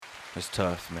It's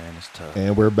tough, man. It's tough.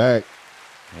 And we're back.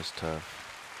 It's tough.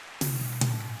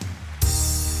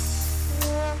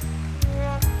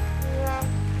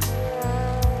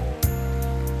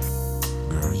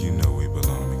 Girl, you know we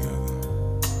belong together.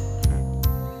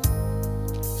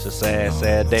 It's a sad,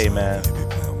 sad day, man. You be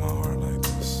playing my heart like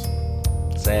this.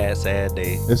 Sad, sad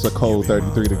day. It's a cold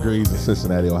 33 degrees in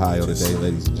Cincinnati, Ohio today,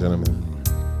 ladies and gentlemen.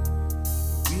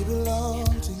 We belong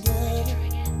together.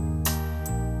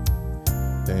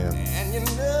 Damn. And you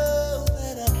know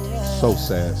that I'm right. So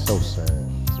sad, so sad.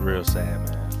 It's real sad,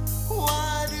 man.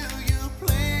 Why do you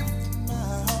play with my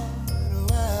heart?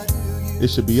 Why do you It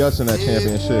should be us in that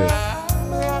championship.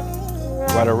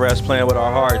 Why the rest playing with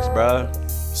our hearts, bruh?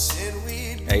 said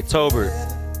we Hey, Tobert,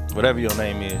 whatever your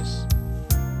name is,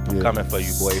 I'm Yeah. coming for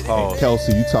you, boy. Pause.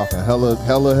 Kelsey, you talking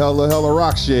hella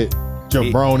rock shit.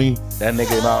 Jabroni. That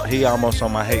nigga, he almost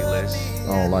on my hate list.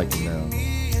 I don't like him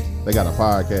now. They got a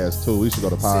podcast too. We should go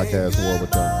to podcast war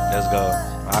with them. Let's go.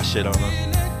 I shit on him.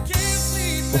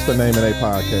 What's the name of their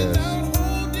podcast?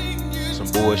 Some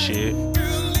bullshit.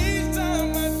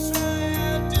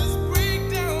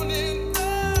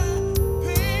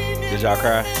 Did y'all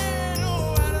cry?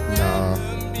 Nah,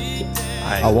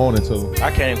 I I wanted to.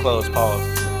 I came close. Pause.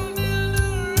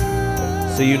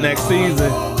 See you next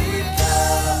season.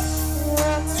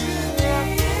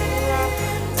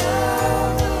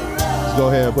 Let's go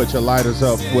ahead and put your lighters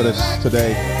up with us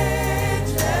today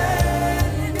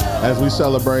as we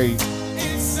celebrate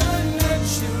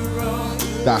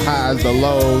the highs, the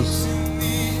lows.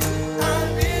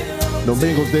 The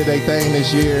Bengals did their thing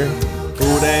this year.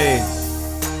 Who they?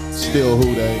 Still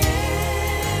who they.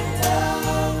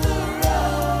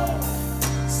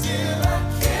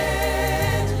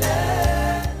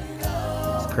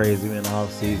 It's crazy in the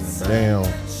off season, bro. Damn.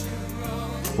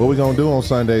 What we gonna do on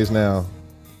Sundays now?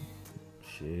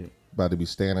 Shit. About to be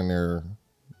standing there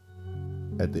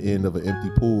at the end of an empty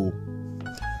pool,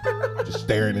 just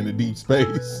staring into deep space.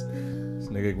 This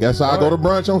nigga Guess I'll go to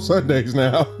brunch on Sundays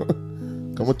now.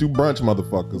 Coming through brunch,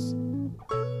 motherfuckers.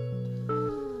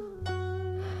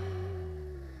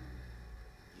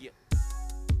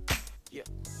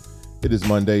 It is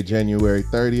Monday, January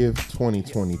 30th,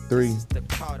 2023.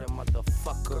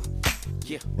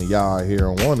 And y'all are here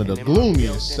on one of the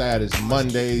gloomiest, saddest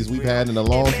Mondays we've had in a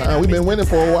long time. We've been winning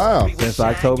for a while. Since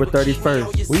October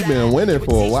 31st. We've been winning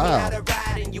for a while.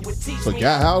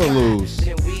 Forgot how to lose.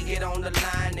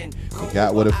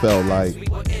 Forgot what it felt like.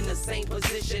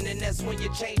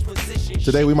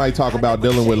 Today we might talk about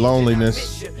dealing with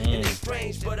loneliness.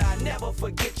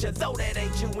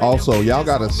 Also, y'all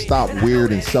gotta stop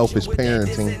weird and selfish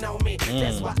parenting.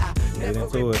 Get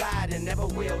into it.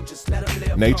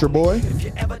 Nature Boy?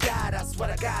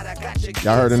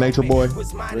 Y'all heard of Nature Boy?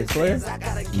 Ric Flair?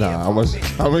 Nah, I'm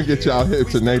gonna get y'all hip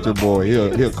to Nature Boy.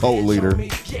 He a cult leader.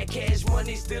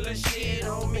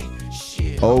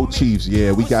 Old Chiefs,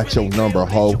 yeah, we got your number,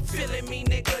 ho.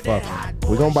 Fuck.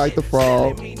 We gonna bite the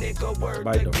frog.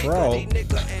 Bite the frog.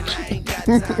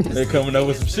 They coming up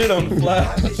with some shit on the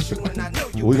fly.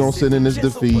 We gonna sit in this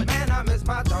defeat.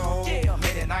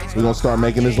 We gonna start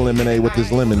making this lemonade with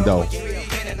this lemon dough.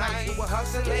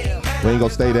 We ain't gonna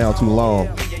stay down too long.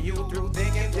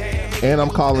 And I'm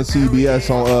calling CBS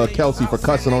on Kelsey for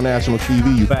cussing on national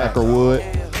TV, you Peckerwood.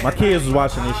 My kids was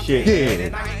watching this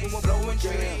shit. Yeah.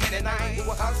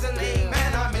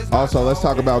 Also, let's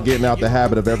talk about getting out the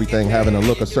habit of everything having to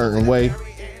look a certain way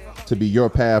to be your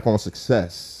path on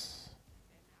success.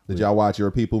 Did y'all watch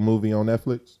Your People movie on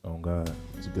Netflix? Oh, God.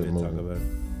 It's a good Talk movie. about it.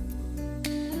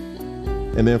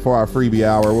 And then for our freebie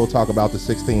hour, we'll talk about the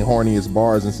 16 horniest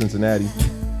bars in Cincinnati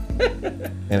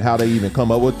and how they even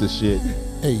come up with this shit.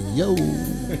 Hey, yo.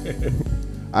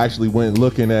 I actually went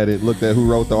looking at it, looked at who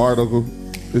wrote the article.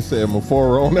 It said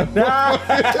Muforo on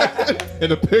that.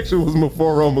 And the picture was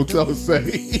Muforo Mutose.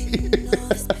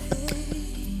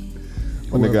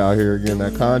 When nigga out here getting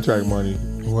that contract money.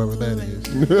 Whoever that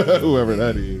is. Whoever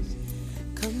that is.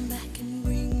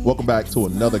 Welcome back to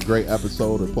another great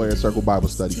episode of Player Circle Bible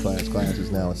Study Class. Class is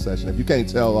now in session. If you can't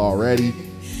tell already,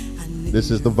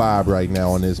 this is the vibe right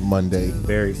now on this Monday.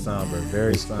 Very somber.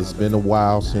 Very somber. It's been a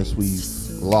while since we've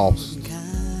lost.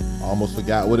 Almost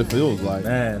forgot what it feels like.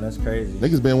 Man, that's crazy.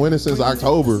 Niggas been winning since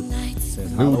October. Since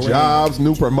New Halloween. jobs,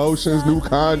 new promotions, new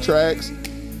contracts.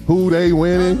 Who they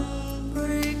winning?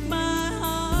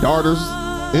 Daughters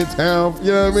in town.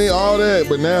 You know what I mean? All that.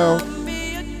 But now,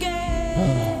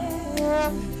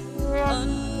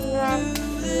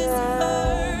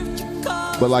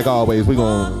 but like always, we're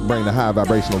going to bring the high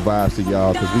vibrational vibes to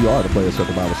y'all because we are the Player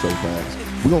Circle Bible Study Class.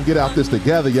 We're going to get out this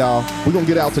together, y'all. We're going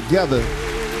to get out together.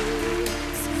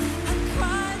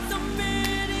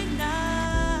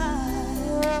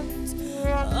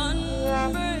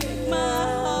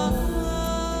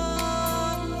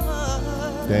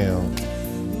 Damn.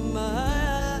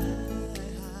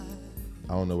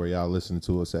 I don't know where y'all listening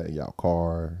to us at in y'all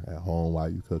car, at home while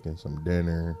you cooking some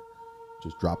dinner.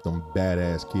 Just drop them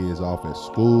badass kids off at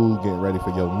school, getting ready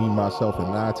for your me, myself, and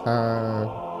I time.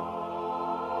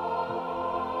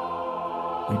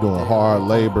 You doing hard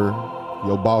labor.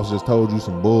 Your boss just told you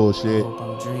some bullshit.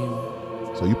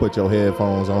 So you put your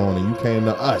headphones on and you came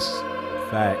to us.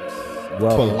 Facts.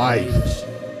 For life.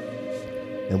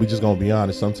 And we just gonna be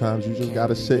honest, sometimes you just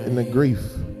gotta sit in the grief.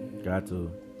 Got to.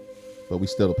 But we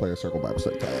still the Player Circle Bible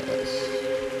Study Podcast.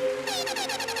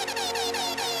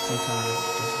 Sometimes it's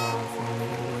just hard for a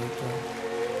nigga to wake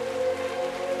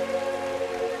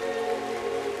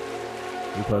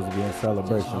up. We supposed to be in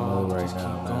celebration mode right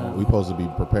now, man. We supposed to be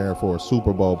preparing for a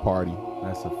Super Bowl party.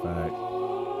 That's a fact.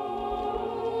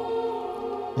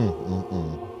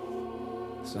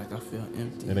 It's like I feel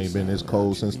empty. It ain't been this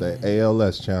cold since the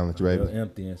ALS challenge, baby. Feel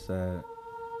empty inside.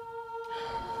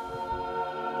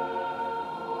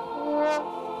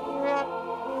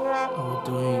 I would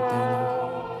do anything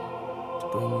to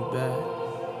bring you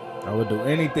back. I would do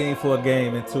anything for a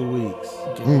game in 2 weeks.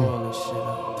 Get all this shit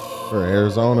up. For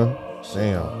Arizona,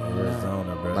 damn,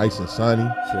 Arizona, bro. nice and sunny.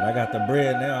 Shit, I got the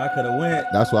bread now. I could have went.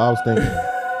 That's what I was thinking.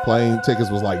 Plane tickets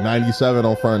was like 97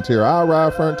 on Frontier. I'll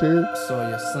ride Frontier. Saw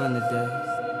your son today.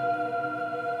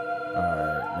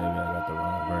 Alright, maybe I got the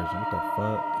wrong version.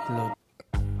 What He looked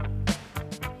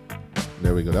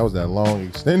There we go. That was that long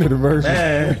extended version.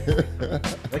 the fuck? Man,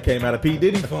 that came out of P.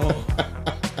 Diddy phone.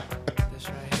 this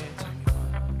right here. Tell me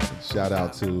what. Shout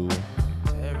out to To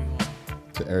everyone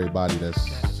everybody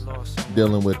that's that's lost someone.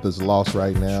 dealing with this loss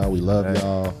right now. We love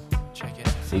y'all. Check it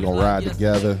out. We gonna ride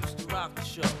together.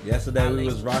 Yesterday we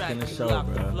was rocking the show,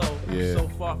 bro. Yeah. So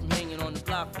far from hanging on the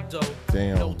block for dough.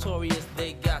 Damn. Notorious,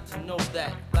 they got to know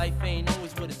that life ain't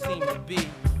always what it seemed to be.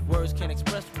 Words can't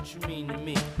express what you mean to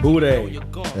me. Who they? Know you're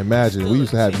gone. Imagine, we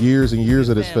used to have Still a years and years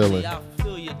of this family, feeling. I'll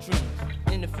fulfill your dreams.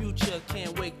 In the future,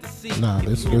 can't wait to see. Nah, if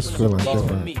this you open feeling up for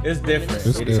different. me. It's different.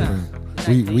 It's It is. different.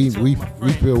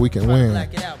 We feel we can win.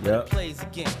 Black it out, but Yep. it plays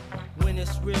again. When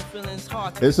it's real feelings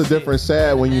hard to It's a different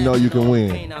sad when you know you can win.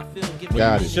 Pain I feel, give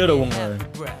Got me it. Shoulda won. half a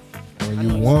breath. When I you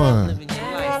know stop won, living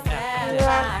your life after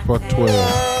death. fuck 12.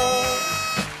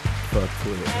 Fuck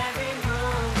Twitter.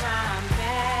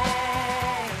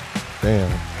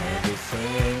 Damn.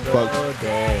 Fuck,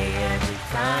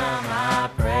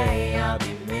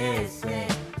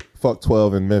 fuck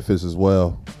 12 in Memphis as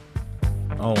well.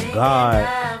 Oh God.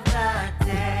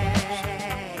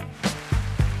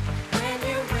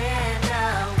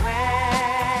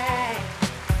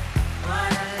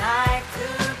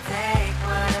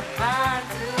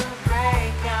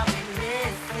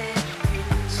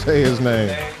 Say his name.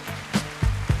 It's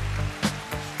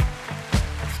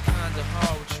kinda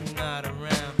hard with you not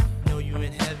around. Know you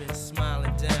in heaven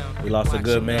smiling down. We lost a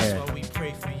good Watching us man. while we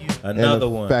pray for you. Another and the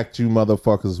one. fact you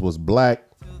motherfuckers was black.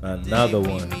 Another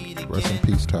one. Rest in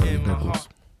peace, Tyree Nichols.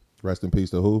 Rest in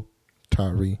peace to who?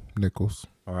 Tyree Nichols.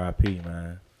 R.I.P.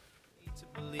 man. To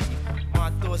believe. My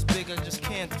thoughts bigger, just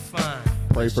can't define.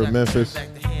 Pray Wish for I could Memphis.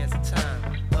 turn back the hands of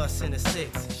time. Us in the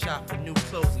six, shop for new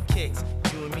clothes and kicks.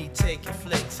 You and me taking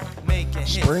flicks, making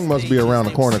hits. Spring must be around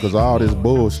the corner because all this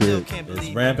bullshit. It's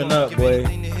ramping up, boy.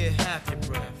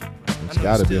 It's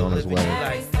gotta be on its way.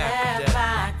 Yeah,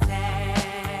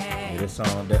 this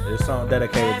song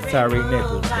dedicated to Tyree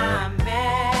Nichols, man.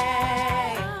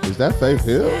 Is that Faith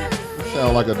Hill? It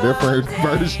sound like a different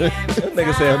version. That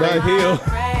nigga said Faith Hill.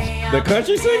 The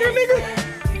country singer,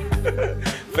 nigga?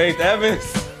 Faith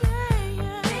Evans.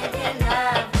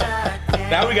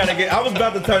 Now we gotta get. I was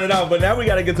about to turn it off, but now we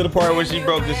gotta get to the part where she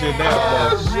broke this shit down.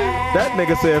 Bro. That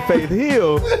nigga said Faith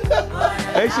Hill.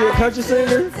 Ain't she a country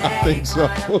singer? I think so.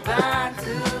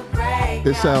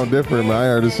 It sound different, man. I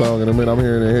heard this song in a minute. I'm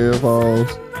hearing the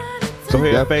headphones. Go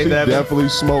ahead, Faith She Evans. definitely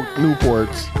smoked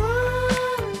Newports.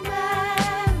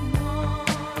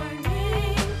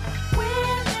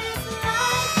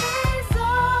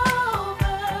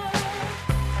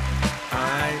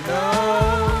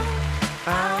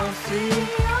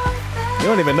 You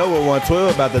don't even know what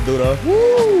 112 about to do though.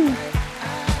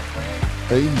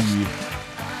 Hey,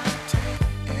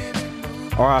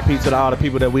 R.I.P. to all the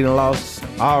people that we done lost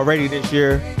already this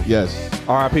year. yes.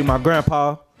 R.I.P. my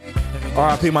grandpa.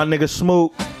 R.I.P. my nigga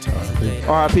Smoot.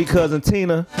 R.I.P. cousin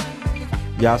Tina.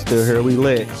 Y'all still here, we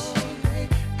lit. We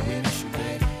miss you,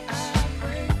 baby.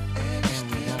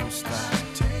 And we won't stop.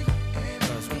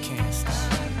 'Cause we can't stop.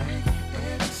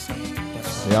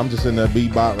 Yeah, I'm just in that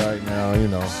bebop right now, you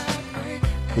know.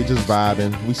 We just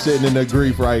vibing. We sitting in the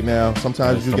grief right now.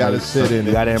 Sometimes you gotta sit in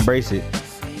You it. gotta embrace it.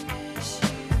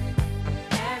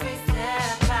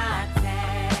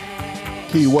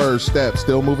 Keyword step.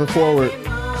 Still moving forward.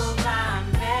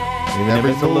 Even if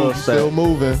Every it's a little move, still step.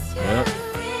 moving. Yep.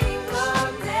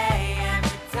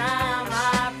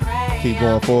 Keep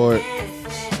going forward.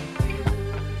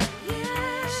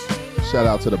 Shout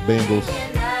out to the Bengals.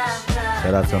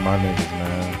 Shout out to my niggas, man.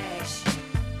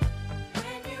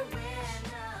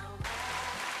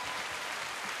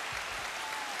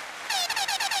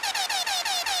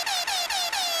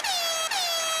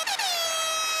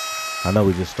 I know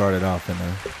we just started off in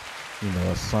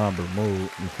a somber mood,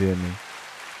 you feel me?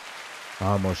 I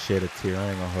almost shed a tear, I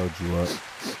ain't gonna hold you up.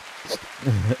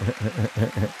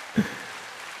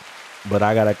 But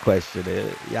I got a question.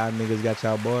 Y'all niggas got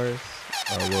y'all bars?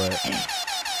 Or what?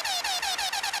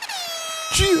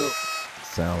 Chill.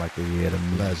 Sound like a yeah to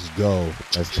me. Let's go.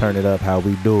 Let's turn it up how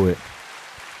we do it.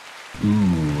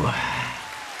 Ooh.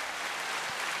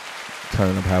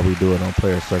 Turn up how we do it on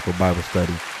Player Circle Bible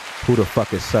Study. Who the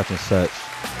fuck is such and such?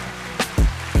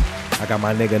 I got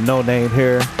my nigga No Name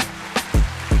here.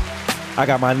 I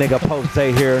got my nigga Post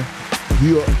Day here.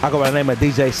 Yeah. I got my name of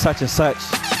DJ such and such.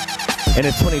 And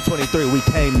in 2023, we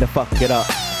came to fuck it up.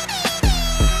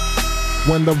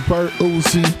 When the bird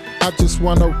Uzi, I just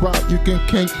wanna rock. You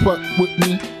can't fuck with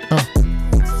me.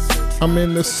 I'm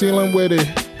in the ceiling with it.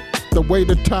 The way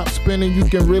the top spinning, you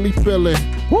can really feel it.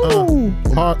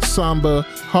 Heart samba,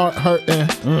 heart hurting,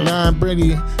 nine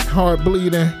breathing, heart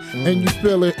bleeding, and you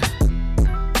feel it.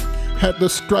 Had the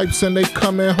stripes and they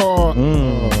coming hard.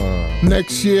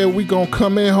 Next year we gon'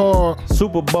 come in hard.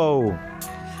 Super Bowl.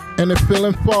 And it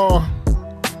feeling far,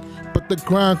 but the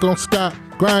grind gon' stop.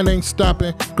 Grind ain't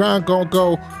stopping. Grind gon'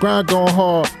 go. Grind gon'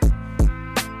 hard.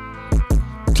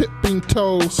 Tipping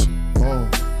toes.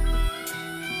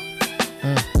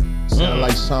 Sound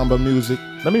like samba music.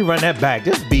 Let me run that back.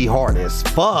 This be hard as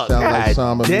fuck. Sound like God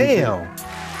samba damn.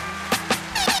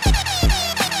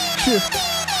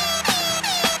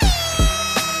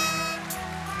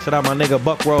 Shout out my nigga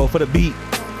Buck Roll for the beat.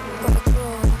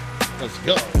 Let's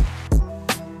go.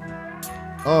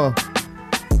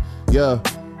 Yeah.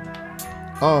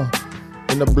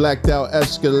 In the blacked out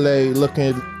Escalade,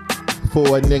 looking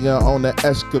for a nigga on the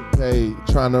escapade,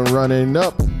 trying to run it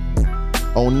up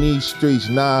on these streets.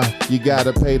 Nah, you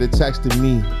gotta pay the tax to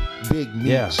me. Big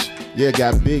meat. Yeah,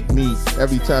 got big meat.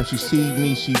 Every time she see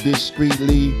me, she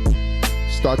discreetly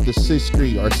start the 6th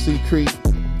Street or Secret.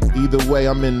 Either way,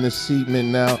 I'm in the seatment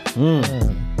now.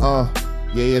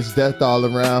 Yeah, it's death all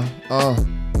around.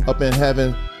 Up in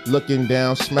heaven, looking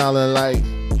down, smiling like,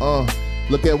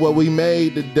 look at what we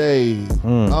made today.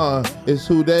 It's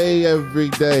who they every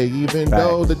day, even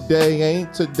though the day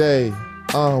ain't today.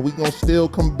 We gon' still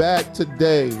come back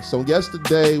today. So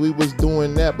yesterday we was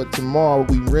doing that, but tomorrow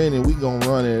we renting, we gon'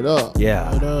 run it up.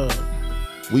 Yeah.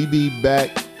 We be back.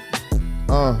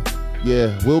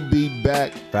 Yeah, we'll be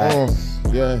back. Facts.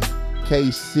 Yeah.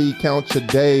 KC, count your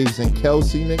days, and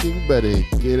Kelsey, nigga, you better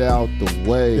get out the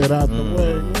way. Get out the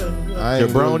way. I ain't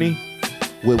Jabroni. really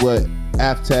with what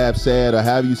Aftab said or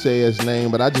however you say his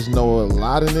name, but I just know a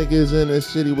lot of niggas in this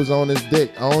city was on his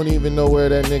dick. I don't even know where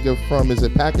that nigga from. Is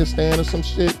it Pakistan or some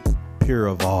shit? Pure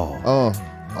of all. I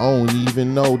don't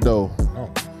even know though.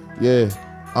 Yeah,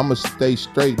 I'ma stay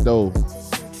straight though.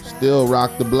 Still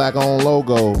rock the black on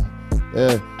logo.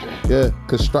 Yeah,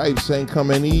 cause stripes ain't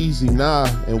coming easy, nah.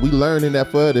 And we learning that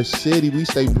for the city, we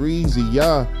stay breezy,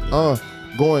 yeah.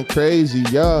 Going crazy,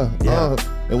 yeah.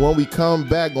 And when we come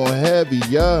back, going heavy,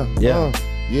 yeah.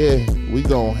 Yeah, we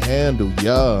gon' handle,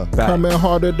 yeah. Coming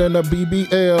harder than a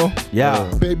BBL.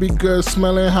 Yeah. Baby girl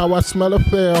smelling how I smell a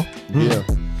fail. Yeah.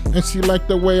 And she like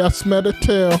the way I smell the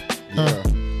tail.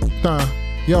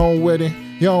 You don't with it,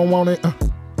 you don't want it.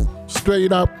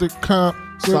 Straight out the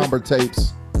Somber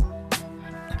tapes.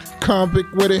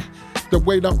 Convict with it. The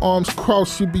way the arms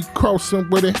cross, you be crossing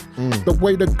with it. The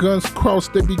way the guns cross,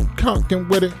 they be conking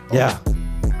with it. Yeah.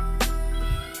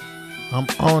 I'm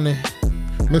on it.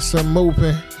 Missing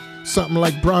moving. Something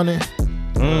like Bronny.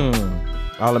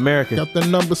 All American. Got the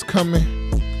numbers coming.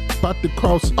 About to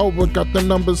cross over, got the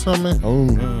numbers humming.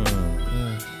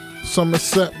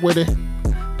 Somerset with it.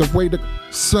 The way the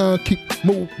sun keep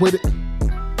move with it.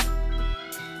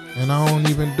 And I don't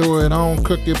even do it, I don't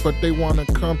cook it, but they wanna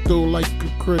come through like a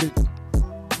critic.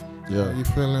 Yeah. How you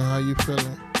feeling? How you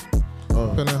feeling?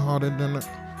 Feeling harder than a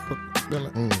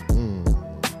feeling.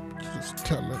 Just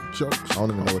telling jokes. I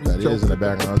don't even know what that is in the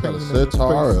background. Got a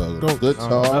sitar, a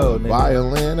guitar, a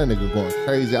violin. That nigga going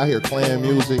crazy. I hear clan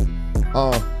music.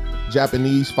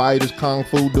 Japanese fighters, kung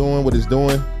fu doing what it's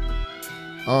doing.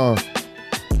 I'm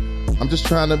just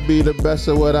trying to be the best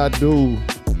at what I do.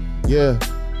 Yeah.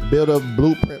 Build a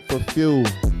blueprint for few.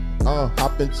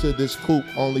 Hop into this coupe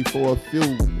only for a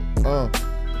few.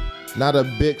 Not a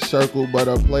big circle, but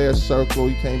a player circle.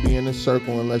 You can't be in the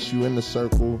circle unless you in the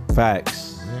circle.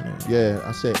 Facts. Yeah,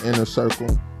 I said inner circle.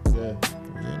 Yeah.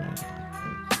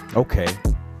 Okay.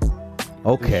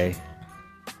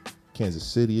 Kansas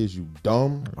City, is you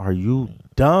dumb? Are you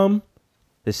dumb?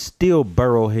 It's still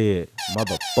Burrowhead,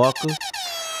 motherfucker.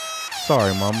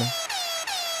 Sorry, mama.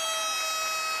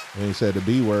 You ain't said the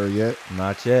B word yet.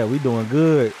 Not yet. We doing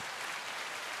good.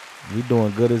 We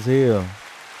doing good as hell.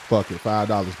 Fuck it, $5.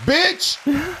 Bitch!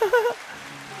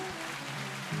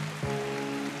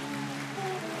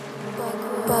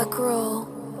 Buck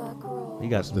roll. He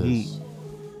got some This. heat.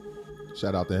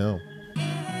 Shout out to him.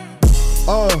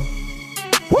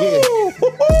 Woo! Yeah.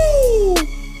 Woo-hoo!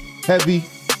 Heavy.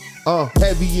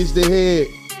 Heavy is the head.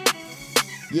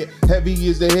 Yeah, heavy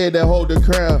is the head that hold the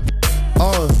crown.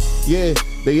 Yeah,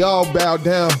 they all bow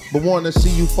down, but wanna see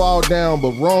you fall down.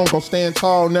 But wrong gon' stand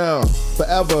tall now,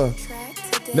 forever.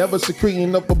 Never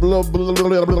secreting up a blah, blah,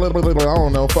 blah, blah, blah, blah, blah. I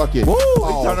don't know, fuck it. Woo!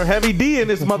 Pause. He turning heavy D in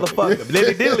this motherfucker.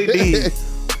 Dilly dilly D.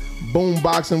 Boom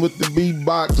boxing with the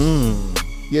beatbox.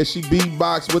 Yeah, she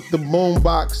beatbox with the boom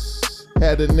box.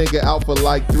 Had a nigga out for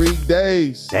like 3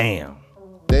 days. Damn.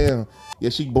 Yeah,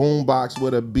 she boom box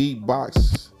with a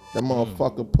beatbox. That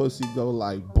motherfucker pussy go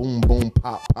like boom, boom,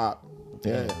 pop, pop.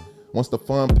 Yeah. Once the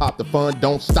fun pop, the fun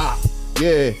don't stop.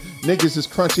 Yeah. Niggas is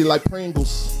crunchy like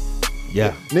Pringles.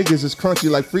 Yeah. Niggas is crunchy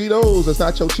like Fritos. That's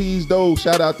not your cheese though.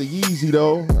 Shout out to Yeezy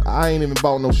though. I ain't even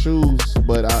bought no shoes,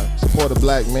 but I support a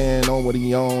black man on what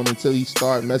he on until he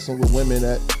start messing with women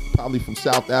that probably from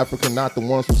South Africa, not the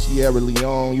ones from Sierra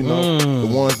Leone, you know, the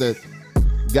ones that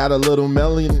got a little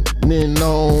melanin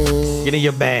on. Get in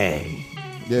your bag.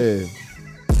 Yeah.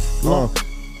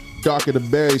 Darker the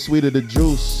berry, sweeter the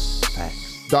juice.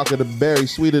 Darker the berry,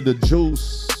 sweeter the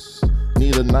juice.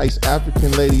 Need a nice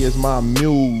African lady as my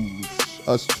muse.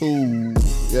 Us too.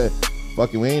 Yeah.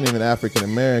 Fuck it, we ain't even African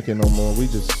American no more. We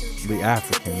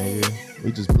African, nigga.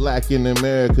 We just black in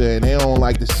America, and they don't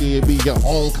like to see it be your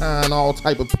own kind, all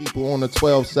type of people on the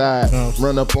 12 side.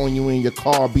 Run up on you in your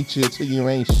car, beat you until you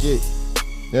ain't shit.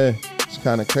 Yeah. It's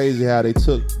kind of crazy how they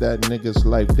took that nigga's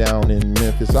life down in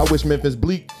Memphis. I wish Memphis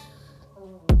Bleak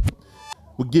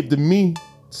would give to me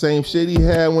same shit he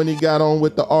had when he got on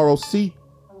with the ROC.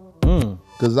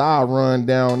 Cause I run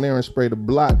down there and spray the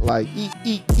block like eat,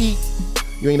 eat, eat.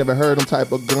 You ain't never heard them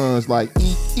type of guns like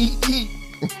eat, eat, eat.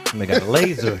 And they got a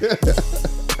laser.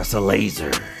 That's a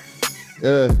laser.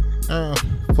 Yeah.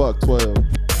 Fuck 12.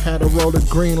 Had a roll of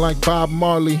green like Bob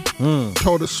Marley.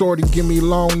 Told her shorty give me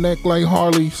long neck like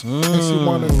Harley's. And she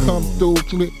wanna come through,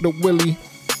 click the willy.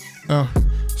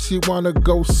 She wanna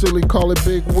go silly, call it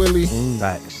Big Willie.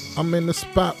 Nice. I'm in the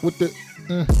spot with the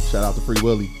Shout out to Free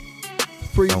Willy.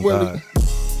 Free Oh, Willie. God.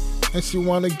 And she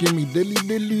wanna give me dilly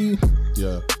dilly.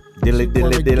 Yeah. Dilly She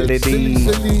wanna dilly dilly get silly dee.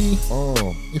 silly.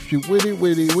 Oh. If you with it,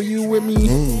 will you with me?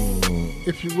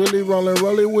 If you really roll it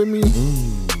with me.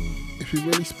 If you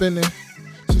really spinning.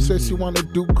 She said she wanna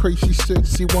do crazy shit.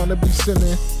 She wanna be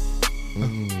sinning.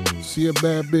 She a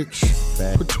bad bitch.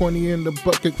 Put 20 in the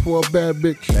bucket for a bad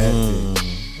bitch.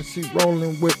 And she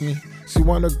rolling with me. She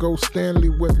wanna go Stanley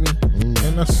with me.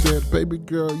 And I said, baby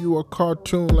girl, you a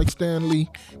cartoon like Stanley.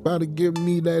 About to give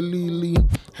me that Lee.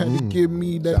 Had to give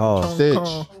me that Oh, Stitch.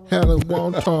 tongue. Had a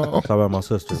wonton. Talk about my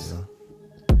sisters.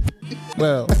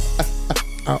 Man.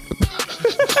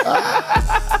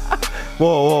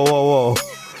 Well, Whoa.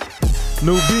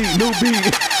 New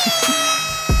beat.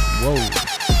 Whoa.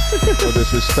 No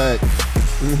disrespect.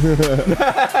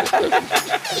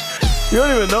 You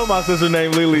don't even know my sister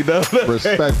named Lily, though.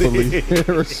 Respectfully.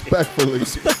 Respectfully.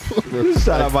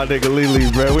 Shout out my nigga Lily,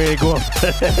 bro. We ain't going.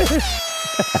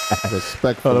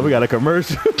 Respectfully. Hold on, we got a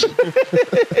commercial.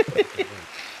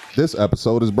 This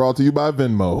episode is brought to you by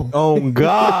Venmo Oh,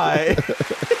 God.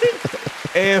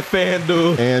 And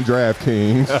FanDuel. and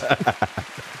DraftKings.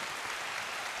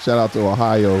 Shout out to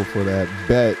Ohio for that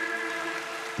bet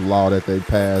law that they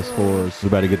passed for us. We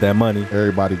better get that money.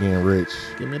 Everybody getting rich.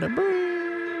 give me the bird.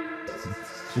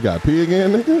 You got pee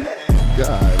again, nigga?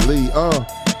 Golly.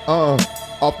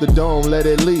 Off the dome, let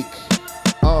it leak.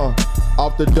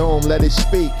 Off the dome, let it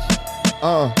speak.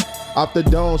 Off the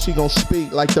dome, she gon'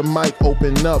 speak like the mic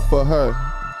open up for her.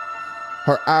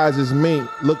 Her eyes is mink,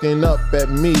 looking up at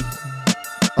me.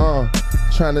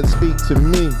 Trying to speak to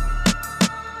me.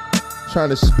 Trying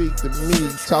to speak to me.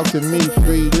 Talk to me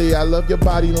freely. I love your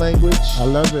body language. I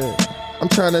love it. I'm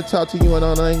trying to talk to you in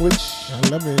our language. I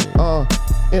love it.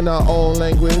 In our own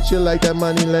language. You like that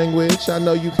money language. I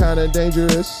know you kinda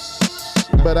dangerous,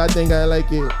 but I think I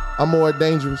like it. I'm more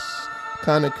dangerous.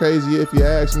 Kinda crazy if you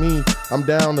ask me. I'm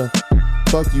down to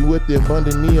fuck you with the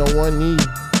abundant knee on one knee.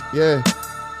 Yeah.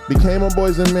 Became a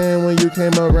boys and man when you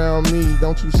came around me,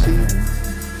 don't you see?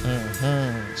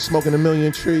 Smoking a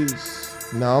million trees.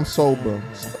 Now I'm sober.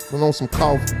 I'm on some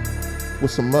coffee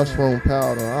with some mushroom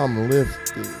powder. I'm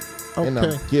lifted and I'm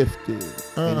Okay. gifted.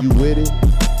 And you with it?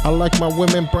 I like my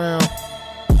women brown.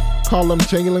 Call them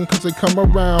Jalen cause they come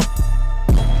around.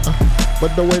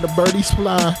 But the way the birdies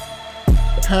fly,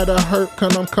 had her hurt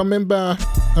cause I'm coming by.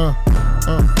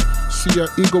 See her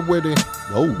eagle with it.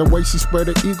 Oh, The way she spread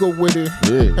her eagle with it.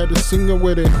 Yeah. Had to sing her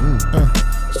with it.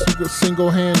 She could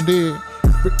single-handed.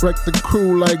 Wreck the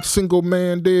crew like single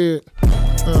man did.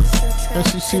 And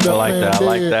she see the I like man that. I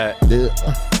like dead. that.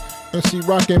 yeah. And she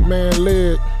rockin' man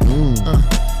leg.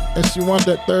 And she want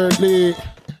that third leg.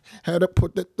 Had to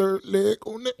put that third leg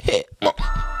on the head.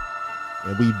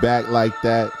 And we back like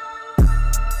that.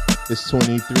 It's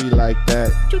 23 like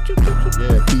that.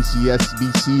 Yeah,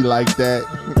 PCSBC like that.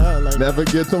 Never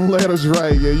get them letters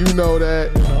right. Yeah, you know that.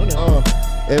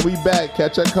 And we back.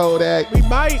 Catch a Kodak. We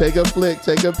bite. Take a flick.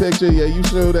 Take a picture. Yeah, you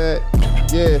shoot that.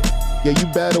 Yeah, you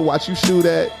better watch you shoot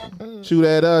at. Shoot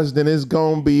at us, then it's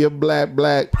gonna be a black.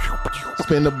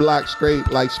 Spin the block straight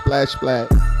like splash.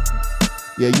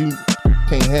 Yeah, you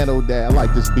can't handle that. I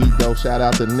like this beat though. Shout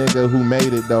out to nigga who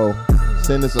made it though.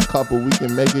 Send us a couple, we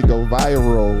can make it go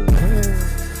viral.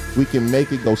 We can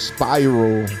make it go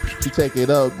spiral. She take it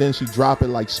up, then she drop it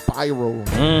like spiral.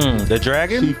 The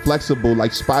dragon? She flexible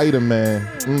like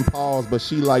Spider-Man. Pause, but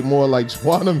she like more like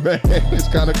Spider-Man. It's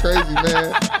kind of crazy,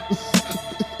 man.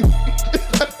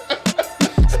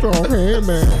 Strong hand,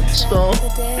 man. Strong.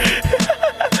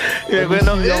 Yeah, Let me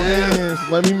see your hands.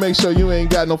 Let me make sure you ain't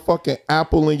got no fucking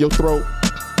apple in your throat.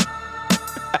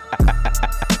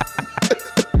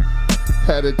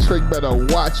 Had a trick, better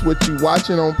watch what you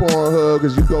watching on Pornhub,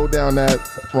 cause you go down that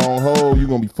wrong hole, you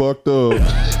gonna be fucked up.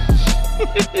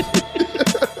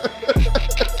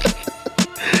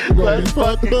 Let's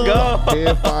fucking Go.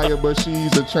 Hair fire, but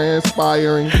she's a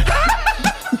transpiring,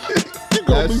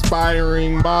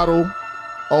 aspiring model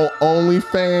on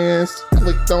OnlyFans.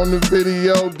 Clicked on the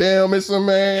video, damn, it's a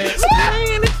man. It's a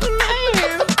man. It's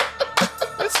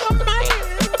a man.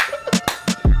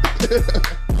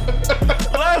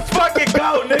 Let's fucking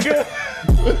go, nigga.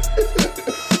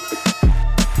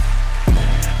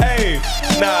 Hey,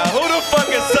 nah, who the fuck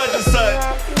is such and such?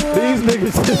 These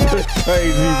niggas is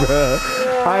crazy, bro.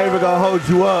 I ain't even gonna hold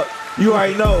you up. You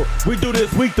already know. We do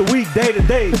this week to week, day to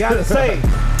day. Gotta say.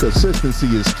 Consistency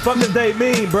is Fuck does they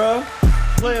mean, bro?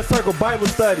 Player Circle Bible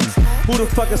Study. Who the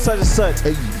fuck is such and such?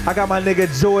 Hey. I got my nigga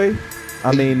Joy.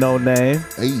 I mean, no name.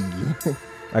 hey.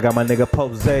 I got my nigga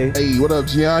Pose. Hey, what up,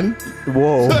 Gianni?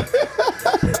 Whoa.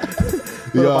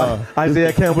 Yeah.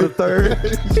 Isaiah Campbell III.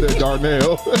 He said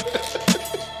Darnell.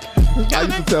 I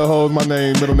used to tell hoes my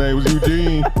middle name was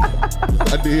Eugene.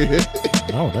 I did.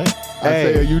 Oh, that. I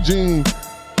say Eugene.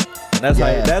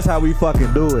 That's how we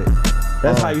fucking do it.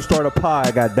 That's how you start a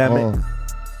pie, goddammit.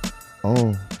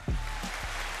 Oh.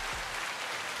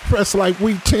 Press like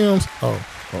wheat Tims. Oh.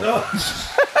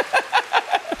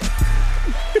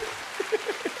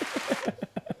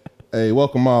 Hey,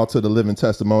 welcome all to the living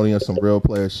testimony of some real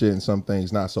player shit and some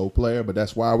things not so player, but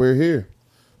that's why we're here.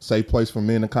 Safe place for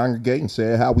men to congregate and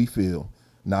say how we feel.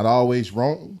 Not always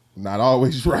wrong, not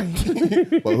always right.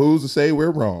 But who's to say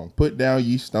we're wrong? Put down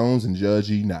ye stones and judge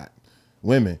ye not.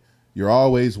 Women, you're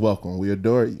always welcome. We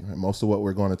adore you. And most of what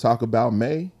we're going to talk about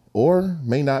may or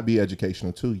may not be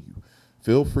educational to you.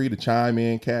 Feel free to chime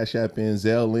in, Cash App in,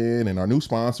 Zelle in, and our new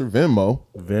sponsor, Venmo.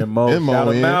 Venmo, shout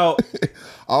them in. out.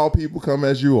 All people come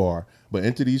as you are, but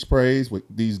enter these praise with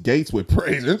these gates with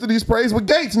praise. Enter these praise with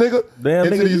gates, nigga. Damn,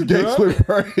 enter nigga, these you gates drunk? with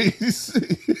praise.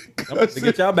 To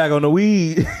get y'all back on the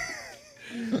weed.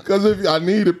 Because if I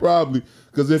need it, probably.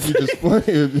 Because if you're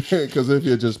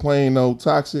just plain old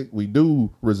toxic, we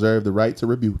do reserve the right to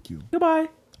rebuke you. Goodbye.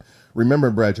 Remember,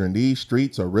 brethren, these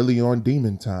streets are really on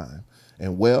demon time.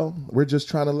 And well, we're just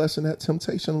trying to lessen that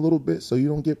temptation a little bit so you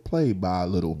don't get played by a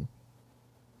little.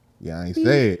 Yeah, I ain't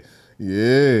say it.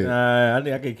 Yeah. I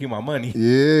think I can keep my money.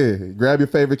 Yeah. Grab your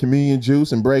favorite communion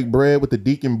juice and break bread with the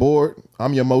deacon board.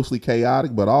 I'm your mostly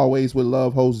chaotic, but always with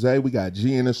love, Jose. We got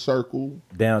G in the circle.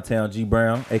 Downtown G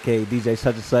Brown, a.k.a. DJ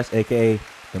such and such, a.k.a.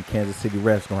 them Kansas City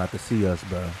refs gonna have to see us,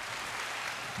 bro.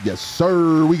 Yes,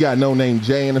 sir. We got no name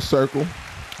J in the circle.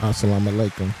 Assalamu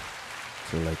alaikum.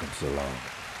 Salaikum salam.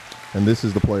 And this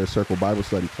is the Player Circle Bible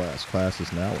Study class. Class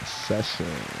is now in session.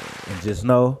 And just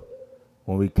know,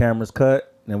 when we cameras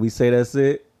cut and we say that's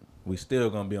it, we still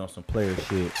gonna be on some player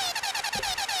shit.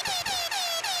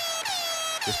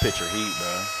 This picture heat,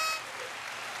 bro.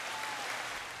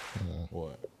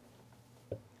 What?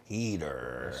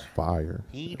 Heater. Fire.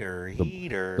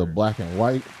 Heater. The black and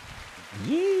white.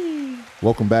 Yeah.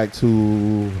 Welcome back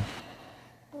to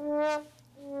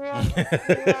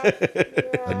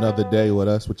another day with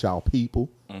us, with y'all people,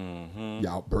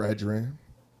 y'all brethren.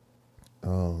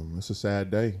 It's a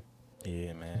sad day.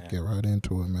 Yeah, man. Get right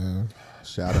into it, man.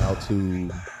 Shout out to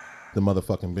the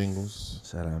motherfucking Bengals.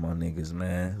 Shout out my niggas,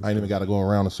 man. I ain't even got to go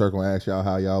around the circle and ask y'all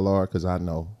how y'all are, because I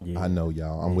know. Yeah. I know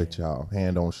y'all. I'm with y'all.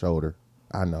 Hand on shoulder.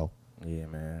 I know. Yeah,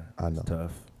 man. I know. It's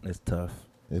tough. It's tough.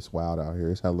 It's wild out here.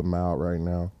 It's hella mild right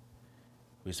now.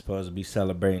 We're supposed to be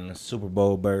celebrating the Super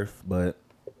Bowl berth, but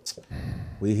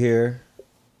we here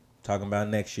talking about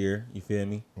next year. You feel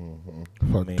me?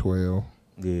 Fuck mean- 12.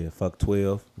 Yeah, fuck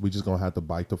 12. We just going to have to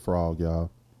bite the frog, y'all.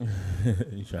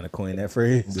 You trying to coin that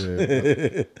phrase?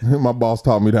 Yeah. My boss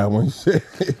taught me that when he said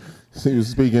he was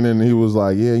speaking, and he was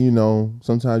like, yeah, you know,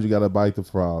 sometimes you got to bite the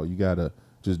frog. You got to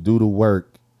just do the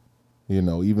work, you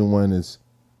know, even when it's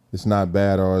not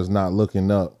bad or it's not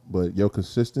looking up, but your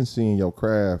consistency and your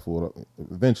craft will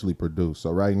eventually produce.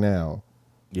 So right now,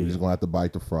 you're just going to have to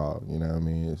bite the frog. You know what I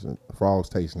mean? Frogs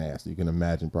taste nasty. You can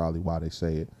imagine probably why they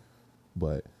say it,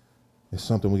 but it's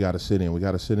something we got to sit in. We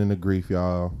got to sit in the grief,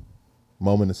 y'all.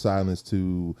 Moment of silence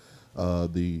to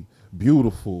the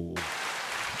beautiful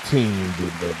team,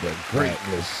 the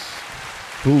greatness,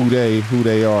 who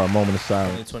they are. A moment of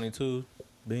silence. 2022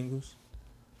 Bengals.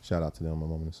 Shout out to them. A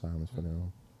moment of silence for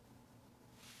them.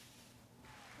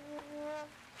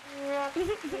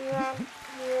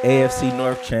 AFC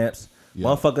North champs. Yeah.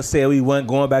 Motherfucker said we wasn't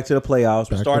going back to the playoffs.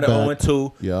 We Back to started back.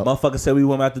 0-2. Yep. Motherfucker said we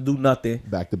weren't about to do nothing.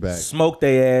 Back to back. Smoked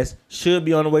their ass. Should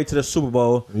be on the way to the Super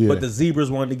Bowl. Yeah. But the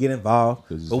Zebras wanted to get involved.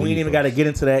 The But we ain't even got to Zebras. get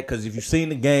into that because if you've seen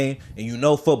the game and you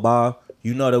know football,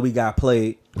 you know that we got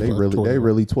played. They Fuck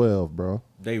really 12. 12, bro.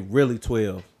 They really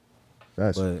 12.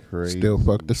 That's But crazy. Still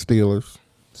fuck the Steelers.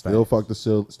 Still fuck the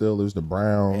Steelers, the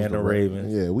Browns, And the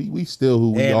Ravens. Yeah, we still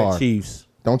who we And are. the Chiefs.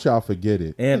 Don't y'all forget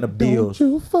it. And the Bills.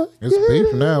 Don't you forget It's beef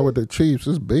it. now with the Chiefs.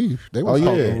 It's beef. They was Oh,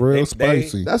 yeah. talking real They-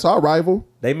 spicy. That's our rival.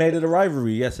 They made it a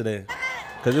rivalry yesterday.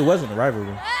 Because it wasn't a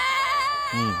rivalry.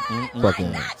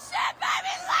 Fucking.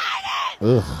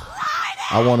 Ugh.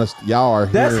 I want us. Y'all are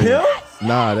That's hearing- him?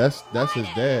 Nah, that's his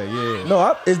dad. Yeah.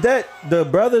 No, is that the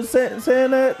brother saying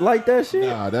that like that shit?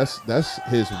 Nah, that's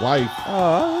his wife,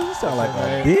 Oh, you sound like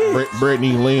a bitch.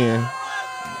 Brittany Lynn.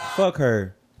 Fuck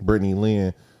her. Brittany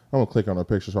Lynn. I'm gonna click on her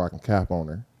picture so I can cap on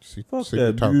her. She Fuck be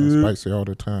that talking dude. spicy all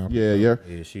the time. Yeah, yeah.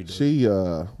 Yeah, she do. She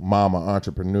mama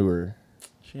entrepreneur,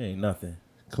 She ain't nothing.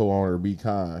 co-owner Be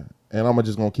Kind. And I'm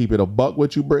just gonna keep it a buck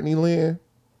with you, Brittany Lynn.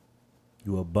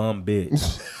 You a bum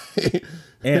bitch.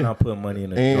 And I'm putting money in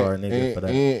the jar, nigga, for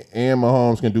that. And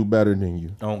Mahomes can do better than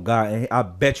you. On God, and I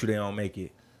bet you they don't make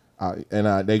it.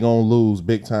 They gonna lose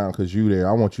big time because you there.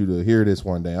 I want you to hear this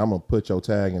one day. I'm gonna put your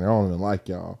tag in there. I don't even like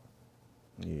y'all.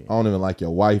 Yeah, I don't even like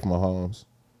your wife, Mahomes.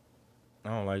 I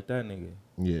don't like that nigga.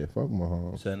 Yeah, fuck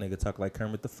Mahomes. So that nigga talk like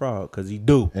Kermit the Frog, cause he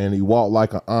do. And he walked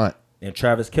like an aunt. And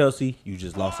Travis Kelce, you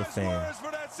just lost a fan. Words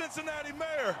for that Cincinnati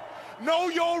mayor. Know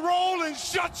your role and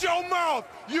shut your mouth,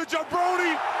 you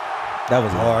jabroni. That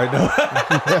was hard, though.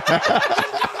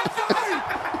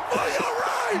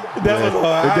 That was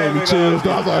hard. It gave me chills.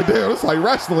 I was like, damn, it's like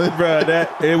wrestling. Bro,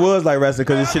 it was like wrestling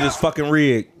because this shit is fucking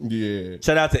rigged. Yeah.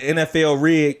 Shout out to NFL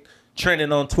Rigged,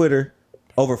 trending on Twitter.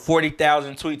 Over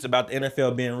 40,000 tweets about the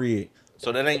NFL being rigged.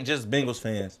 So that ain't just Bengals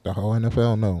fans. The whole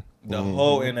NFL know. The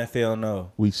whole NFL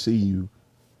know. We see you.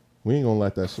 We ain't gonna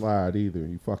let that slide either,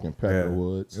 you fucking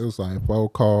Peckerwoods. It was like 4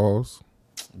 calls.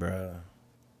 Bruh.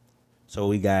 So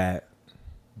we got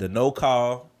the no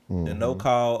call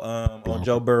on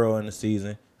Joe Burrow in the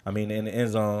season. I mean, in the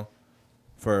end zone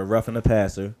for roughing the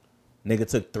passer. Nigga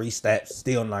took 3 steps,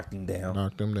 still knocked him down.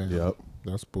 Knocked them down. Yep.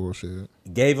 That's bullshit.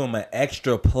 Gave him an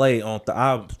extra play on.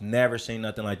 I've never seen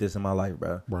nothing like this in my life,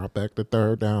 bro. Brought back the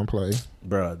 3rd down play.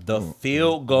 Bro, the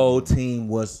field goal team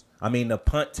the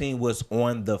punt team was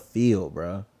on the field,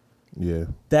 bro. Yeah.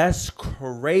 That's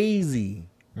crazy.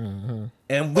 And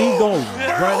we gonna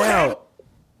run out.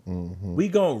 We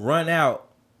gonna run out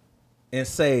and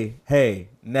say, hey,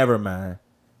 never mind.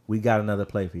 We got another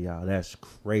play for y'all. That's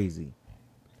crazy.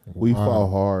 We fought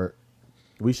hard.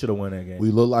 We should have won that game. We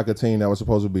look like a team that was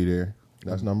supposed to be there.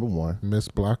 That's number one.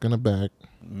 Missed block in the back.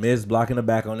 Missed blocking the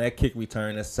back on that kick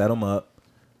return that set them up.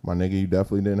 My nigga, you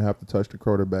definitely didn't have to touch the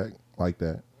quarterback like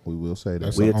that. We will say that.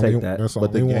 That's We'll the only- take that. That's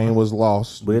But the only game one. was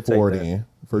lost We'll take before that. then,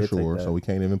 for We'll take sure. that. So we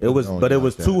can't even put It was on but you it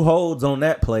was like 2 that. holds on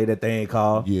that play that they ain't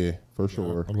called. Yeah, for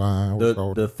sure. The line was The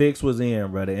holding. fix was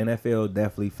in, bro. The NFL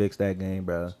definitely fixed that game,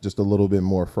 bro. Just a little bit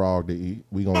more frog to eat.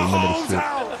 We gonna remember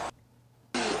the shit.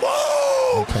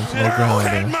 Woo! Takes no Arrowhead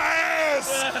grounding. my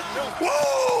ass.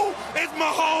 Woo! It's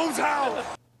Mahomes'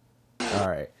 house. All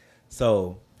right.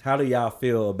 So, how do y'all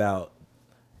feel about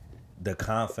the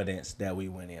confidence that we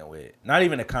went in with. Not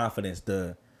even the confidence.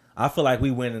 I feel like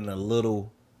we went in a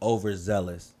little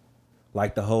overzealous,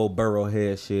 like the whole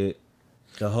Burrowhead shit,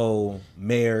 the whole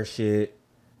mayor shit.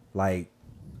 Like,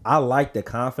 I like the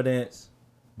confidence,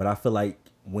 but I feel like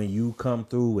when you come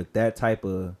through with that type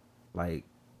of like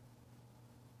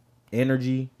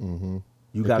energy,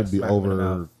 you got to be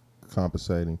over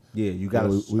compensating. Yeah, you got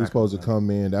to. We were supposed to come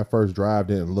in. That first drive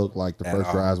didn't look like the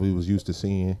first drives we was used to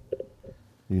seeing.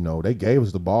 You know, they gave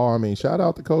us the ball. I mean, shout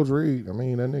out to Coach Reed. I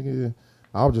mean, that nigga.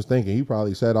 I was just thinking he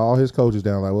probably sat all his coaches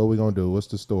down like, what we gonna do? What's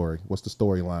the story? What's the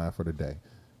storyline for the day?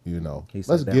 You know,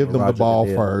 let's give them the ball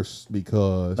first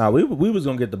because we was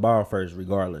gonna get the ball first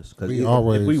regardless. Because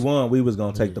if we won, we was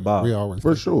gonna take the ball. We always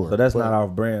for sure. So that's not off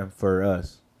brand for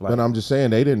us. But I'm just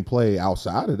saying they didn't play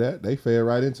outside of that. They fed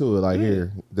right into it. Like,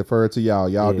 here, defer it to y'all.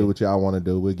 Y'all do what y'all want to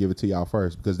do. We'll give it to y'all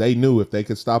first because they knew if they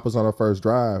could stop us on our first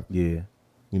drive. Yeah.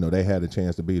 You know, they had a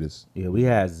chance to beat us. Yeah, we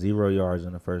had 0 yards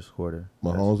in the first quarter.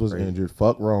 Mahomes was injured.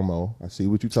 Fuck Romo. I see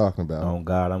what you're talking about. Oh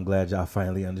God, I'm glad y'all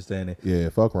finally understand it. Yeah,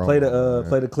 fuck Romo.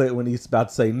 Play the clip when he's about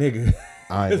to say nigga.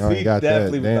 I ain't got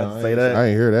that. Damn, I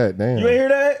ain't hear that. Damn. You ain't hear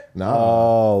that? Nah.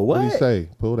 Oh, what? What did he say?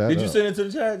 Pull that. Did up. you send it to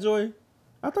the chat, Joy?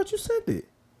 I thought you sent it.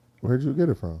 Where'd you get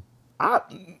it from?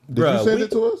 Did Bruh, you send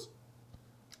it to us?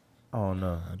 Oh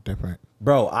no, different.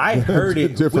 Bro, I heard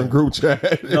it. Different group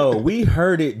chat. No, we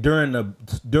heard it during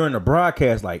the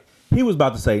broadcast. Like he was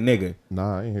about to say nigga.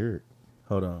 Nah, I ain't hear it.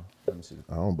 Hold on, let me see.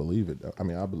 I don't believe it. I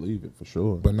mean, I believe it for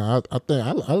sure. But no, I think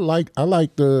I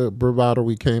like the bravado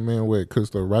we came in with because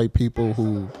the right people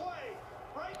who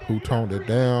toned it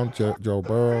down. Joe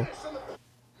Burrow,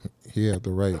 he had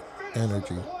the right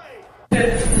energy.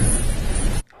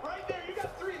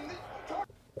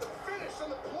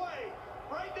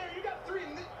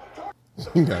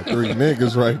 You got 3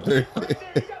 niggas right there.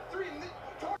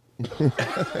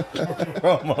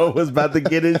 Romo was about to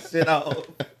get his shit off.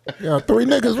 Yeah, 3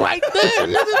 niggas right there,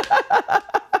 nigga.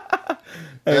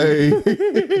 Hey,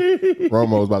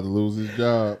 Romo's about to lose his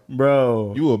job.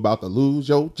 Bro. You about to lose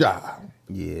your job.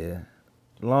 Yeah.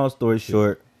 Long story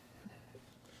short,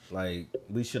 like,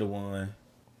 we should have won.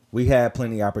 We had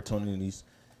plenty of opportunities.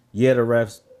 Yeah, the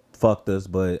refs fucked us,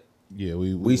 but yeah,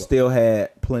 we still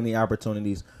had plenty of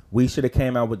opportunities. We should have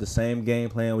came out with the same game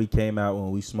plan we came out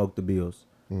when we smoked the Bills.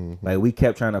 Mm-hmm. Like, we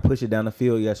kept trying to push it down the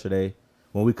field yesterday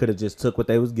when we could have just took what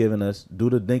they was giving us, do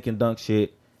the dink and dunk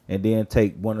shit, and then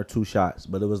take 1 or 2 shots.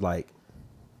 But it was like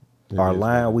our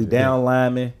line, we down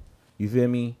linemen. You feel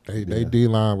me? They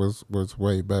D-line was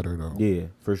way better, though. Yeah,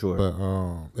 for sure.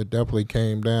 But it definitely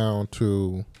came down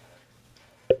to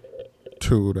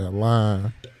that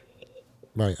line.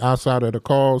 Like, outside of the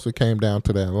calls, it came down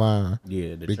to that line.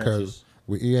 Yeah, because trenches.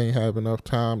 we ain't have enough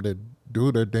time to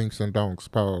do the dinks and donks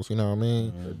pause. You know what I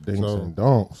mean? Dinks and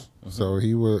donks. So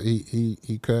he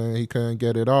couldn't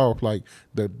get it off. Like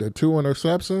the 2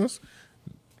 interceptions,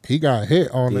 he got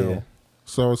hit on them.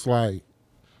 So it's like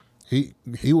he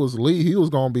was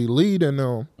gonna be leading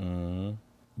them,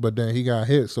 but then he got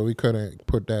hit, so he couldn't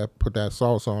put that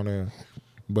sauce on there.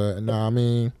 But no, I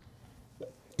mean,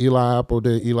 Eli Apple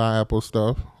did Eli Apple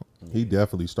stuff. He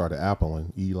definitely started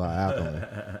appling. Eli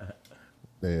appling.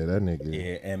 Yeah, that nigga.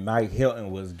 Yeah, and Mike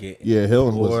Hilton was getting. Yeah,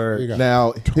 Hilton was.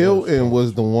 Now Hilton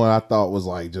was the one I thought was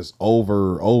like just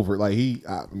over. Like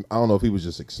I don't know if he was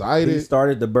just excited. He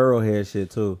started the Burrowhead shit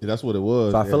too. Yeah, that's what it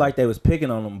was. So I feel like they was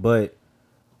picking on him, but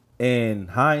in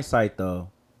hindsight though,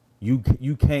 you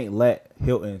can't let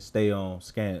Hilton stay on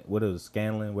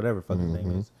Scanlon, whatever fucking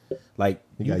thing is. Like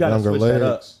you gotta switch that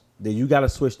up. Then you gotta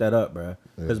switch that up, bro.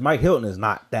 Because Mike Hilton is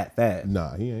not that fast.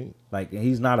 Nah, he ain't. Like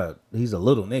he's a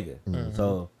little nigga.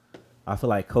 So I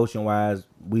feel like coaching wise,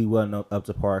 we wasn't up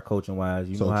to par coaching wise.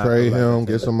 You know how trade him,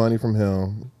 get some money from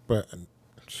him. But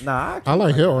I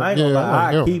like Hilton. I ain't gonna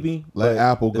lie, I keep him. Let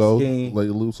Apple go. Let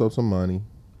you loose up some money.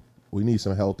 We need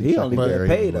some healthy. He only get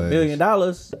paid $1 million.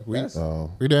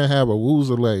 We didn't have a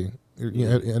Woozalay.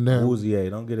 And then Woozier,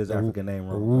 don't get his African name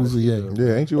wrong. Woozier.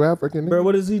 Yeah, ain't you African? Bro,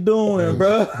 what is he doing,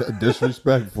 bro?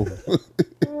 Disrespectful.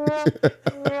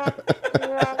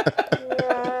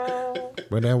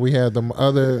 But then we had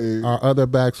our other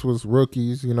backs was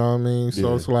rookies, you know what I mean?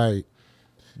 So it's like.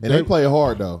 And they play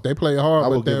hard, though. They play hard,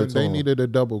 but then they needed a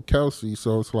double Kelsey,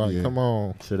 so it's like, come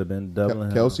on. Should have been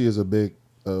doubling Kelsey is a big,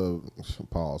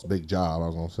 big job, I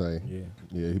was going to say.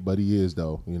 Yeah, but he is,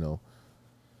 though, you know.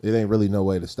 It ain't really no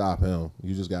way to stop him.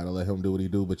 You just got to let him do what he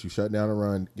do. But you shut down the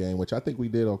run game, which I think we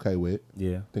did okay with.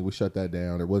 Yeah. I think we shut that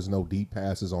down. There was no deep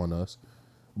passes on us.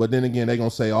 But then again, they going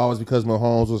to say, it's because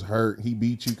Mahomes was hurt. He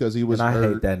beat you because he was hurt. I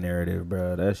hate that narrative,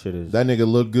 bro. That shit is... That nigga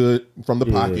looked good from the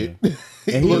pocket.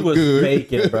 And he looked was good.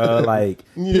 faking, bro. Like,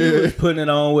 he Yeah. was putting it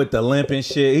on with the limp and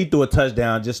shit. He threw a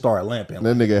touchdown, just started limping.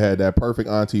 That nigga had that perfect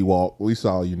auntie walk. We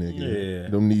saw you, nigga. Yeah.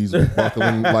 Them knees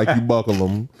buckling like you buckle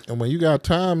them. And when you got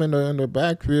time in the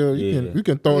backfield, Yeah. you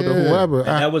can throw it to Yeah. whoever. And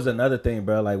that was another thing,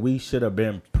 bro. Like, we should have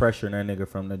been pressuring that nigga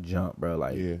from the jump, bro.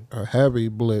 Like, Yeah. A heavy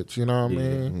blitz, you know what I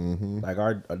Yeah. mean? like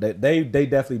they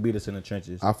definitely beat us in the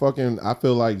trenches. I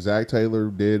feel like Zach Taylor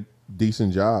did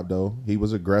decent job though. He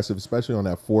was aggressive, especially on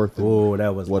that fourth and Oh,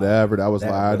 that was whatever. That was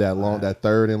That live. was That long, live. that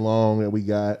third and long that we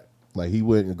got. Like he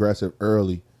went aggressive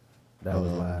early. That was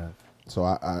live. So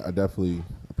I definitely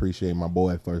appreciate my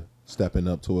boy for stepping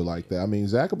up to it like that. I mean,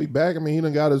 Zach will be back. I mean, he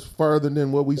done got us further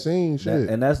than what we seen. Shit.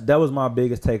 That was my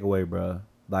biggest takeaway, bro.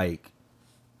 Like,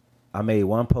 I made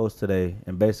one post today,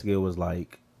 and basically it was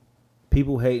like,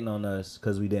 people hating on us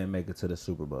because we didn't make it to the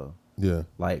Super Bowl. yeah.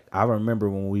 Like, I remember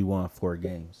when we won 4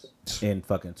 games in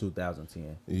fucking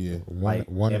 2010. Yeah. Like,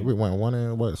 and- We went 1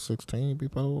 in 16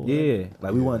 before. Yeah,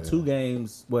 like we won 2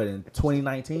 games. What, in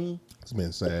 2019? It's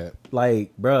been sad.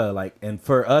 Like, bruh, like, and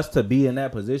for us to be in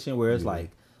that position where it's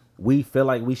like we feel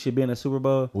like we should be in the Super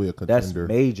Bowl, We a that's contender.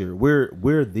 major.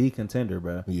 We're the contender,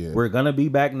 bruh. Yeah. We're gonna be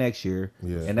back next year,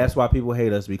 Yeah. and that's why people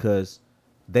hate us, because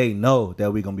they know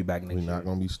that we're gonna be back next We're year. not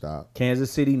gonna be stopped.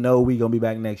 Kansas City know we gonna be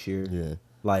back next year. Yeah.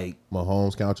 Like,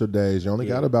 Mahomes, count your days. You only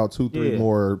Yeah. got about 2-3 yeah.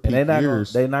 more and peak they're not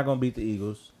years. they're not gonna beat the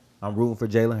Eagles. I'm rooting for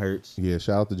Jalen Hurts. Yeah,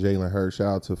 shout out to Jalen Hurts. Shout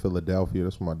out to Philadelphia.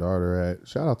 That's where my daughter at.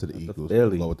 Shout out to the Eagles.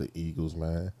 Philly. Go with the Eagles,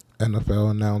 man. NFL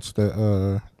announced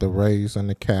the raise and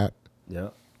the cap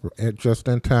Yep. just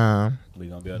in time. We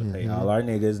gonna be able to pay all our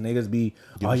niggas. Niggas be,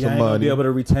 Give oh, them yeah, some ain't gonna be money. able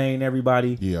to retain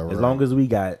everybody. Yeah, As right. long as we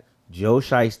got Joe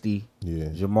Shiesty, Yeah.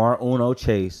 Jamar Uno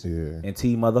Chase, Yeah. and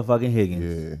T motherfucking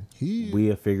Higgins, Yeah.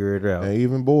 we'll figure it out. And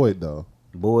even Boyd, though.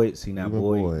 Boyd, see now Even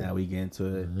Boyd, Boyd. now we get into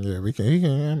it. Yeah, he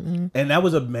can. And that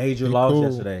was a major He loss cool.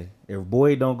 yesterday. If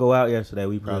Boyd don't go out yesterday,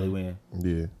 we probably win.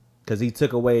 Yeah. Cause he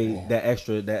took away that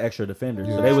extra defender.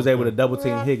 So they was able to double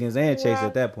team Higgins and Chase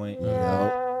at that point.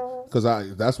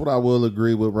 Because that's what I will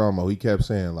agree with Romo. He kept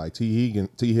saying, like, T.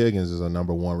 Higgins is a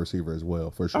number 1 receiver as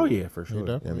well, for sure. Oh yeah, for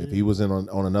sure. I mean, if he was on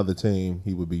another team,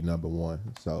 he would be number 1.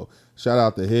 So shout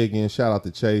out to Higgins, shout out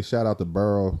to Chase, shout out to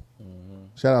Burrow,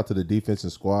 shout out to the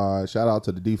defensive squad, shout out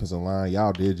to the defensive line.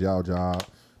 Y'all did y'all job.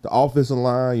 The offensive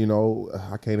line, you know,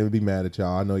 I can't even be mad at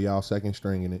y'all. I know y'all second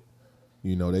stringing it.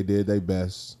 You know, they did their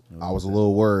best. I was a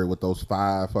little worried with those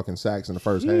 5 fucking sacks in the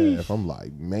first half. I'm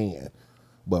like, man.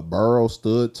 But Burrow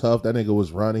stood tough. That nigga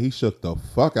was running. He shook the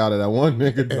fuck out of that one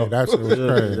nigga. Yeah, though. that shit was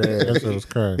crazy. That shit was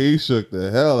crazy. He shook the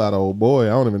hell out of old boy. I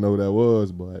don't even know who that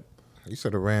was, but He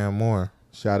should have ran more.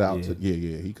 shout out Yeah. to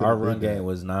He Our couldn't run do that. game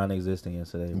was non-existent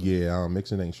yesterday. Yeah,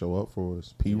 Mixon ain't show up for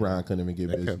us. P. Ryan couldn't even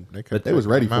get busy. kept They was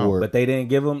ready taking him for out. it. But they didn't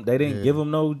give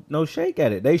him no shake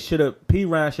at it. They should have. P.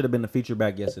 Ryan should have been the feature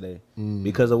back yesterday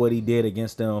because of what he did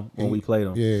against them when we played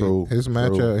him. Yeah, True, his true.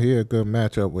 matchup, he a good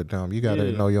matchup with them. You got to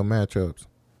Yeah. know your matchups.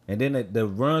 And then the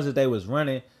runs that they was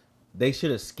running, they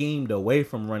should have schemed away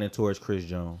from running towards Chris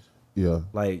Jones. Yeah.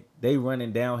 Like, they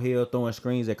running downhill, throwing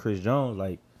screens at Chris Jones.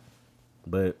 Like,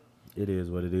 but it is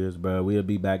what it is, bro. We'll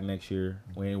be back next year.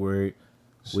 We ain't worried.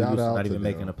 We Shout was out not to even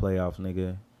making them. the playoffs,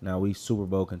 nigga. Now we Super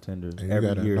Bowl contenders And you every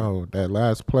got to year. know that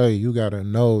last play, you got to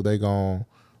know they going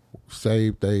to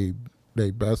save they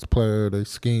best player, they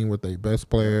scheme with their best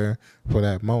player for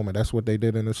that moment. That's what they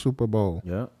did in the Super Bowl.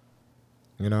 Yep.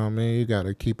 You know what I mean? You got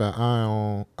to keep an eye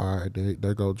on, all right,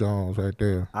 there go Jones right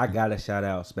there. I gotta shout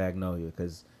out Spagnolia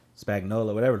because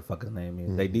Spagnola, whatever the fuck his name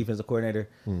is, they defensive coordinator,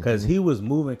 because he was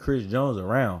moving Chris Jones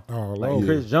around. Oh, Like, Lord.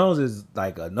 Chris Jones is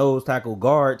like a nose tackle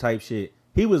guard type shit.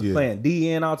 He was playing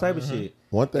DN, all type of shit.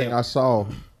 One thing I saw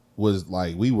was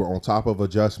like we were on top of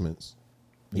adjustments.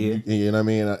 Yeah. You know what I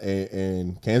mean?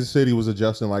 And Kansas City was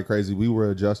adjusting like crazy. We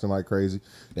were adjusting like crazy.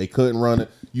 They couldn't run it.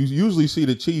 You usually see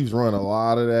the Chiefs run a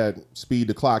lot of that speed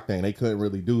the clock thing. They couldn't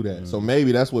really do that. So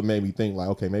maybe that's what made me think like,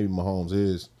 okay, maybe Mahomes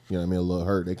is, you know what I mean, a little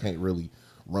hurt. They can't really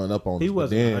run up on He us. But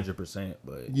wasn't then- 100%,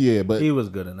 but Yeah, but he was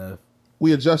good enough.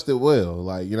 we adjusted well.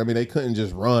 Like, you know what I mean? They couldn't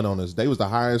just run on us. They was the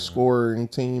highest scoring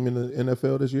team in the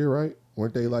NFL this year, right?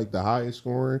 Weren't they like the highest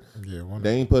scoring? Yeah,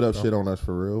 They ain't put up shit on us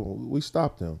for real. We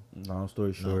stopped them. Long story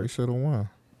we short, should have won.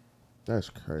 That's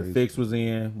the crazy. fix was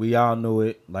in. We all knew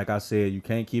it. Like I said, you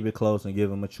can't keep it close and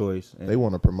give him a choice. And They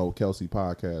want to promote Kelsey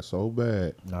podcast so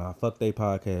bad. nah, fuck they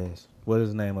podcast. What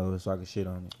is the name of it so I can shit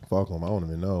on it? Fuck them. I don't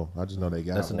even know. I just know they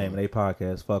got That's the one. name of their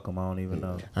podcast. Fuck them. I don't even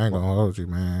know. I ain't going to hold you,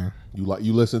 man. You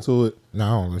listen to it? No, I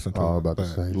don't listen to Oh, it. I'm about to but-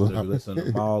 say. So Look, you listen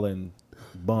to Maul and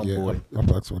Bum Yeah, Boy. I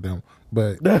fucks with them.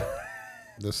 But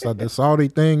The salty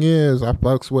thing is, I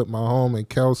fucks with my homie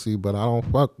Kelsey, but I don't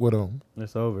fuck with him.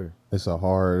 It's over. It's a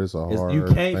hard. You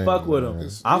can't thing, fuck with man. them.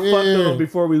 I fucked with them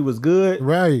before we was good,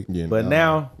 Right. Yeah, but nah,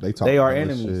 now talk they are all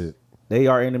this enemies. shit. They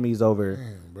are enemies over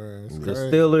Bro, it's the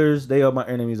crazy. Steelers. They are my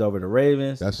enemies over the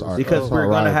Ravens. That's our- because that's we're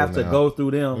our gonna rival have to now. go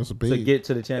through them That's to big. get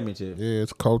to the championship. Yeah,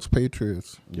 it's Colts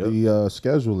Patriots. The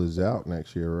schedule is out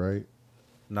next year, right?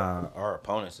 Nah, our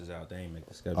opponents is out. They ain't make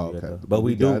the schedule Okay. yet, though. But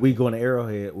we got- We going to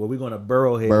Arrowhead. Well, we going to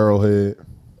Burrowhead. Burrowhead.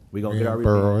 We gonna Yeah, get our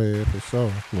revenge. Burrowhead for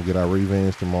sure. We'll get our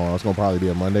revenge tomorrow. It's gonna probably be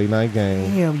a Monday night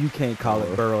game. Damn, you can't call it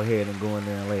Burrowhead and go in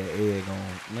there and lay an egg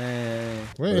on. Man,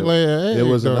 We ain't laying an it egg,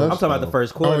 was though. enough. I'm talking about the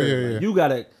first quarter. Oh, yeah. You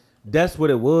gotta. That's what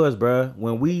it was, bruh.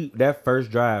 When that first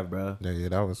drive, bruh. Yeah,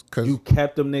 that was because You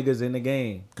kept them niggas in the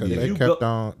game. If they you kept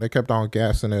on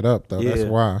gassing it up though. That's Yeah.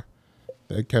 why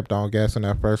they kept on gassing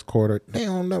that first quarter. They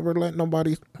don't never let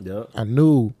nobody. Yep. I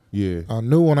knew Yeah.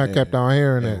 when I kept on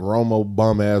hearing And it. Romo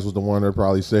bum ass was the one that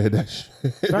probably said that shit.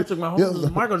 Patrick Mahomes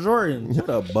is Michael Jordan. Shut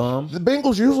up, bum. The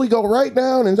Bengals usually go right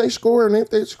down and they score, and if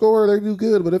they score, they do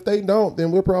good. But if they don't,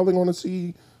 then we're probably going to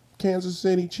see Kansas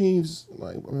City Chiefs.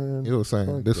 Like, man, He was saying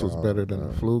fuck this was y'all, better than the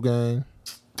man. flu game.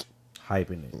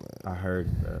 Hyping it. I heard.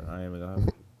 I ain't even gonna.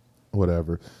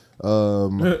 Whatever.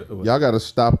 Y'all got to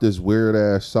stop this weird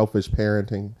ass selfish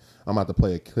parenting. I'm about to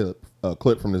play a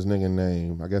clip from this nigga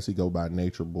name. I guess he go by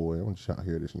Nature Boy. I'm just trying to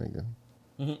hear this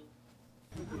nigga.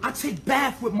 I take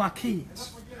bath with my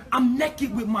kids. I'm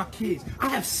naked with my kids. I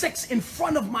have sex in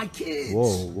front of my kids.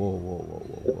 Whoa.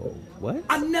 What?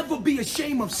 I never be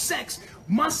ashamed of sex.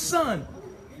 My son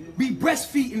be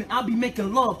breastfeeding, I'll be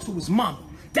making love to his mama.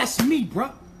 That's me,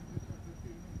 bruh.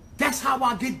 That's how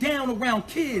I get down around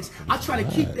kids. I try to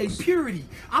keep their purity.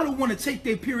 I don't want to take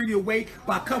their purity away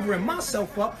by covering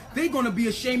myself up. They're going to be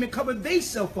ashamed and cover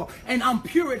themselves up. And I'm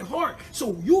pure at heart.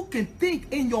 So you can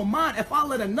think in your mind, if I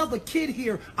let another kid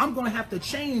here, I'm going to have to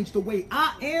change the way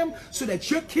I am so that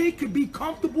your kid could be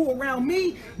comfortable around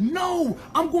me. No,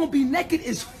 I'm going to be naked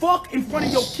as fuck in front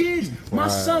of your kids. My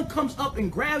son comes up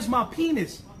and grabs my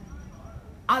penis.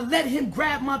 I let him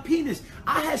grab my penis.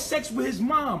 I had sex with his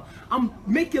mom. I'm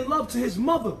making love to his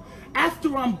mother.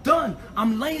 After I'm done,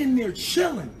 I'm laying there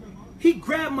chilling. He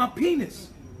grabbed my penis.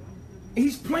 And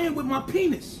he's playing with my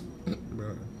penis.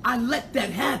 I let that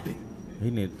happen. He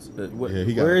needs. Yeah, he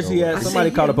where gotta is he go. at? I Somebody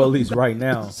say call the yeah, look, police right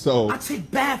now. So I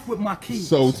take bath with my kids.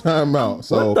 time out.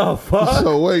 So What the fuck?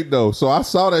 So wait though. So I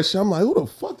saw that shit. I'm like, who the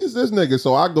fuck is this nigga?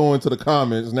 So I go into the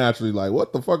comments naturally, like,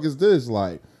 what the fuck is this?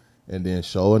 Like, and then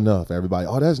sure enough, everybody,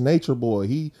 oh, that's Nature Boy.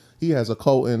 He has a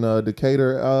cult in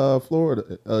Decatur,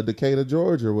 Florida, Decatur,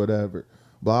 Georgia, or whatever.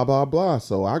 Blah blah blah.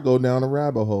 So I go down a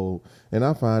rabbit hole and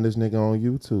I find this nigga on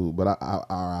YouTube. But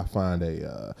I find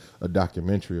a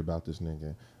documentary about this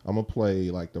nigga. I'm gonna play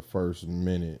like the first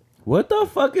minute. What the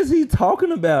fuck is he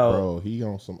talking about? Bro, he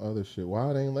on some other shit.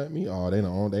 Why they ain't let me? Oh,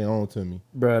 they on to me.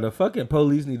 Bro, the fucking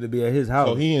police need to be at his house.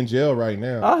 So he in jail right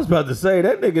now. I was about to say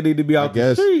that nigga need to be I out the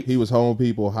guess street. he was holding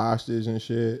people hostage and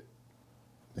shit.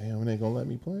 Damn, they gonna let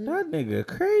me play? That nigga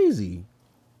crazy.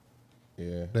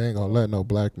 Yeah. They ain't gonna let no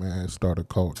black man start a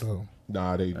cult though.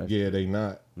 Nah, they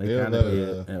not. They They'll kind let,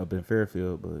 of up in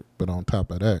Fairfield, but But on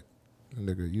top of that,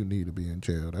 nigga, you need to be in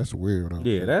jail. That's weird. Though.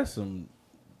 yeah, that's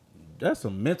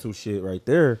some mental shit right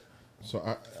there. So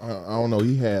I don't know.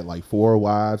 He had like 4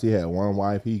 wives. He had 1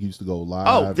 wife. He used to go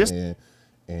live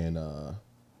and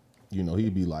you know,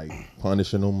 he'd be like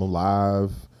punishing them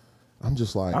alive. I'm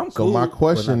just like, I'm so cool. my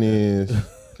question is,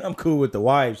 I'm cool with the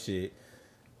wife shit,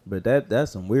 but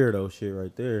that's some weirdo shit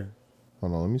right there.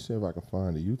 hold on, let me see if I can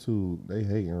find it. YouTube, they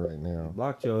hating right now.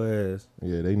 Blocked your ass.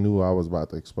 Yeah, they knew I was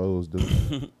about to expose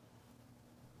dude.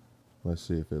 Let's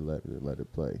see if it let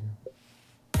it play.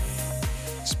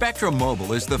 Spectrum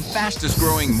Mobile is the fastest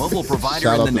growing mobile provider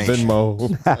Shout out in to the nation.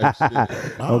 Venmo. Type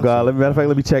shit. Oh God, matter of fact,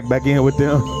 let me check back in with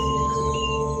them.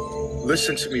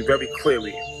 Listen to me very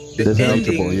clearly. The This ending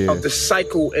Nature Boy, yeah. of the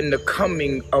cycle and the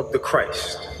coming of the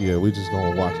Christ. Yeah, we just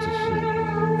gonna watch this shit.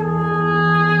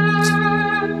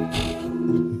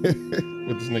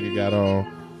 What this nigga got on?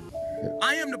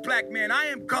 I am the black man. I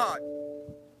am God.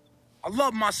 I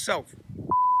love myself.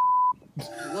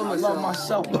 I love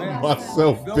myself, man.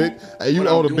 Myself, bitch. Hey, you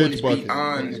owe the bitch bucket.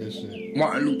 Beyond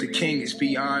Martin Luther King. It's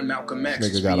beyond Malcolm X. Nigga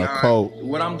It's got a beyond, coat.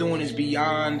 What I'm doing is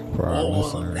beyond For our all of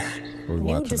listeners, that. we're New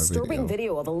watching a disturbing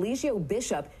video. video of Eligio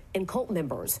Bishop and cult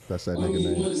members. That's that nigga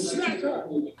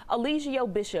name.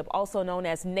 Eligio Bishop, also known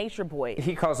as Nature Boy.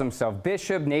 He calls himself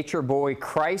Bishop, Nature Boy,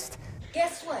 Christ.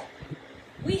 Guess what?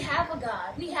 We have a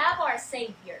God. We have our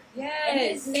Savior. Yes. And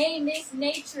his name is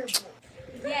Nature Boy.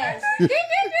 Yes.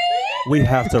 We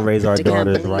have to raise our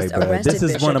daughters Police right, bro. arrested This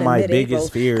is Bishop one of in my mid-April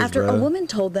biggest fears, after bro. a woman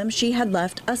told them she had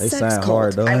left a They sex sound cult.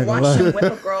 hard, though. I ain't gonna watched lie. him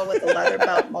whip a girl with a leather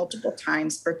belt multiple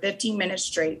times for 15 minutes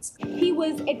straight. He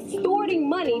was extorting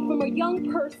money from a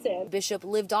young person. Bishop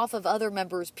lived off of other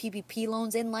members' PPP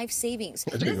loans and life savings.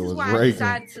 That This nigga is was why I raping.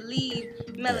 decided to leave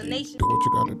Melanation. Do what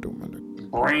you gotta do, man.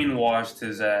 Brainwashed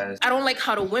his ass. I don't like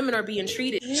how the women are being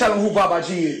treated. Tell him who Baba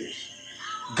G is.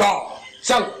 God.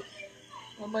 Tell him.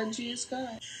 Baba G is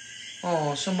God.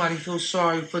 Oh, somebody feels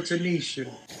sorry for Tanisha.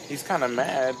 He's kind of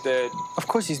mad that... Of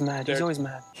course he's mad. He's always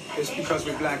mad. It's because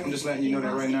we're black. I'm just letting you know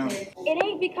that right now. It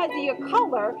ain't because of your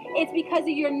color. It's because of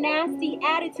your nasty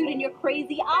attitude and your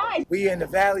crazy eyes. We in the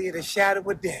valley of the shadow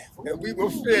of death, and we will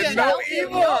fear no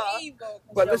evil.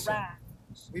 But listen,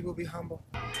 we will be humble.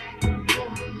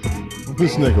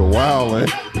 This nigga wildin'.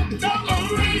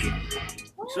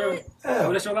 Sure.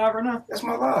 Oh, that's your live right now? That's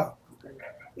my live.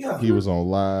 Yeah. He was on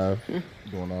live,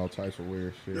 doing all types of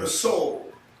weird shit. Your soul.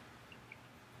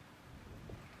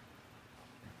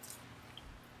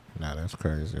 Nah, that's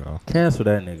crazy, though. Cancel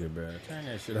that nigga, bro. Turn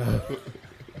that shit off.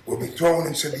 Will be thrown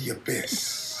into the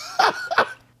abyss.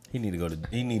 He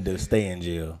need to stay in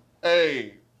jail.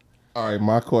 Hey. All right,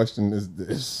 my question is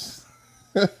this.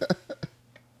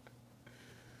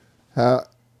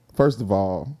 First of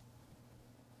all,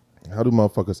 how do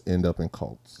motherfuckers end up in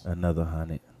cults? Another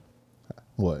 100.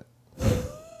 What?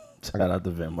 Shout out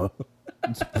to Venmo.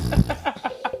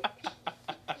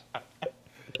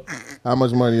 How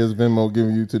much money is Venmo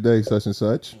giving you today, such and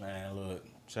such? Man, look.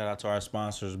 Shout out to our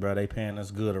sponsors, bro. They paying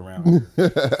us good around here.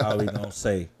 That's all we gonna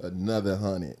say. Another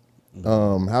 100.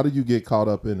 How do you get caught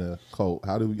up in a cult?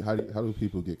 How do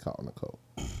people get caught in a cult?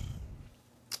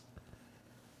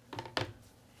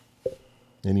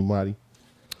 Anybody?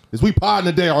 Is we potting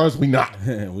today or is we not?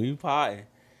 We potting.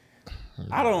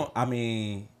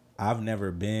 I've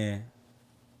never been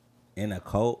in a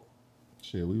cult.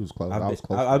 Shit, we was close. I was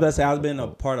about to say I've been a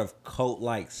part of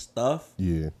cult-like stuff.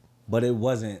 Yeah. But it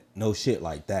wasn't no shit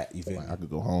like that. You feel me? I could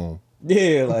go home.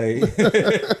 Yeah, like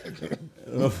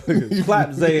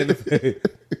slap Zay in the face.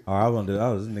 Oh, I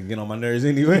was getting on my nerves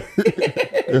anyway.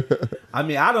 I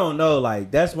mean, I don't know. Like,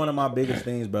 that's one of my biggest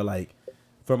things, bro. Like,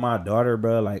 for my daughter,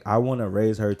 bro, like, I want to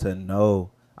raise her to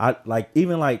know. Not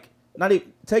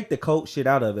even take the cult shit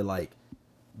out of it. Like,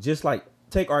 just like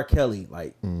take R. Kelly,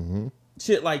 like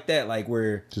shit like that. Like,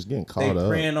 where just getting caught up,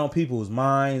 preying on people's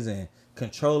minds and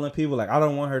controlling people. Like, I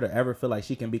don't want her to ever feel like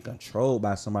she can be controlled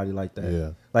by somebody like that.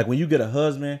 Yeah. Like, when you get a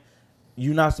husband,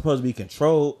 you're not supposed to be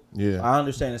controlled. Yeah. I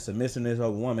understand the submissiveness of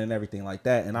a woman and everything like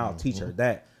that, and I'll teach her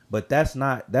that. But that's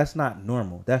not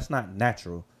normal. That's not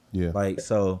natural. Yeah. Like,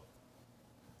 so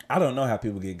I don't know how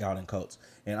people get caught in cults.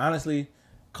 And honestly,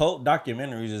 cult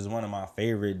documentaries is one of my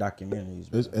favorite documentaries.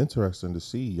 Bro. It's interesting to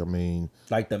see. I mean,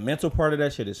 like, the mental part of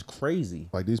that shit is crazy.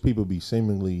 Like, these people be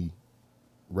seemingly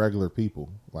regular people,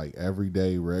 like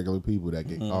everyday regular people that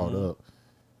get caught up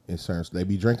in certain. They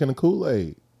be drinking the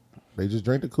Kool-Aid. They just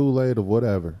drink the Kool-Aid or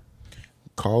whatever.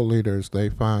 Cult leaders, they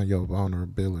find your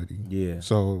vulnerability. Yeah.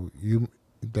 So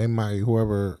they might,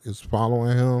 whoever is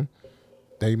following him,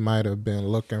 they might have been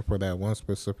looking for that one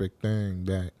specific thing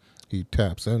that he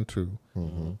taps into,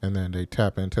 and then they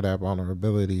tap into that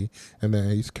vulnerability, and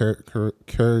then he's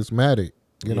charismatic.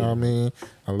 You know what I mean?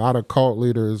 A lot of cult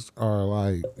leaders are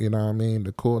like, you know what I mean,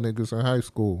 the cool niggas in high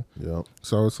school. Yep.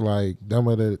 So it's like them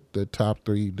are the top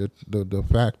three, the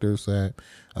factors that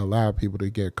allow people to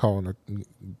get caught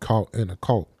in a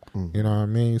cult. You know what I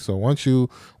mean? So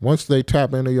once they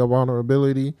tap into your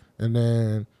vulnerability, and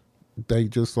then they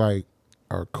just like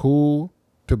are cool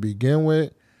to begin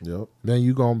with, then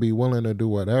you gonna be willing to do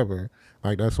whatever.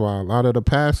 Like, that's why a lot of the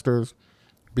pastors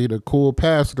be the cool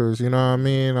pastors, you know what I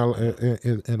mean,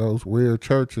 in those weird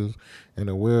churches and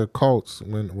the weird cults.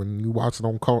 When you watch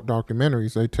them cult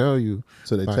documentaries, they tell you.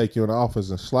 So they take you in the office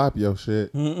and slap your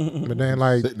shit. But then,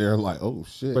 like, sitting there like, oh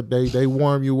shit. But they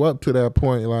warm you up to that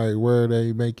point, like, where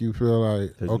they make you feel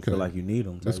like, okay, you feel like you need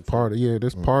them. This part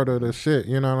of part of the shit,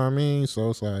 you know what I mean? So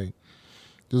it's like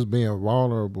just being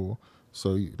vulnerable.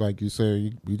 So, like you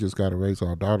said, you just got to raise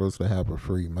our daughters to have a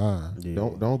free mind. Yeah.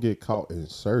 Don't get caught in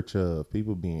search of.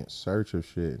 People be in search of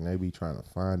shit, and they be trying to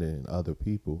find it in other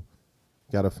people.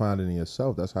 You got to find it in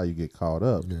yourself. That's how you get caught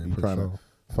up. Yeah, you trying to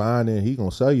find it. He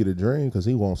gonna sell you the dream because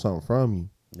he wants something from you.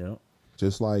 Yep.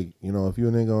 Just like, if you're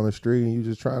a nigga on the street and you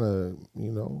just trying to,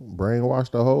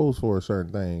 brainwash the hoes for a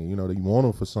certain thing. That you want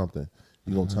them for something.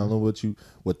 You gonna tell them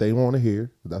what they want to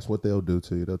hear. That's what they'll do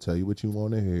to you. They'll tell you what you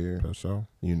want to hear. For sure.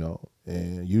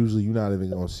 And usually you're not even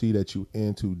gonna see that you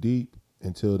in too deep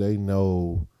until they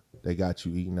know they got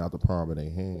you eating out the palm of their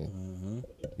hand.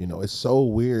 know, it's so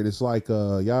weird. It's like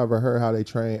y'all ever heard how they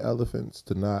train elephants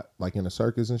to not, like in a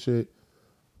circus and shit?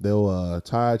 They'll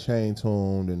tie a chain to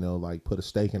them, and they'll like put a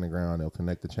stake in the ground. They'll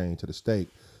connect the chain to the stake.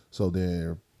 So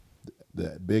then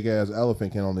that big ass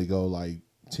elephant can only go like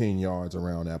 10 yards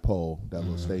around that pole, that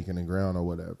little stake in the ground or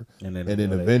whatever. And then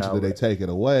eventually they take it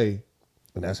away.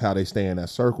 And that's how they stay in that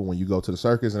circle. When you go to the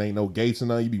circus and ain't no gates and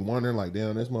nothing, you be wondering like,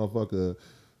 damn, this motherfucker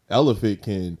elephant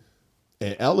can.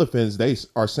 And elephants, they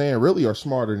are saying really are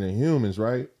smarter than humans,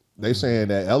 right? They saying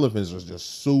that elephants are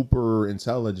just super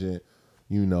intelligent,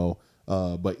 you know,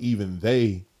 but even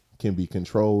they can be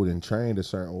controlled and trained a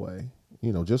certain way.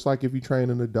 You know, just like if you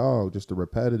train in a dog, just the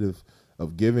repetitive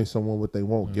of giving someone what they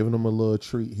want, giving them a little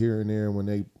treat here and there when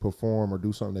they perform or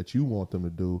do something that you want them to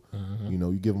do. You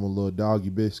know, you give them a little doggy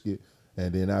biscuit,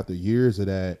 and then after years of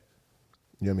that,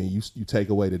 you know what I mean, you take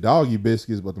away the doggy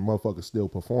biscuits, but the motherfucker's still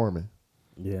performing.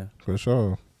 Yeah, for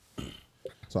sure.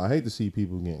 So I hate to see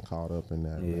people getting caught up in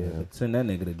that. Yeah, man. send that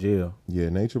nigga to jail. Yeah,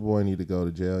 Nature Boy need to go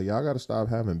to jail. Y'all got to stop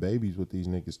having babies with these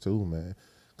niggas too, man.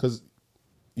 Because,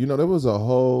 you know, there was a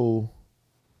whole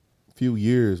few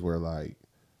years where like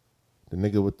the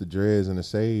nigga with the dreads and the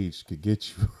sage could get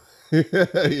you. You know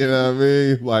what I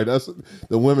mean? Like that's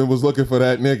the women was looking for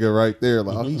that nigga right there.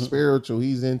 Like, oh, he's spiritual,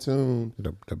 he's in tune.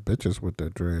 The bitches with the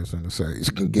dreads and the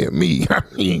sage can get me. I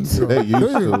mean, they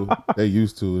used to. They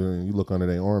used to. You look under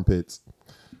their armpits.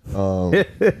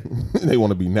 They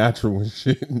want to be natural and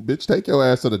shit. Bitch, take your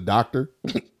ass to the doctor.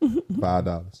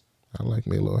 $5. I like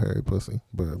me a little hairy pussy,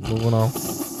 but moving on.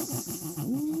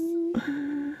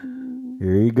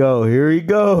 Here you go. Here you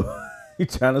go. You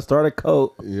trying to start a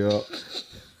cult? Yep.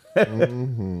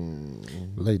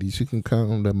 Ladies, you can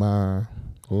come to my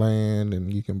land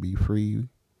and you can be free,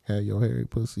 have your hairy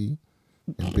pussy,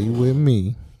 and be with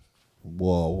me.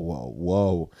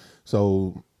 Whoa.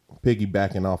 So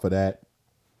piggybacking off of that,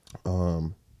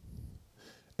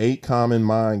 8 common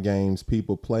mind games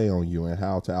people play on you and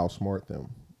how to outsmart them.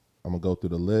 I'm gonna go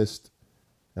through the list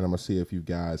and I'm gonna see if you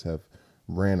guys have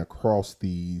ran across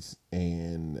these,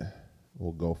 and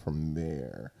we'll go from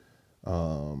there.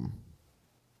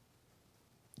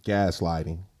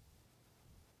 Gaslighting.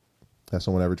 Has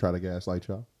someone ever tried to gaslight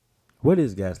y'all? What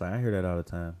is gaslighting? I hear that all the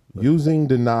time. Using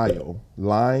denial,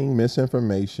 lying,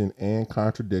 misinformation, and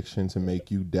contradiction to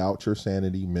make you doubt your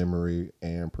sanity, memory,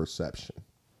 and perception.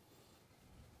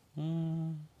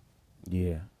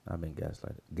 Yeah, I've been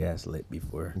gaslit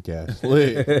before.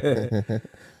 Gaslit.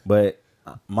 But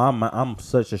I'm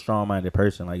such a strong-minded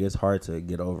person. Like, it's hard to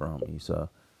get over on me. So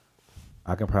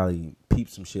I can probably peep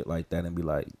some shit like that and be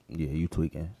like, yeah, you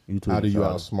tweaking. How do you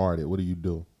outsmart it? What do you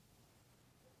do?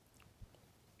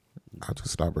 I just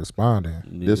stop responding.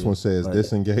 This one says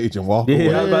disengage and walk away.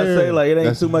 Yeah, I was about to say, like, it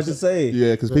ain't too much to say.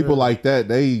 Yeah, because people like that,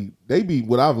 they be,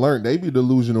 what I've learned, they be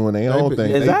delusional in their own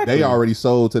thing. Exactly. They already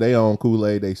sold to their own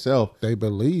Kool-Aid themselves. They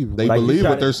believe. They believe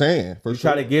what they're saying. You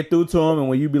try to get through to them, and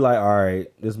when you be like, all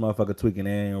right, this motherfucker tweaking,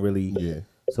 it ain't really. Yeah.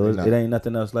 So it ain't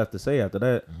nothing else left to say after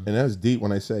that. And that's deep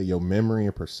when they say your memory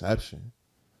and perception.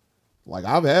 Like,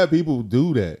 I've had people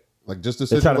do that. Like, just a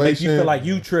situation. Try to make you feel like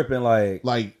you tripping,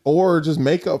 like, or just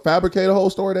fabricate a whole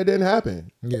story that didn't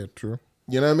happen. Yeah, true.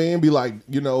 You know what I mean? Be like,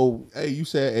 you know, hey, you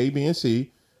said A, B, and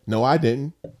C. No, I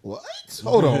didn't. What?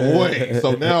 Hold on, wait.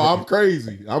 So now I'm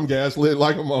crazy. I'm gaslit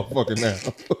like a motherfucker now.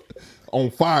 On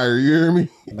fire, you hear me?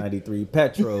 93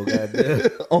 petrol, goddamn.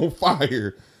 On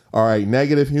fire. All right,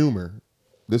 negative humor.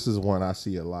 This is one I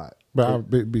see a lot. But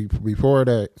before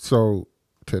that, so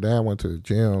today I went to the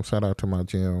gym. Shout out to my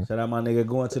gym. Shout out my nigga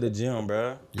going to the gym,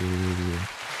 bro. Yeah.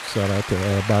 Shout out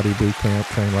to Body Boot Camp.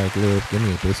 Train like Live. Give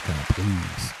me a discount,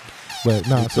 please. But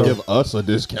no, so give us a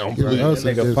discount, please.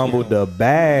 That nigga fumbled the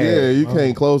bag. Yeah, you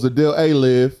can't close the deal. Hey,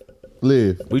 Live.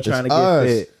 We trying to get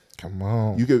fit. Come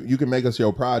on. You can make us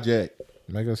your project.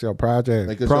 Make us your project.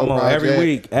 Make us promo your project. every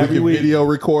week. Every week. Video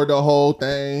record the whole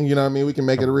thing. You know what I mean? We can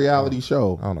make it a reality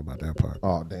show. I don't know about that part.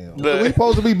 Oh, damn. We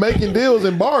supposed to be making deals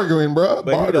and bargaining, bro.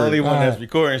 But you're the only one that's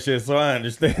recording shit, so I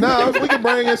understand. Nah, we can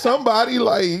bring in somebody,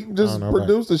 like, just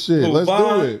produce the shit. Let's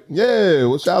do it. Yeah,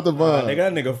 well, shout out to Von.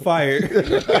 Nigga, that nigga fired.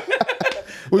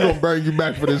 We're going to bring you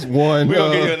back for this one. We're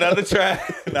going to give you another try.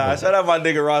 Nah, shout out my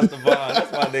nigga Rasta Von.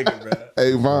 That's my nigga, bro.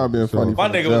 Hey, Von been funny. My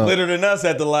nigga was litter than us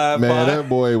at the live. Man, that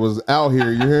boy was out here.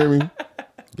 You hear me?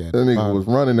 That nigga was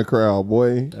running the crowd,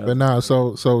 boy. But nah,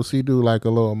 so she do like a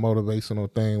little motivational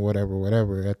thing,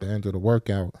 whatever, at the end of the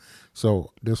workout.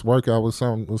 So this workout was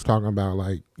talking about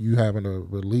like you having to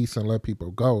release and let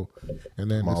people go, and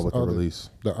then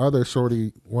the other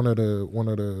shorty, one of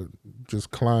the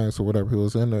just clients or whatever who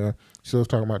was in there, she was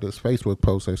talking about this Facebook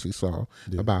post that she saw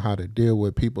about how to deal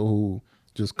with people who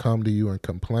just come to you and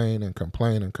complain and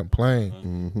complain and complain.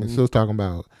 And she was talking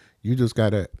about you just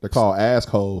gotta. They're called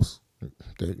assholes.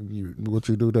 What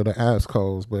you do to the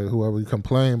assholes, but whoever you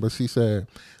complain. But she said,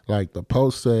 like the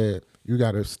post said, you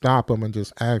gotta stop them and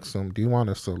just ask them, do you want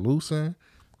a solution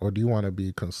or do you want to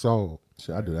be consoled?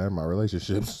 Shit, I do that in my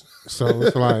relationships. So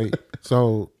it's like,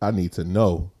 I need to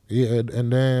know. Yeah,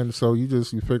 and then so you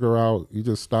figure out, you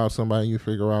just stop somebody, you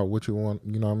figure out what you want,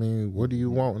 you know what I mean? What do you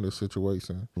want in this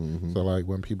situation? So like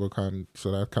when people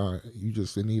you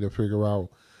just need to figure out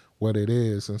what it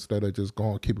is instead of just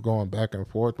keep going back and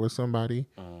forth with somebody.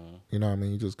 You know what I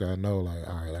mean? You just gotta know, like,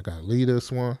 all right, I gotta leave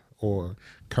this one, or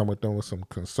come with them with some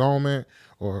consolement,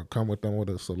 or come with them with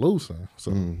a solution.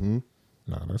 So no,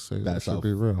 that's it. That should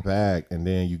be real. Fact. And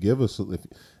then you give us, if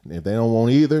they don't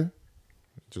want either,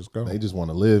 just go. They just want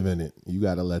to live in it. You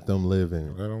got to let them live in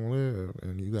it. Let them live,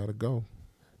 and you got to go.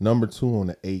 Number 2 on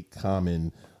the 8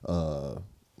 common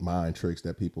mind tricks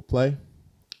that people play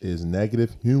is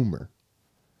negative humor.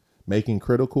 Making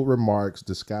critical remarks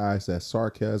disguised as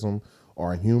sarcasm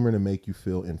or humor to make you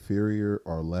feel inferior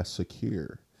or less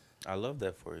secure. I love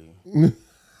that for you.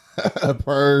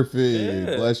 Perfect.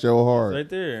 Yeah. Bless your heart. Right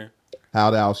there. How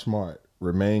to outsmart.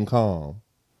 Remain calm.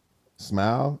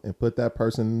 Smile and put that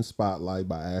person in the spotlight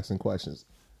by asking questions.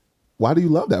 Why do you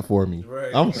love that for me?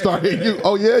 Right. I'm sorry.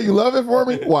 Oh yeah, you love it for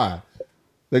me? Why?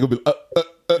 They gonna be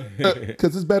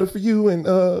because it's better for you, and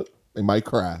they might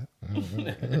cry.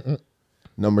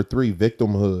 Number 3,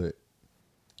 victimhood.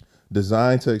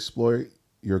 Designed to exploit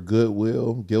your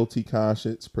goodwill, guilty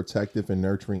conscience, protective and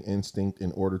nurturing instinct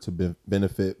in order to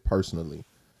benefit personally.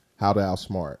 How to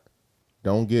outsmart.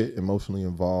 Don't get emotionally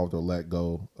involved or let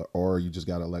go, or you just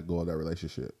got to let go of that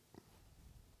relationship.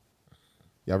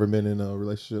 You ever been in a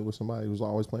relationship with somebody who's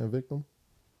always playing victim?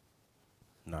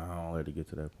 No, I don't let it get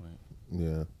to that point.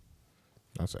 Yeah.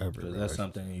 That's every. That's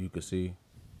something you could see.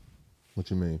 What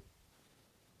you mean?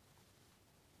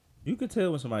 You could tell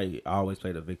when somebody always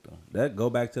played a victim. That go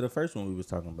back to the first one we was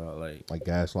talking about, like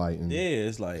gaslighting. Yeah,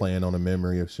 it's like playing on the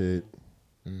memory of shit.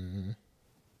 Mm-hmm.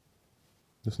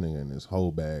 This nigga in his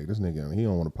whole bag. This nigga, he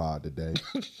don't want to pod today.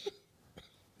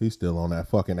 He's still on that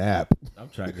fucking app. I'm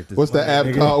trying to get this. What's the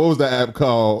app called? What was the app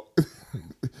called?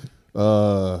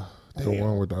 The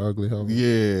one with the ugly hoe.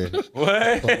 Yeah.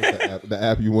 What? The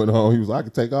app you went on. He was like, I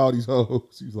can take all these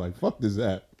hoes. He was like, fuck this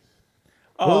app.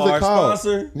 What Oh, was it our called?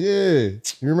 sponsor? Yeah.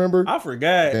 You remember? I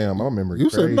forgot. Damn, I remember.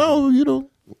 You said no, you don't.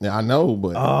 Yeah, I know,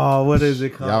 but Oh, what is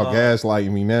it called? y'all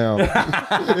gaslighting me now. No,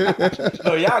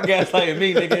 y'all gaslighting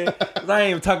me, nigga. 'Cause I ain't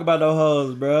even talking about no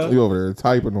hoes, bro. You over there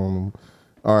typing on them.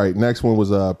 All right, next one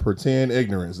was pretend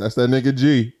ignorance. That's that nigga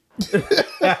G.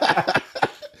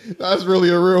 That's really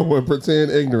a real one.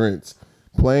 Pretend ignorance.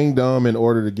 Playing dumb in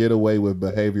order to get away with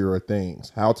behavior or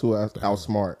things. How to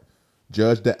outsmart.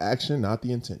 Judge the action, not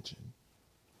the intention.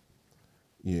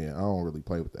 Yeah, I don't really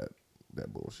play with that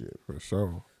bullshit. For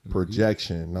sure.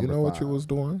 Projection. You know what you was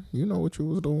doing. You know what you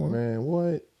was doing. Man,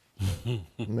 what?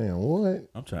 Man, what?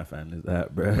 I'm trying to find this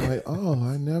app, bro. Like,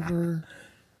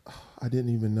 I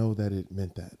didn't even know that it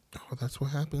meant that. Oh, that's what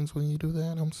happens when you do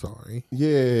that? I'm sorry.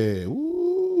 Yeah.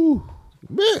 Woo.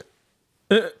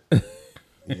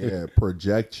 Yeah,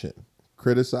 projection.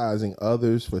 Criticizing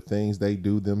others for things they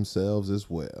do themselves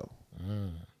as well.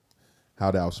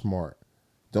 How to outsmart.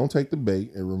 Don't take the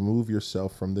bait and remove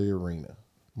yourself from the arena.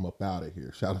 I'm up out of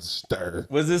here. Shout out to Stir.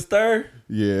 Was it Stir?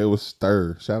 Yeah, it was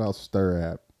Stir. Shout out Stir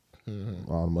app.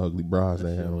 All them ugly bras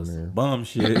they had on there. Bum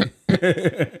shit.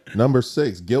 Number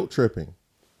 6, guilt tripping.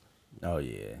 Oh,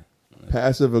 yeah.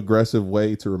 Passive aggressive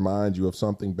way to remind you of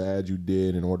something bad you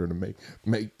did in order to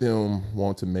make them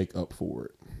want to make up for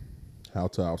it. How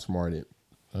to outsmart it.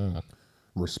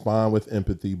 Respond with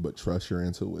empathy, but trust your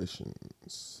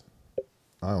intuitions.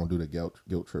 I don't do the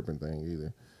guilt tripping thing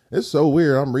either. It's so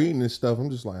weird. I'm reading this stuff.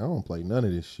 I'm just like, I don't play none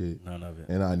of this shit. None of it.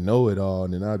 And I know it all.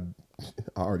 And then I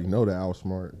already know the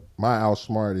outsmart. My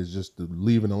outsmart is just to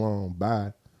leave it alone.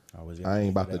 Bye. I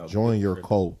ain't about to join your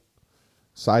cult.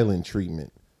 Silent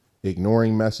treatment.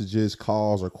 Ignoring messages,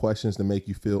 calls, or questions to make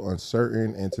you feel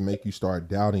uncertain and to make you start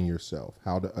doubting yourself.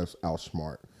 How to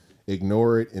outsmart.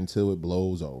 Ignore it until it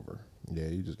blows over. Yeah,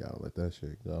 you just gotta let that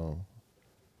shit go.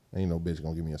 Ain't no bitch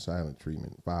gonna give me a silent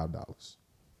treatment. $5.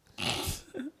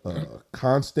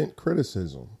 Constant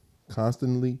criticism.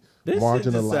 Constantly this marginalizing.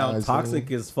 Shit just sounds toxic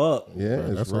as fuck. Yeah,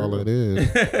 Bro, that's real. all it is.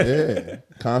 Yeah.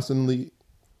 Constantly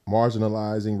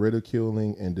marginalizing,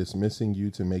 ridiculing, and dismissing you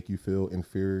to make you feel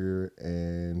inferior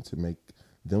and to make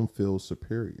them feel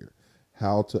superior.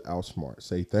 How to outsmart.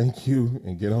 Say thank you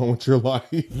and get on with your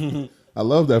life. I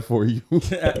love that for you.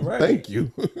 Right. Thank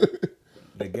you.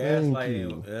 The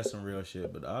gaslighting, that's some real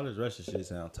shit. But all this rest of shit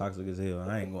sound toxic as hell.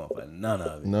 I ain't going for none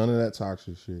of it. None of that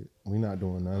toxic shit. We not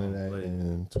doing none of that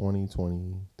in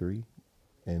 2023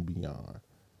 and beyond.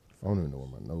 I don't even know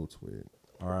where my notes went.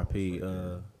 R.I.P.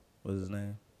 What's his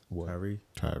name? What?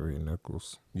 Tyree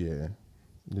Nichols. Yeah.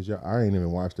 I ain't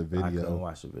even watched the video. I couldn't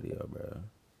watch the video,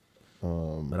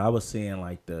 bro. But I was seeing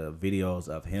like the videos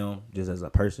of him just as a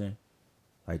person.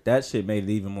 Like that shit made it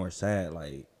even more sad.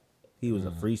 Like he was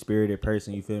a free spirited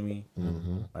person. You feel me?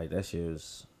 Mm-hmm. Like that shit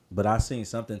was. But I seen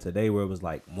something today where it was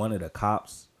like one of the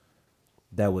cops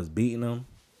that was beating him,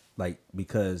 like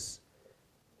because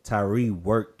Tyree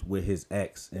worked with his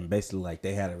ex and basically like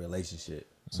they had a relationship.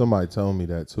 Somebody told me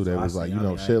that too. They was like,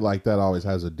 shit like that always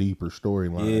has a deeper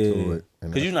storyline to it.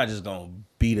 Because you're not just gonna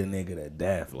beat a nigga to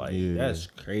death. Like that's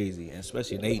crazy, and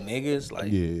especially they niggas. Like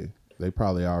they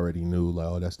probably already knew. Like,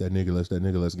 oh, that's that nigga.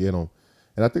 Let's get him.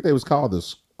 And I think they was called the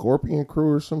Scorpion Crew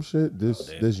or some shit.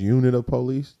 This unit of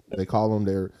police. They call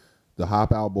them the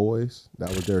Hop Out Boys. That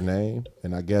was their name.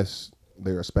 And I guess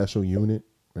they're a special unit,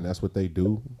 and that's what they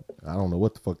do. I don't know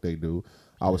what the fuck they do.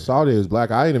 I saw they was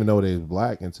black. I didn't even know they was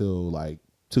black until like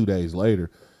 2 days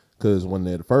later, because when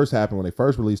it first happened, when they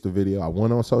first released the video, I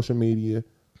went on social media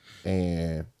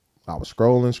and I was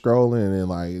scrolling, and then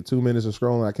like 2 minutes of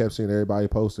scrolling, I kept seeing everybody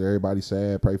posted, everybody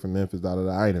sad, pray for Memphis, da da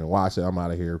da. I ain't even watch it. I'm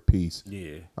out of here. Peace.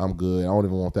 Yeah, I'm good. I don't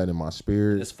even want that in my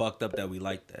spirit. It's fucked up that we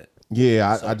like that.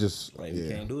 Yeah, so, I just like we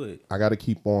can't do it. I got to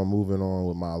keep on moving on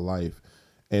with my life,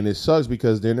 and it sucks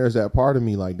because then there's that part of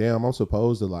me like, damn, I'm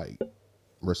supposed to like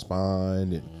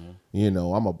respond and. You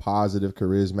know, I'm a positive,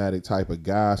 charismatic type of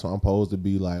guy, so I'm supposed to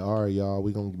be like, all right, y'all,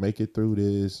 we gonna make it through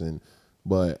this,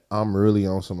 but I'm really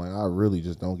on some like I really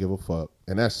just don't give a fuck,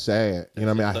 and that's sad. You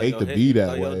know what I mean? I hate to be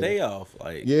that way. Your day off,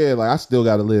 like I still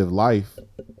got to live life.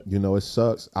 You know, it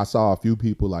sucks. I saw a few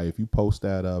people like, if you post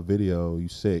that video, you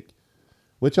sick,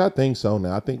 which I think so.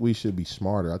 Now I think we should be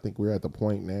smarter. I think we're at the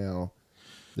point now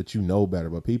that you know better,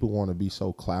 but people want to be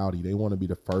so cloudy. They want to be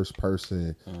the first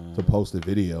person to post a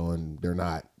video, and they're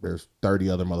not. There's 30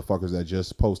 other motherfuckers that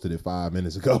just posted it 5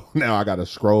 minutes ago. Now I got to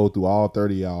scroll through all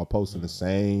 30 of y'all posting the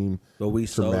same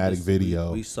traumatic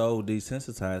video. We so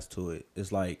desensitized to it.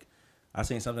 It's like, I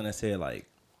seen something that said like,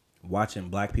 watching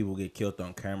black people get killed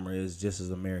on camera is just as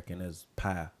American as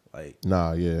pie. Like,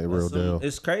 real deal.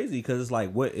 It's crazy because it's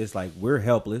like we're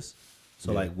helpless.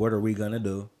 So like, what are we gonna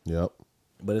do? Yep.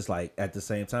 But it's like, at the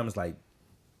same time, it's like,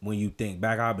 when you think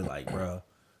back, I'll be like, bro,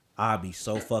 I'll be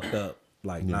so fucked up,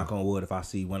 like, knock on wood, if I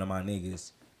see one of my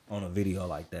niggas on a video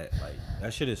like that. Like,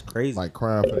 that shit is crazy. Like,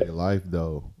 crying for their life,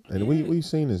 though. And we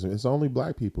seen this. It's only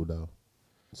black people, though.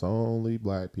 It's only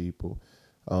black people.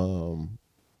 I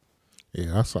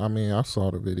saw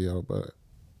the video, but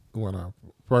when I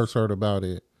first heard about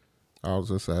it, I was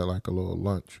just at, like, a little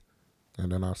lunch. And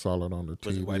then I saw it on the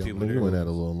TV. It white people you went at a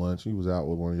little lunch. You was out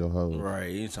with one of your hoes. Right.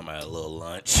 You talking about a little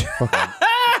lunch.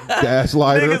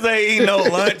 Gaslighter. Niggas ain't eat no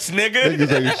lunch, nigga.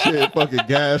 Niggas ain't shit. Fucking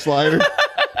gaslighter.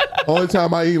 Only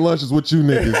time I eat lunch is with you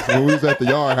niggas. When we was at the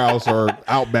Yard House or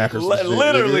Outback or some shit.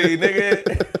 Literally,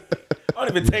 nigga. I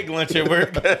don't even take lunch at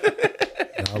work.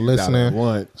 Y'all listening?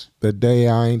 Lunch. The day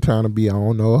I ain't trying to be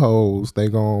on no hoes, they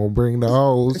gonna bring the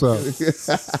hoes up.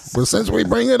 But since we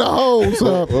bringing the hoes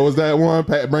up, what was that one?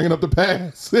 Bringing up the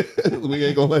past. We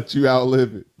ain't gonna let you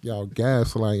outlive it. Y'all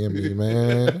gaslighting me,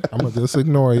 man. I'm gonna just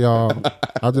ignore y'all.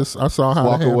 I saw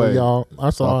how to handle y'all. I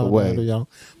saw how to handle y'all.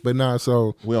 But nah,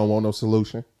 so we don't want no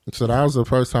solution. So that was the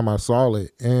first time I saw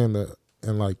it, and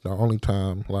like the only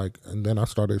time, like, and then I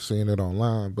started seeing it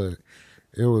online, but.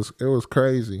 It was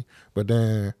crazy, but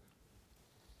then,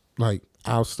 like,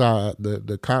 outside,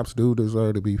 the cops do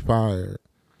deserve to be fired.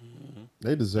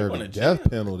 They deserve a death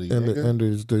penalty, and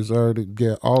they deserve to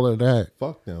get all of that.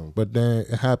 Fuck them. But then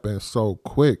it happened so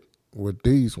quick with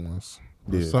these ones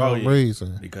for some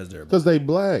reason because they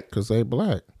black. Because they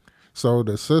black. So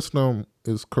the system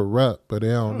is corrupt, but they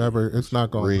don't never. It's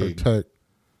not going to protect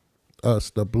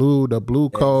us. The blue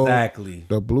code, exactly.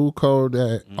 The blue code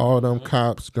that all them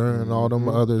cops during all them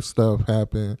other stuff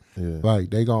happened. Like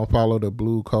they gonna follow the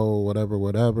blue code, whatever,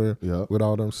 with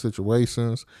all them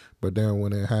situations. But then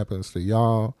when it happens to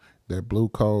y'all, that blue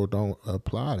code don't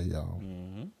apply to y'all.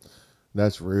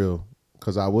 That's real.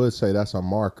 Because I would say that's a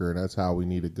marker, and that's how we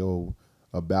need to go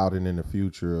about it in the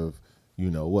future. Of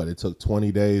it took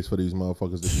 20 days for these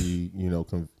motherfuckers to be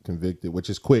convicted, which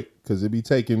is quick because it be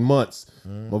taking months.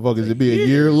 Motherfuckers, it'd be a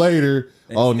year later.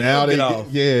 Now they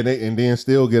and then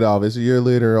still get off. It's a year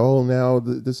later. Now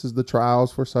this is the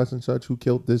trials for such and such who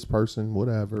killed this person,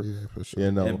 whatever. Yeah, for sure.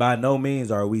 And by no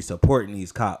means are we supporting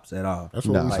these cops at all. That's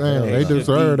what I'm saying. They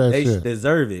deserve that shit. They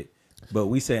deserve it. But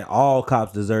we saying all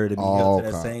cops deserve to be held All to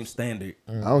that cops. same standard.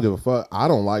 I don't give a fuck. I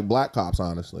don't like black cops,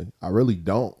 honestly. I really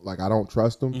don't. Like, I don't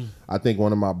trust them. I think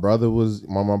when my brother was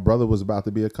about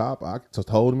to be a cop, I just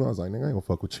told him, I was like, nigga, I ain't gonna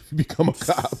fuck with you if you become a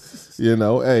cop. You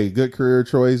know, hey, good career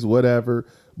choice, whatever.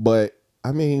 But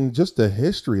I mean, just the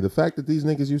history, the fact that these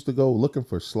niggas used to go looking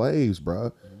for slaves,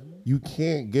 bruh. You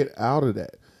can't get out of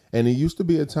that. And it used to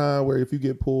be a time where if you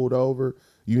get pulled over,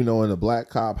 you know, and a black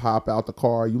cop hop out the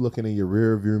car, you looking in your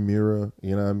rear view mirror,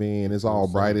 you know what I mean? It's all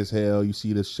bright as hell. You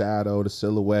see the shadow, the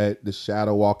silhouette, the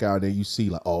shadow walk out, and you see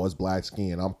like, oh, it's black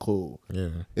skin. I'm cool. Yeah.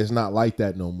 It's not like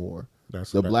that no more.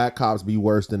 The black cops be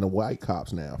worse than the white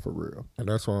cops now, for real. And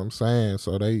that's what I'm saying.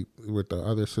 So they, with the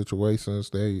other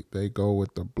situations, they go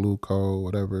with the blue code,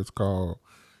 whatever it's called.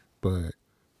 But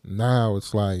now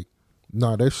it's like,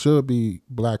 no, there should be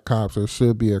black cops. There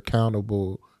should be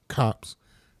accountable cops.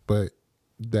 But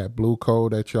that blue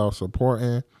code that y'all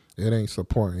supporting, it ain't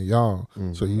supporting y'all.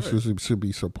 So you should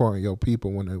be supporting your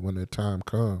people when the time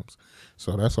comes.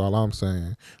 So that's all I'm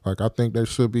saying. Like, I think there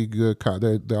should be good cops.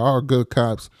 There are good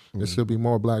cops. There should be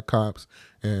more black cops,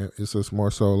 and it's just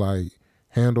more so like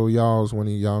handle y'all's when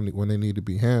they need to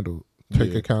be handled.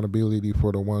 Take accountability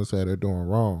for the ones that are doing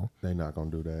wrong. They not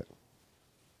gonna do that.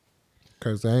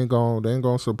 Cause they ain't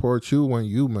gonna support you when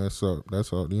you mess up.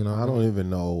 That's all, you know. I don't even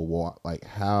know what, like,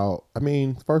 how. I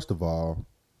mean, first of all,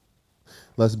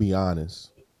 let's be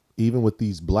honest. Even with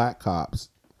these black cops,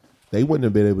 they wouldn't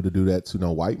have been able to do that to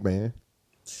no white man.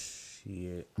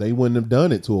 Shit. They wouldn't have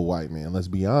done it to a white man. Let's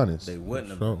be honest. They wouldn't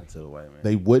have done it to a white man.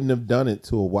 They wouldn't have done it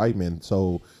to a white man.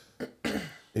 So,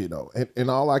 you know,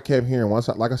 and all I kept hearing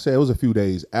like I said, it was a few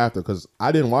days after, because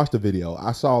I didn't watch the video.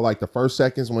 I saw like the first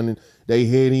seconds when they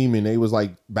hit him and they was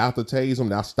like about to tase him.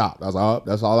 And I stopped. I was like, oh,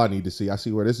 that's all I need to see. I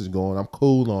see where this is going. I'm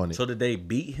cool on it. So did they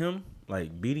beat him?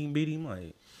 Like beat him?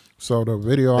 Like, so the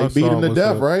video they I beat saw him to was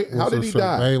death, right? How did he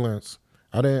die? Surveillance.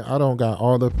 I don't got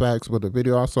all the facts, but the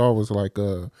video I saw was like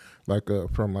a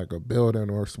from like a building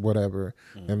or whatever.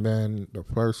 And then the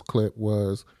first clip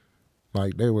was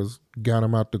like they got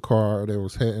him out the car, they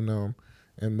was hitting him,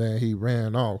 and then he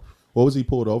ran off. What was he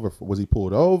pulled over for? Was he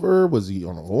pulled over? Was he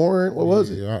on a warrant? What was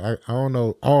it? I don't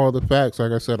know all the facts.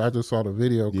 Like I said, I just saw the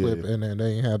video clip, and then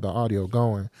they ain't had the audio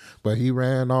going. But he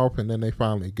ran off, and then they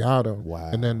finally got him.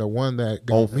 Wow. And then the one that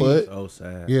got on foot? Oh,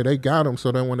 sad. Yeah, they got him.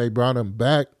 So then when they brought him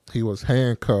back, he was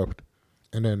handcuffed.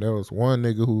 And then there was one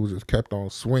nigga who just kept on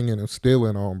swinging and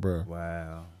stealing on bro.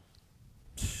 Wow.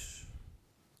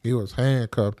 He was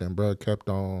handcuffed, and bro kept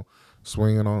on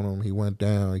swinging on him. He went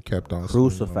down. He kept on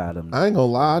crucified him. I ain't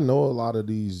gonna lie. I know a lot of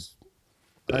these.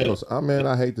 I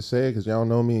hate to say it because y'all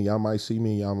know me and y'all might see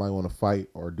me and y'all might want to fight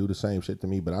or do the same shit to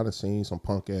me. But I done seen some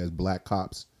punk ass black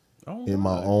cops in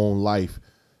my own life.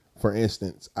 For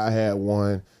instance, I had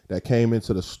one that came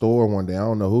into the store one day. I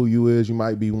don't know who you is. You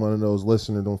might be one of those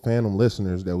listeners, those phantom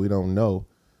listeners that we don't know.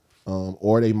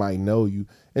 Or they might know you.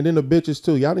 And then the bitches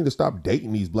too. Y'all need to stop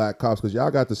dating these black cops because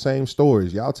y'all got the same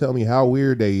stories. Y'all tell me how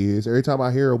weird they is. Every time I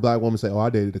hear a black woman say, "Oh, I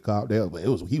dated a cop,"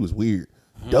 he was weird.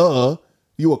 Duh.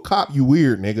 You a cop, you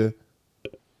weird, nigga.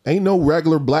 Ain't no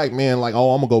regular black man like,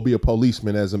 "Oh, I'm gonna go be a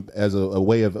policeman as a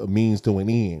way of a means to an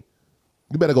end."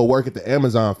 You better go work at the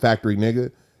Amazon factory,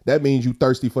 nigga. That means you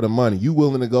thirsty for the money. You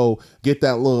willing to go get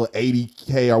that little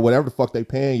 $80K or whatever the fuck they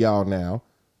paying y'all now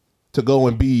to go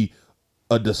and be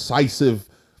a decisive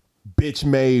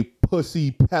bitch-made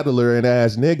pussy peddler and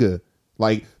ass nigga.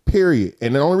 Like, period.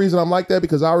 And the only reason I'm like that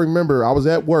because I remember I was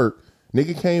at work.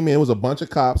 Nigga came in, it was a bunch of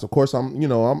cops. Of course, I'm being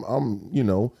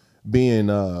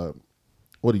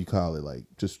what do you call it? Like,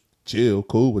 just chill,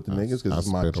 cool with the niggas because it's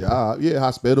my job. Yeah,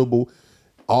 hospitable.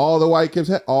 All the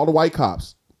white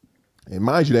cops. And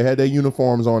mind you, they had their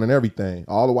uniforms on and everything.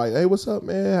 All the white, hey, what's up,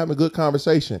 man? Having a good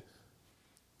conversation.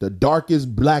 The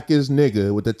darkest, blackest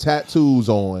nigga with the tattoos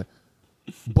on,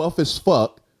 buff as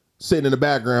fuck, sitting in the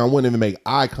background, wouldn't even make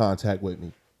eye contact with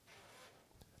me.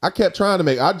 I kept trying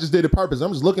to I just did it purpose.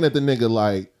 I'm just looking at the nigga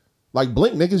like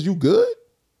blink, niggas, you good?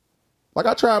 Like,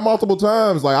 I tried multiple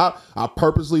times. Like, I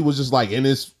purposely was just like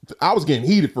I was getting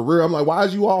heated for real. I'm like, why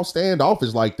is you all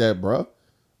standoffish like that, bro?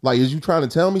 Like, is you trying to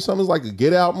tell me something's like a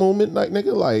get out movement? Like,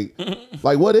 nigga,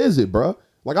 like what is it, bro?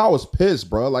 Like, I was pissed,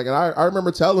 bro. Like, and I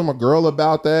remember telling my girl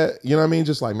about that. You know what I mean?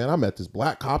 Just like, man, I met this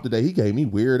black cop today. He gave me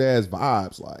weird ass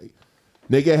vibes. Like,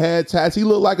 nigga had tats. He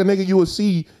looked like a nigga you would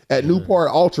see at Newport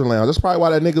Ultra Lounge. That's probably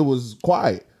why that nigga was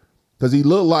quiet. Because he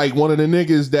looked like one of the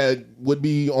niggas that would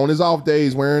be on his off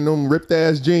days wearing them ripped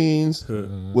ass jeans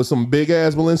with some big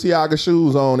ass Balenciaga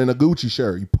shoes on and a Gucci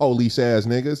shirt. You police ass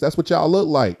niggas. That's what y'all look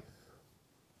like.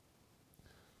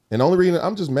 And the only reason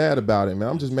I'm just mad about it, man.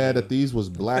 I'm just mad that these was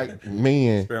black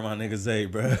men. Spare my nigga Zay,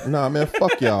 bro. Nah, man,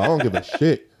 fuck y'all. I don't give a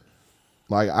shit.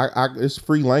 Like, I it's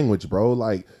free language, bro.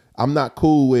 Like, I'm not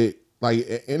cool with, like,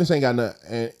 and this ain't got nothing.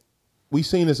 And we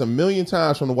seen this a million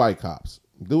times from the white cops.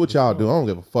 Do what y'all do. I don't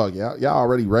give a fuck. Y'all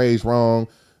already raised wrong.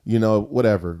 You know,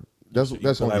 whatever. That's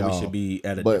on like y'all. We should be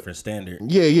at a different standard.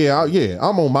 Yeah.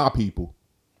 I'm on my people.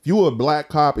 If you a black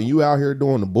cop and you out here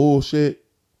doing the bullshit.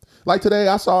 Like today,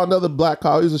 I saw another black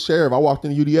cop. He was a sheriff. I walked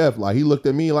in the UDF. Like, he looked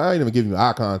at me like, I ain't even giving you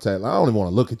eye contact. Like, I don't even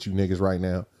want to look at you niggas right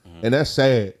now. And that's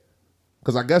sad.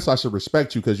 Because I guess I should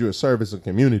respect you because you're a service of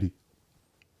community.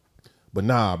 But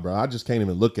nah, bro. I just can't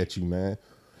even look at you, man.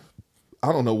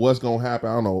 I don't know what's going to happen.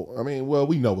 I don't know. I mean, well,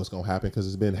 we know what's going to happen because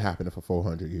it's been happening for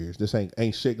 400 years. This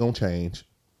ain't shit going to change.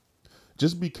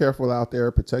 Just be careful out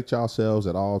there. Protect yourselves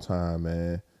at all time,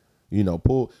 man. You know,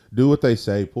 do what they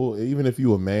say. Even if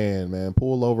you a man,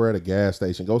 pull over at a gas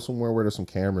station. Go somewhere where there's some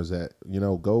cameras at. You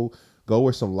know, go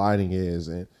where some lighting is,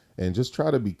 and just try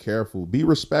to be careful. Be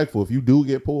respectful. If you do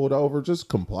get pulled over, just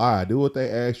comply. Do what they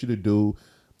ask you to do.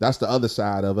 That's the other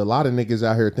side of it. A lot of niggas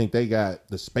out here think they got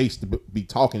the space to be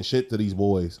talking shit to these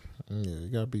boys. Yeah, you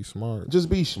gotta be smart. Just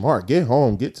be smart. Get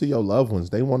home. Get to your loved ones.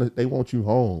 They want you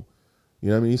home. You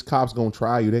know what I mean? These cops gonna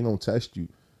try you. They gonna test you.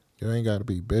 You ain't gotta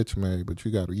be bitch made, but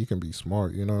you can be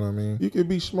smart. You know what I mean? You can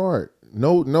be smart.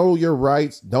 Know your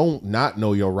rights. Don't not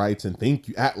know your rights and think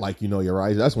you act like you know your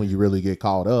rights. That's when you really get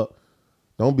caught up.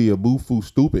 Don't be a boo-foo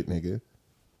stupid nigga.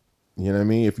 You know what I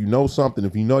mean? If you know something,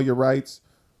 if you know your rights,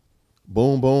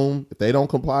 boom, boom. If they don't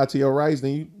comply to your rights,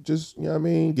 then you just, you know what I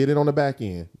mean, get it on the back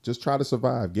end. Just try to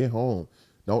survive. Get home.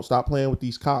 Don't stop playing with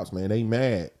these cops, man. They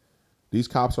mad. These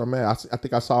cops are mad. I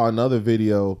think I saw another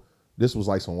video. This was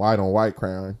like some white on white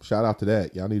crime. Shout out to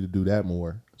that. Y'all need to do that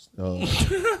more.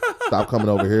 Stop coming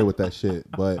over here with that shit.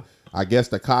 But I guess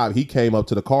the cop, he came up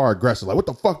to the car aggressive, like, what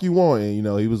the fuck you want? And, you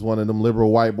know, he was one of them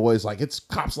liberal white boys, like, it's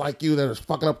cops like you that are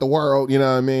fucking up the world, you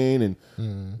know what I mean?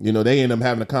 And, you know, they end up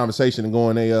having a conversation and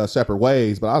going their separate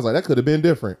ways. But I was like, that could have been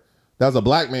different. That was a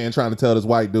black man trying to tell this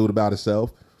white dude about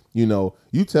himself. You know,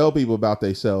 you tell people about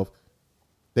themselves,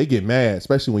 they get mad,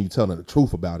 especially when you tell them the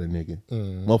truth about a nigga.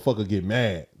 Motherfucker get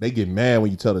mad. They get mad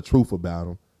when you tell the truth about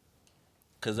them.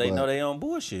 Because they know they on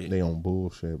bullshit. They on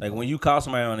bullshit. Like, when you call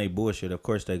somebody on their bullshit, of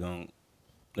course they're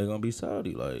gonna be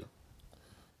salty. Like,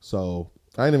 so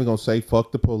I ain't even gonna say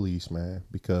fuck the police, man,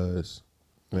 because,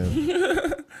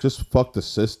 man, just fuck the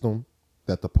system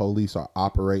that the police are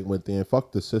operating within.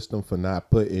 Fuck the system for not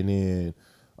putting in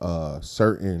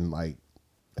certain, like,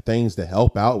 things to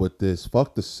help out with this.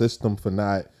 Fuck the system for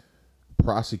not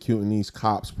prosecuting these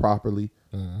cops properly.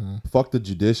 Fuck the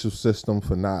judicial system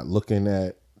for not looking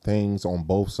at things on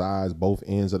both sides, both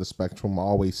ends of the spectrum,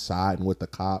 always siding with the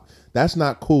cop. That's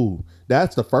not cool.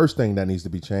 That's the first thing that needs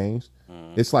to be changed.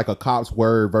 It's like a cop's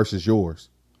word versus yours.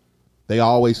 They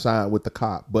always side with the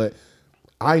cop. But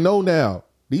I know now,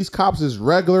 these cops is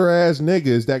regular ass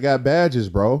niggas that got badges,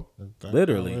 bro.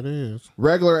 Literally. It is.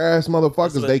 Regular ass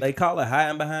motherfuckers. They call it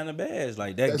hiding behind the badge.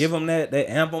 Like, that give them that, they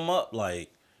amp them up. Like,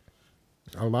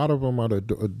 a lot of them are the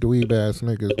dweeb ass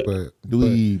niggas,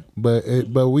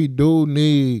 dweeb. But we do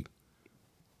need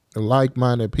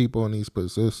like-minded people in these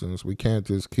positions. We can't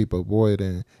just keep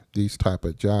avoiding these type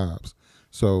of jobs.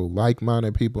 So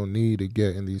like-minded people need to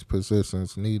get in these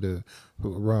positions, need to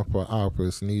run for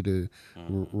office, need to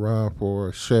run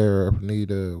for sheriff, need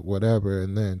to whatever,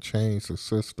 and then change the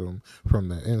system from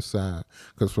the inside.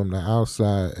 Because from the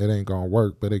outside, it ain't going to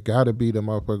work. But it got to be the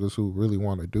motherfuckers who really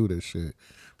want to do this shit.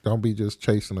 Don't be just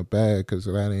chasing a bag because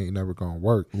that ain't never going to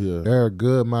work. Yeah. There are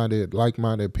good-minded,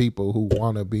 like-minded people who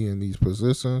want to be in these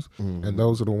positions, and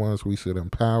those are the ones we should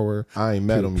empower. I ain't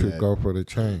met them to yet. Go for the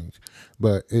change.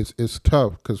 But it's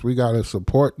tough because we got to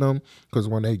support them because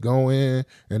when they go in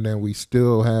and then we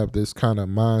still have this kind of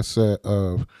mindset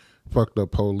of fuck the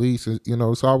police. You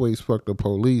know, it's always fuck the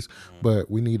police, but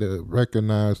we need to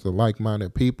recognize the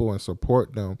like-minded people and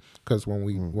support them because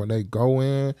when they go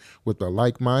in with the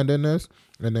like-mindedness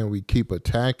and then we keep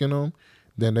attacking them,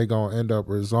 then they're going to end up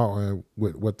resulting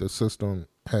with what the system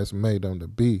has made them to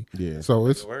be. Yeah. So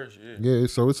it's worse,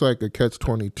 so it's like a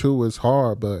catch-22. It's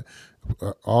hard, but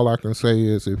all I can say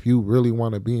is if you really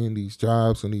want to be in these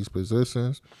jobs and these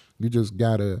positions, you just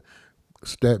got to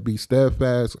be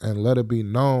steadfast and let it be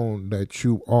known that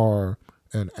you are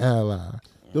an ally.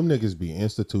 Them niggas be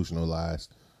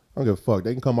institutionalized. I don't give a fuck.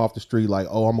 They can come off the street like,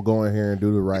 oh, I'm going to go in here and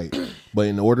do the right. But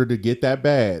in order to get that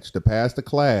badge, to pass the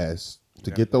class, to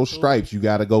get those stripes, you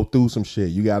got to go through some shit.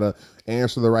 You got to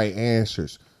answer the right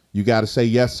answers. You got to say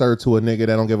yes, sir, to a nigga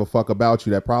that don't give a fuck about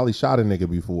you that probably shot a nigga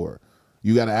before.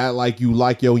 You got to act like you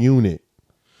like your unit.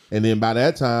 And then by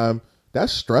that time,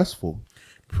 That's stressful.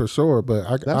 For sure,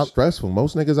 but That's stressful.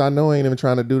 Most niggas I know ain't even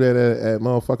trying to do that at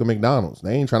motherfucking McDonald's.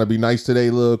 They ain't trying to be nice to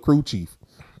their little crew chief.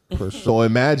 For sure. So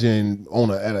imagine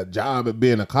at a job at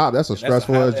being a cop. That's a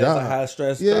stressful job. That's a high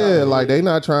stress yeah, job. like they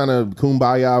not trying to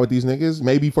kumbaya with these niggas.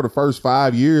 Maybe for the first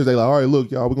 5 years they like, all right,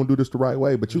 look, y'all, we're gonna do this the right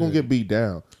way. But you're gonna get beat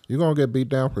down. You're gonna get beat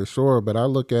down for sure. But I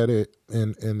look at it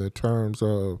in the terms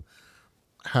of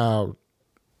how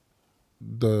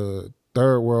the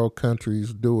third world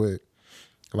countries do it,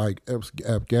 like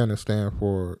Afghanistan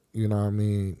for, you know what I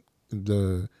mean,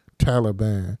 the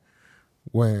Taliban,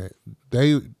 when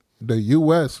the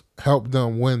U.S. helped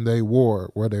them win their war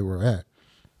where they were at,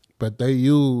 but they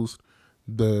used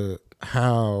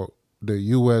how the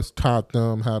U.S. taught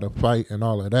them how to fight and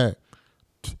all of that,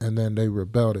 and then they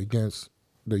rebelled against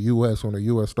the U.S. when the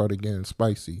U.S. started getting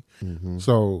spicy. Mm-hmm.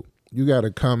 So you got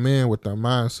to come in with the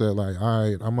mindset like, all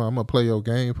right, I'm gonna play your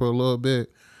game for a little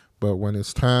bit, but when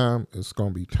it's time, it's gonna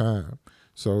be time.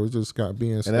 So it just got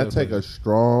being. And that take a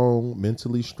strong,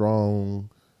 mentally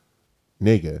strong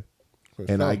nigga.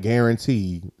 And sure. I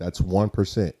guarantee that's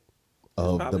 1%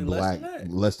 of the black,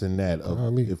 less than that.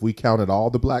 If we counted all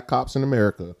the black cops in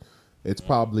America, it's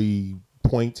probably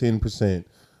 0.10%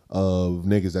 of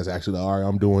niggas that's actually like, all right,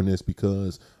 I'm doing this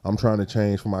because I'm trying to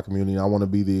change for my community. I want to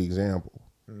be the example.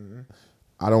 Mm-hmm.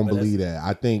 I don't believe that.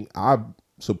 I think I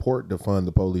support defund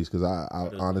the police because I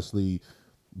honestly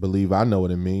believe I know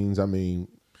what it means. I mean,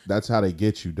 that's how they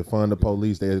get you. Defund the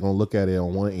police. They're going to look at it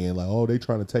on one end like, oh, they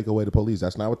trying to take away the police.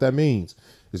 That's not what that means.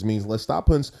 It means let's stop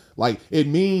putting, like, it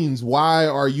means why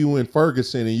are you in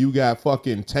Ferguson and you got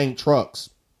fucking tank trucks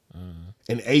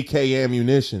and AK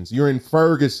ammunitions? You're in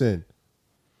Ferguson.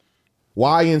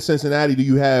 Why in Cincinnati do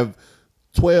you have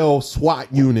 12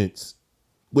 SWAT units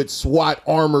with SWAT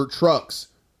armored trucks?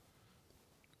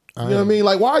 You know what I mean?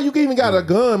 Like, why you even got a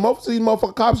gun? Most of these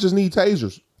motherfucking cops just need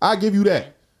tasers. I give you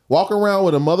that. Walk around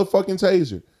with a motherfucking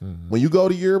taser. Mm-hmm. When you go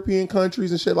to European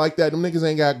countries and shit like that, them niggas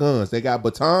ain't got guns. They got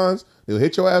batons. They'll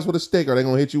hit your ass with a stick or they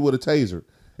gonna hit you with a taser.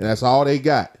 And that's all they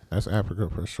got. That's Africa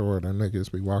for sure. Them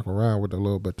niggas be walking around with the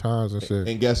little batons and shit.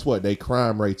 And guess what? They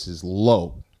crime rates is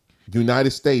low.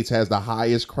 United States has the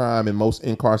highest crime and most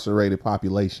incarcerated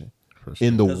population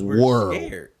in the world.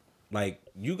 Scared. Like,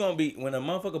 you gonna be, when a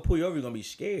motherfucker pull you over, you're gonna be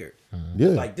scared. Yeah.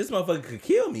 Like, this motherfucker could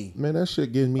kill me. Man, that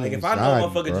shit getting me like, anxiety, if I know a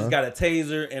motherfucker bro. just got a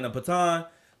taser and a baton,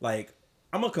 like,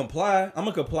 I'm gonna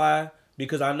comply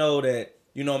because I know that,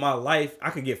 you know, my life,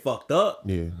 I could get fucked up,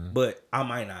 but I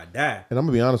might not die. And I'm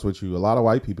gonna be honest with you, a lot of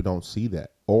white people don't see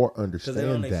that or understand that.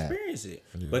 Because they don't experience it.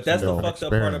 Yeah, but that's the fucked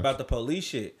up part about the police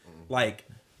shit. Like,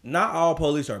 not all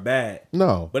police are bad.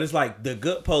 No. But it's like the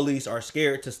good police are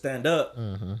scared to stand up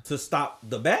to stop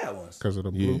the bad ones. Because of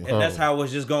the blue collar. And that's how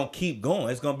it's just going to keep going.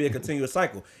 It's going to be a continuous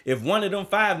cycle. If one of them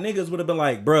 5 niggas would have been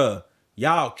like, bruh,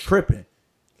 y'all tripping.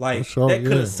 Like, sure, that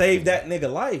could have saved that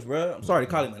nigga life, bruh. I'm sorry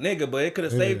to call him a nigga, but it could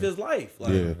have saved his life.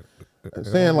 Like,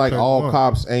 saying like all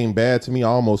cops ain't bad to me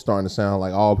almost starting to sound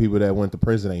like all people that went to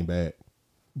prison ain't bad.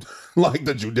 Like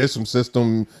the judicial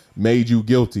system made you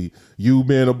guilty. You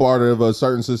being a part of a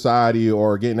certain society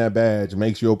or getting that badge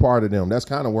makes you a part of them. That's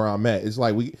kind of where I'm at. It's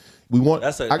like we want.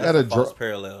 That's a false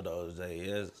parallel though, Jay.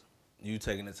 Is you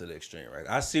taking it to the extreme, right?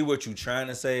 I see what you're trying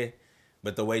to say,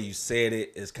 but the way you said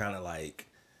it is kind of like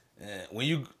when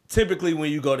you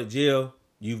go to jail,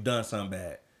 you've done something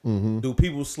bad. Mm-hmm. Do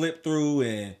people slip through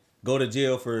and go to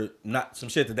jail for not some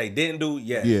shit that they didn't do?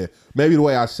 Yes. Yeah, maybe the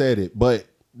way I said it, but.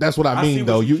 That's what I mean,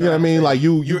 though. You know what I mean? Like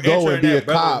you go and be a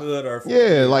cop.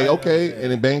 Yeah, like okay,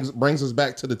 and it brings us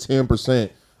back to the 10%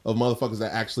 of motherfuckers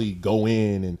that actually go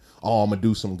in and I'm gonna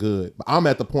do some good. But I'm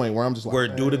at the point where I'm just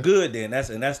like, do the good. Then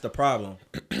that's the problem.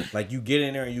 Like you get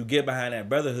in there and you get behind that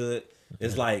brotherhood.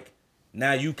 It's like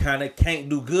now you kind of can't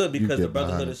do good because the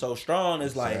brotherhood is so strong.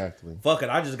 It's like fuck it,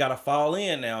 I just gotta fall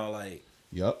in now. Like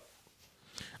yep.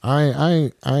 I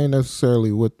ain't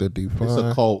necessarily with the defund. It's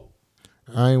a cult.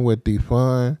 I ain't with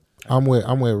defund. I'm with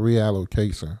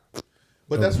reallocation.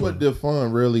 But that's what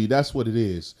defund really. That's what it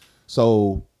is.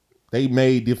 So they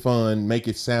made defund make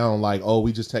it sound like, oh,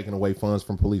 we just taking away funds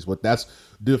from police. But that's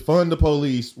defund the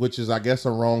police, which is I guess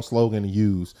a wrong slogan to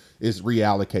use. Is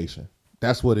reallocation.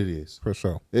 That's what it is. For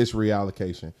sure. It's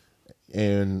reallocation,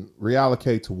 and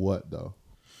reallocate to what though?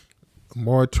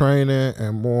 More training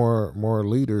and more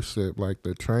leadership. Like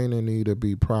the training need to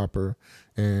be proper.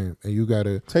 And you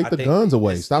gotta take the guns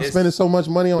away. Stop spending so much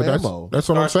money on ammo. That's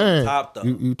what I'm saying.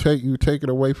 You take it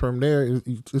away from there.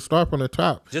 You start from the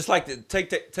top. Just like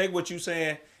take what you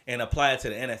saying and apply it to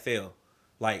the NFL.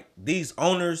 Like these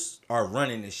owners are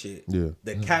running this shit. Yeah.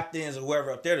 The captains or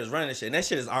whoever up there that's running this shit, and that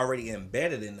shit is already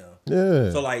embedded in them.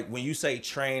 Yeah. So like when you say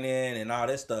training and all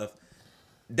this stuff,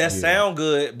 that sound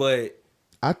good, but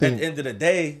I think at the end of the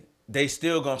day, they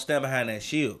still gonna stand behind that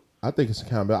shield. I think it's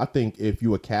accountability. I think if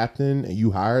you a captain and you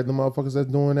hired the motherfuckers that's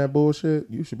doing that bullshit,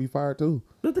 you should be fired too.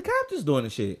 But the captain's doing the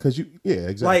shit. Cause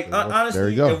exactly. Like honestly, there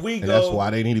you go. if we and go, that's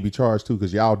why they need to be charged too,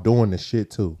 cause y'all doing the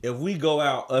shit too. If we go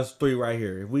out, us three right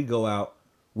here, if we go out,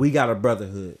 we got a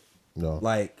brotherhood. No.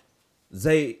 Like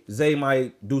Zay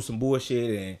might do some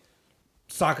bullshit and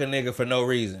sock a nigga for no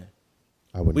reason.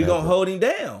 We gonna hold him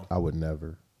down. I would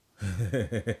never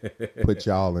put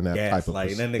y'all in that type of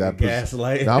position. That nigga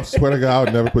gaslight. I swear to God, I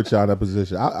would never put y'all in that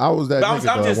position. I was that nigga.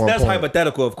 I'm just that's point.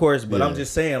 hypothetical, of course, but I'm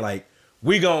just saying, like,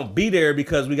 we gonna be there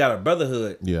because we got a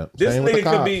brotherhood. Yeah. This nigga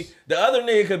could be, the other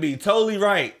nigga could be totally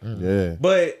right. Yeah.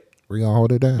 But we gonna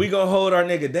hold it down. We gonna hold our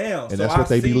nigga down. And so that's what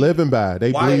they be living by.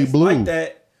 They bleed blue. Like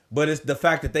that, but it's the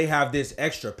fact that they have this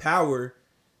extra power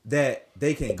that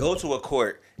they can go to a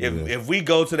court. If we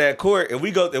go to that court,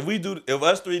 if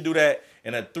us three do that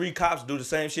and the 3 cops do the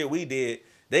same shit we did,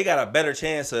 they got a better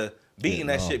chance of beating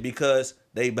that shit because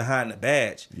they behind the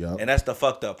badge. Yep. And that's the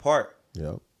fucked up part.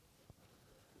 Yep.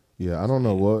 Yeah, I don't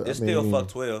know what. It's still fuck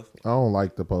 12. I don't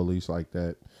like the police like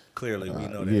that. Clearly, we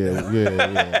know that.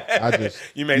 Yeah. I just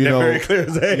you made that very clear.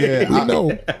 Yeah, we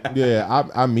know. Yeah,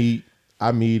 I meet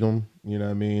them. You know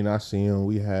what I mean? I see them.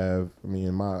 We have. I mean,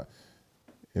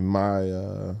 in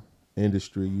my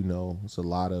industry, you know, it's a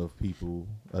lot of people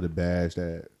of the badge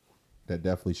that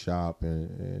definitely shop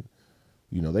and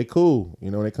you know they cool.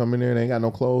 You know, they come in there and they ain't got no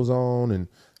clothes on, and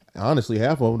honestly,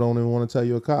 half of them don't even want to tell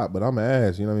you a cop. But I'm an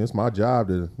ass. You know what I mean? It's my job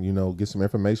to, you know, get some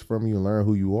information from you and learn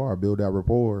who you are, build that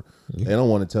rapport. Yeah. They don't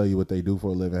want to tell you what they do for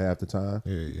a living half the time.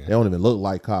 Yeah. They don't even look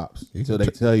like cops until they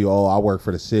tell you, "Oh, I work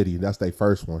for the city." That's their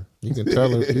first one. You can tell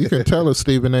her. You can tell her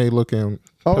Stephen A. looking.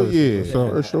 Oh yeah,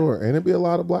 for sure. And it'd be a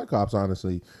lot of black cops.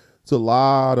 Honestly, it's a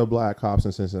lot of black cops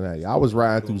in Cincinnati. I was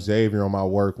riding through Xavier on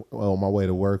my way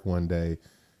to work one day,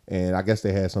 and I guess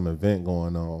they had some event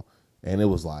going on, and it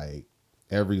was like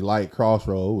every light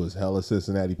crossroad was hella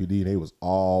Cincinnati PD, and they was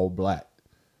all black.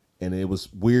 And it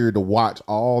was weird to watch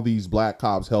all these black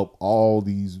cops help all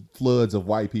these floods of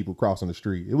white people crossing the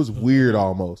street. It was weird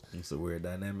almost. It's a weird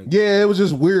dynamic. Yeah, it was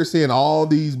just weird seeing all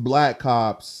these black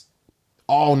cops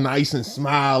all nice and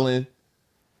smiling,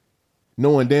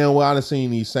 knowing damn well I've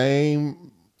seen these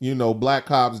same, you know, black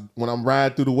cops when I'm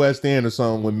riding through the West End or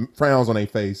something with frowns on their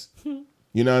face.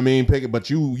 You know what I mean? But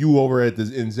you over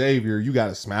in Xavier, you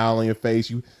got a smile on your face.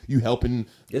 You helping.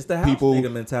 It's the house people,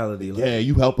 nigga mentality. Like. Yeah,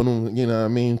 you helping them. You know what I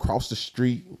mean? Cross the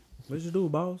street. What you do,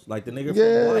 boss? Like the nigga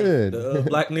from Life, the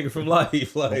black nigga from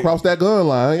Life. Like cross that gun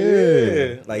line.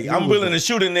 Yeah. Like I'm willing to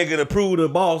shoot a nigga to prove to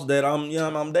boss that I'm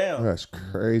down. That's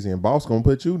crazy, and boss gonna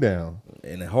put you down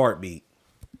in a heartbeat.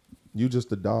 You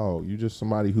just a dog. You just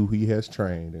somebody who he has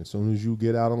trained. And as soon as you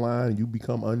get out of line and you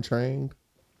become untrained,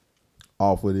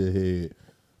 off with your head.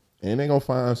 And they gonna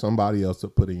find somebody else to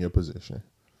put in your position.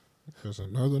 There's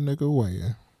another nigga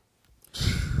waiting.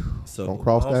 So don't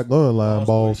cross that gun line,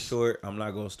 boss. Short, I'm not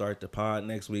gonna start the pod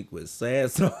next week with sad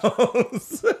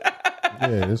songs.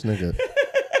 Yeah, this nigga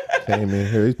came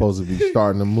in here. He's supposed to be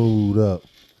starting to mood up.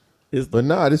 But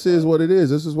nah, this is what it is.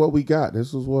 This is what we got.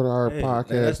 This is what our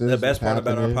podcast is. That's the best part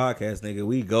about our podcast, nigga.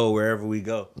 We go wherever we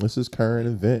go. This is current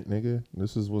event, nigga.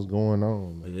 This is what's going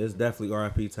on. It's definitely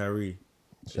R.I.P. Tyree.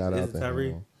 Shout out to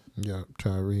Tyree. Yeah,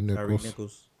 Tyree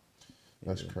Nichols.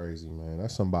 That's crazy, man.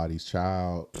 That's somebody's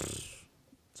child.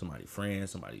 Somebody's friend,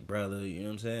 somebody's brother. You know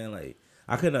what I'm saying? Like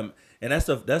I couldn't. And that's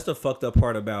the fucked up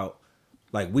part about.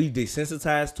 Like we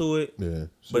desensitized to it. Yeah.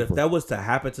 But if that was to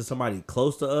happen to somebody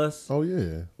close to us, oh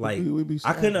yeah, like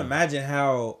I couldn't imagine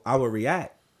how I would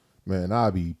react. Man,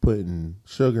 I'd be putting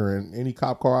sugar in any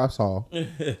cop car I saw.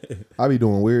 I'd be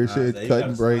doing weird shit,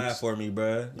 cutting brakes. For me,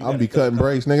 bro. I'll be cutting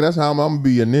brakes, nigga. That's how I'm gonna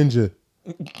be a ninja.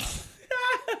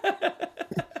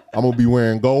 I'm gonna be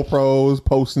wearing GoPros,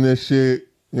 posting this shit.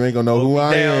 You ain't gonna know who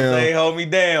I am. Say, hold me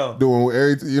down. Doing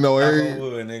every, every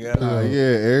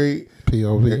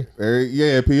POV.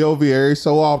 POV. Every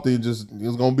so often, it's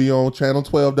gonna be on channel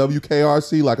 12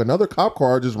 WKRC. Like another cop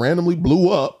car just randomly blew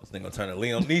up. This nigga gonna turn to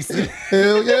Liam Neeson.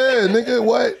 Hell yeah, nigga.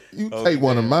 What? You take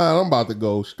one of mine. I'm about to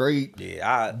go straight.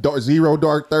 Yeah, zero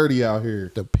dark 30 out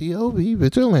here. The POV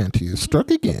vigilante is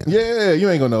struck again. Yeah, you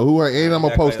ain't gonna know who I ain't. I'm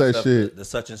gonna post that shit. The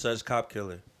such and such cop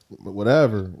killer.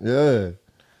 Whatever. Yeah.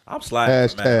 I'm sliding.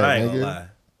 Hashtag, man. I ain't nigga.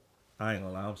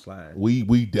 gonna lie. I'm sliding.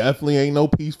 We definitely ain't no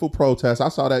peaceful protest. I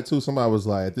saw that too. Somebody was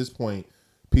like, at this point,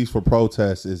 peaceful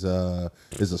protest is a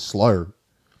slur.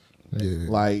 Yeah.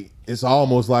 Like it's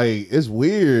almost like it's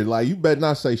weird. Like you better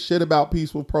not say shit about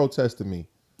peaceful protest to me.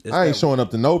 I ain't showing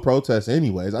up to no protest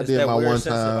anyways. I did my one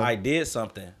time. I did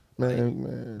something.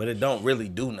 Man. But it don't really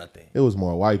do nothing. It was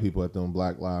more white people at them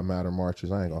Black Lives Matter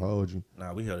marches. I ain't gonna hold you.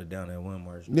 Nah, we held it down at one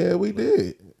march. Yeah, we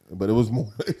did. But it was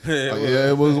more.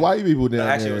 It was white people down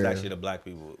Actually, there. it was actually the black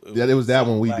people. It was that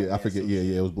one we did. I man, forget.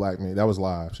 Yeah, it was black man. That was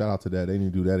live. Shout out to that. They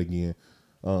need to do that again.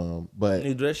 But we need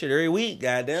to do that shit every week.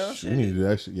 Goddamn. We need to do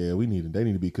that shit. Yeah, we need it. They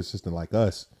need to be consistent like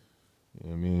us. You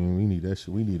know what I mean, we need that shit.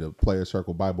 We need a Player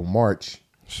Circle Bible March.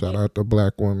 Shout out to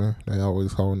black women. They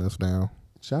always holding us down.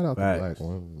 Shout out to black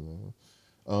women.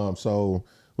 So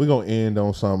we're gonna end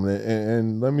on something,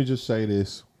 and let me just say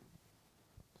this.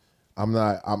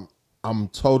 I'm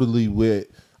totally with.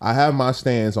 I have my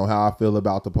stance on how I feel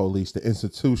about the police, the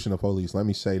institution of police. Let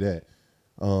me say that.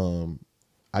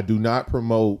 I do not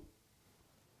promote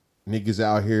niggas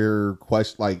out here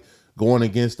going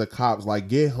against the cops. Like,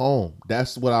 get home.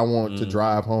 That's what I want to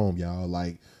drive home, y'all.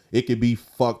 Like, it could be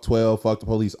fuck 12, fuck the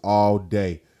police all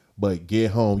day, but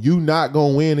get home. You not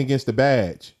gonna win against the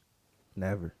badge.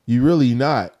 Never. You really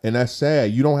not, and that's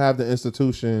sad. You don't have the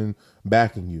institution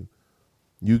backing you.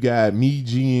 You got me,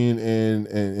 Gene,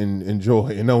 and Joy,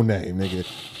 and no name, nigga.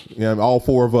 You know, all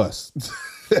four of us.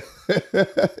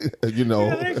 You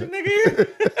know,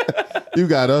 you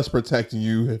got us protecting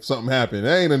you if something happened.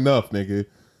 That ain't enough, nigga.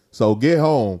 So get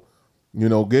home. You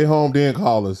know, get home, then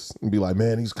call us and be like,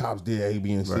 man, these cops did A,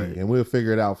 B, and C, and we'll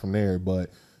figure it out from there.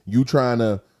 But you trying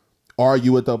to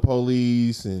argue with the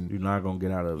police and you're not gonna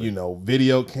get out of it. You know,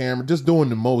 video camera, just doing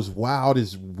the most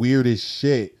wildest, weirdest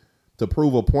shit to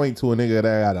prove a point to a nigga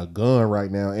that got a gun right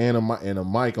now and a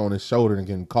mic on his shoulder and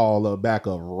can call up back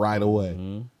up right away.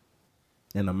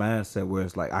 Mm-hmm. In a mindset where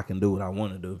it's like, I can do what I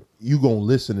want to do. You gonna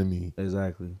listen to me.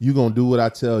 Exactly. You gonna do what I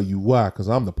tell you. Why? Because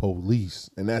I'm the police,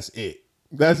 and that's it.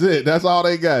 That's it. That's all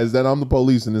they got is that I'm the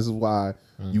police, and this is why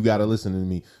you got to listen to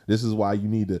me. This is why you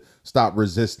need to stop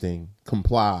resisting,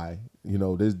 comply. You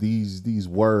know, there's these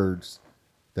words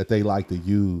that they like to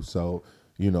use. So,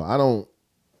 you know, I don't.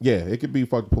 Yeah, it could be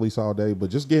fuck the police all day, but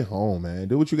just get home, man.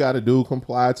 Do what you got to do.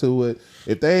 Comply to it.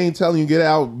 If they ain't telling you get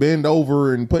out, bend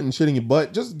over, and putting shit in your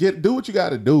butt, just do what you got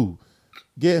to do.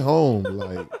 Get home,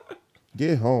 like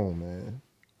get home, man.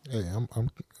 Hey,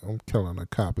 I'm killing a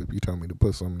cop if you tell me to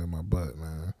put something in my butt,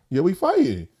 man. Yeah, we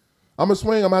fighting. I'm a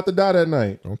swing. I'm about to die that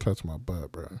night. Don't touch my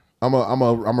butt, bro. I'm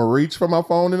a reach for my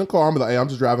phone in the car. I'm like, hey, I'm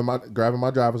just grabbing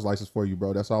my driver's license for you,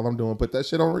 bro. That's all I'm doing. Put that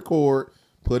shit on record.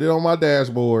 Put it on my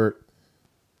dashboard.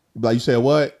 Like, you said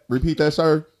what? Repeat that,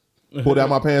 sir. Pulled out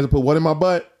my pants and put what in my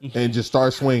butt and just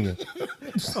start swinging.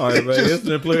 All right, man. It's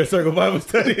the Player Circle Bible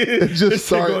Study. Just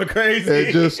start going crazy.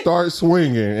 And just start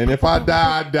swinging. And if I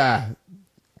die, I die.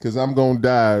 Because I'm going to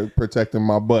die protecting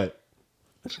my butt.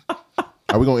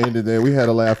 Are we going to end it there? We had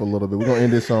to laugh a little bit. We're going to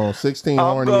end this on 16 I'm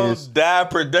horniest. going to die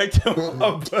protecting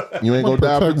my butt. You ain't going to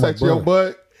die protect your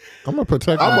butt? I'm going to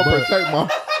protect my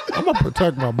butt. I'm going to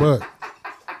protect my butt.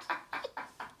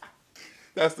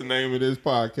 That's the name of this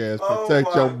podcast.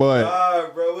 Protect your butt.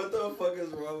 God, bro. What the fuck is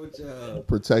wrong with y'all?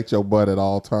 Protect your butt at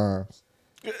all times.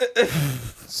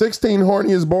 16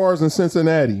 horniest bars in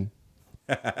Cincinnati.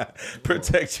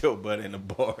 Protect your butt in the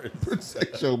bars.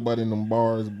 Protect your butt in them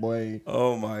bars, boy.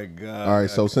 Oh my God. All right,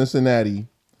 so Cincinnati,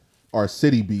 our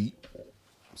city beat.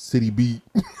 City beat.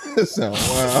 That sounds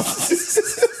wild.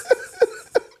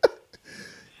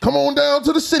 Come on down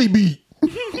to the city beat.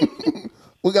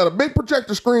 We got a big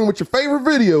projector screen with your favorite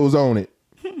videos on it.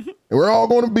 And we're all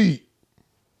going to beat.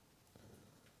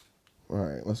 All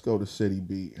right, let's go to City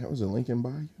Beat. How was it, Lincoln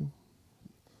Bayou?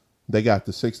 They got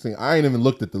the 16. I ain't even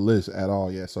looked at the list at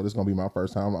all yet, so this is going to be my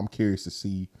first time. I'm curious to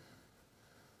see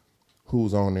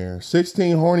who's on there.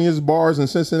 16 horniest bars in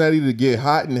Cincinnati to get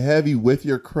hot and heavy with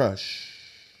your crush.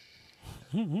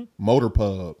 Motor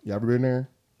Pub. You ever been there?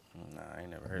 Nah, I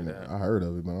ain't never heard that. I heard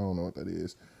of it, but I don't know what that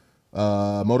is.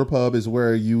 Motor Pub is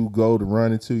where you go to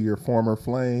run into your former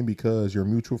flame because your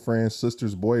mutual friend's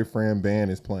sister's boyfriend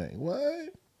band is playing. What?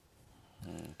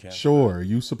 Sure,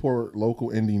 you support local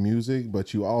indie music,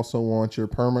 but you also want your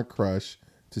perma crush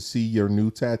to see your new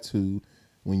tattoo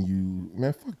when you...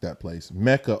 Man, fuck that place.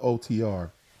 Mecca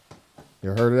OTR.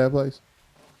 You ever heard of that place?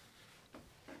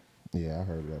 Yeah, I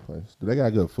heard of that place. Do they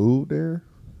got good food there?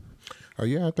 Oh,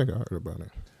 yeah, I think I heard about it.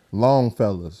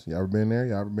 Longfellas. You ever been there?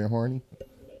 You ever been horny?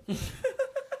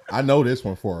 I know this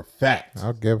one for a fact.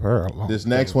 I'll give her a long. This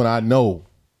next one I know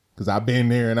because I've been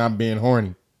there and I've been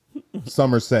horny.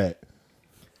 Somerset.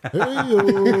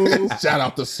 Hey-yo. Shout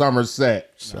out to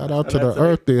Somerset. Shout out to the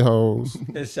earthy hoes.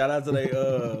 And shout out to they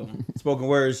spoken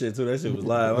word shit too. That shit was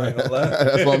live. I ain't gonna lie.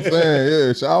 That's what I'm saying.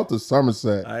 Yeah, shout out to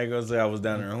Somerset. I ain't gonna say I was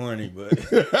down there horny, but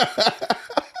that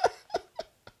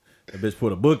bitch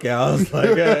put a book out. I was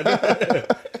like, God.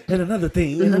 And another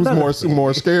thing. He was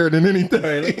more scared than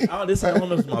anything. I don't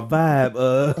know if it's my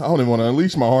vibe. I don't even want to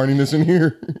unleash my horniness in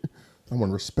here. I want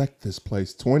to respect this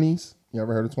place. 20s. You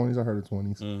ever heard of 20s? I heard of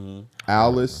 20s. Mm-hmm.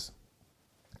 Alice.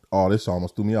 Oh, this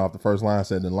almost threw me off. The first line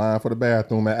said the line for the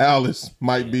bathroom at Alice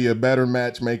might be a better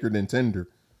matchmaker than Tinder.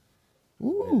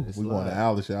 Ooh, we going to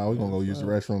Alice, y'all. We're going to go use the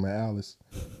restroom at Alice.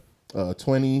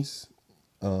 20s.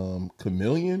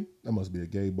 Chameleon. That must be a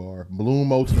gay bar. Bloom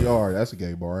OTR. That's a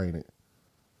gay bar, ain't it?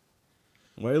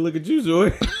 Why you look at you, Joy?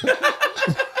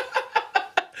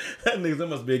 That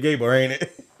must be a gay bar, ain't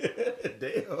it?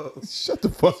 Damn. Shut the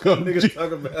fuck up. Niggas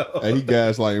talking about. Hey, he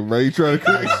gaslighting, bro. He trying to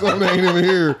create something that ain't even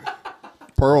here.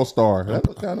 Pearl Star. That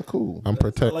look kind of cool. I'm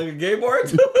protecting like a gay bar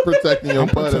too. Protecting your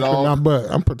butt at all. My butt.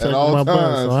 I'm protecting all my butt.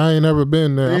 times. So I ain't never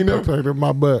been there. I'm protecting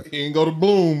my butt. He ain't go to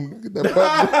Bloom. Get that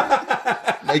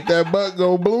butt. Make that butt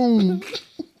go Bloom.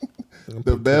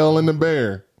 The Bell and the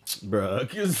Bear. Bruh.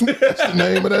 That's the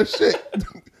name of that shit.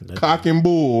 Cock and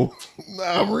Bull.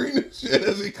 Nah, I'm reading this shit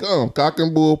as it come. Cock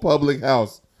and Bull Public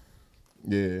House.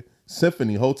 Yeah.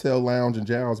 Symphony Hotel Lounge and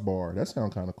Jazz Bar. That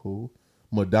sound kind of cool.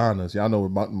 Madonna's. Y'all know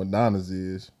what Madonna's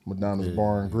is. Madonna's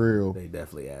Bar and Grill. They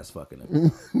definitely ass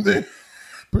fucking them.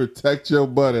 Protect your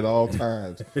butt at all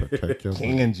times. Protect your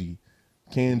Kanji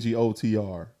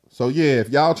OTR. So yeah, if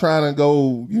y'all trying to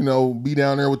go, be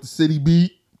down there with the city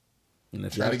beat,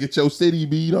 try to get your city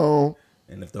beat on.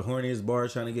 And if the horniest bar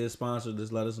is trying to get sponsored,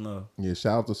 just let us know. Yeah,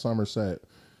 shout out to Somerset.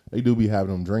 They do be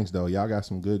having them drinks though. Y'all got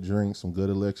some good drinks, some good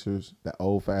elixirs. That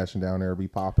old fashioned down there be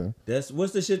popping.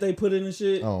 What's the shit they put in the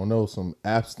shit? I don't know, some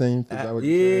absinthe. Is that what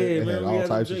you said? They had all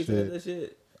types of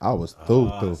shit. I was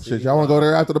through. Shit, y'all want to go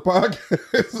there after the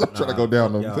podcast? I'm trying to go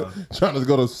down trying to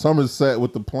go to Somerset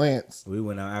with the plants. We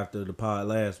went out after the pod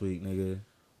last week, nigga.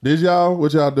 Did y'all?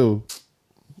 What y'all do?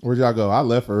 Where'd y'all go? I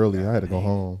left early. I had to go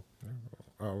home.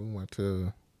 Oh, we went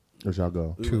to. Where'd y'all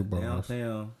go? Two bars.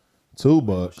 Downtown.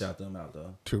 $2. Shout them out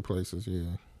though. Two places,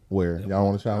 yeah. Where? Y'all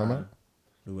want to shout them out?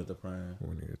 We went to Prime.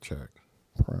 We need to check.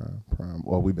 Prime.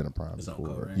 Well, we've been to Prime it's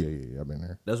before. right? Yeah, I've been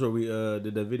there. That's where we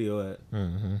did that video at.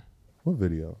 Mm-hmm. What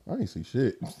video? I ain't see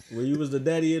shit. Well, you was the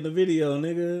daddy in the video,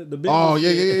 nigga. The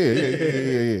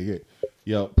yeah.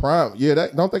 Yo, Prime. Yeah,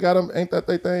 that don't they got them? Ain't that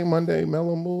they thing? Monday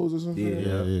Mellow Moves or something?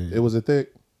 Yeah. It was a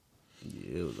thick.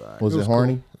 Yeah, it was alright. Was it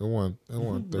horny? Cool. It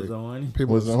wasn't thick. Was it horny?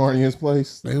 People was the horniest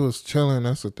place? They was chilling.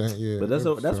 That's the thing. Yeah, but that's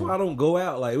why I don't go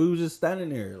out. Like we was just standing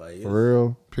there. Like for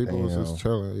real. People was just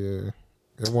chilling. Yeah.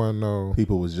 It wasn't no.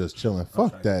 People was just chilling.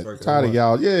 Fuck that. Tired of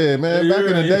y'all. Yeah, man. Back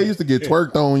in the day, you used to get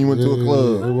twerked on when you went to a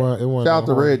club. It wasn't shout out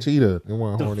to Red Cheetah. It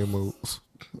wasn't horny moves.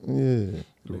 Yeah.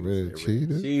 The Red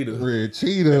Cheetah. Red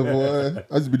Cheetah, boy.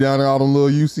 I used to be down there, all them little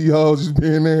UC hoes just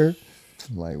being there.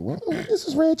 I'm like, what? This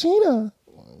is Red Cheetah.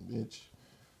 Oh, bitch.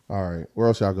 All right. Where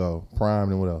else y'all go? Prime,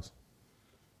 and what else?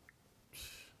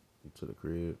 To the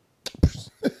crib.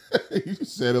 You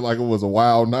said it like it was a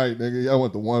wild night, nigga. Y'all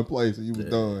went to one place and you was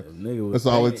done. Nigga That's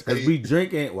all it takes. We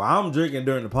drinking. Well, I'm drinking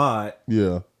during the pod.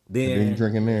 Yeah. Then you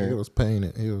drinking there. He was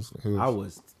painted. He was. I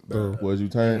was. Was you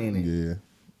turned? Yeah.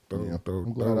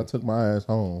 I'm glad I took my ass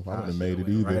home. I wouldn't have made it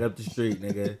either. Right up the street,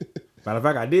 nigga. Matter of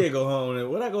fact, I did go home.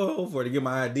 What I go home for? To get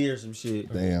my ID or some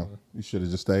shit. Damn. You should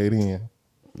have just stayed in.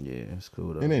 Yeah, it's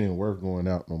cool though. It ain't even worth going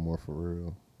out no more for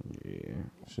real. Yeah.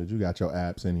 Shit, you got your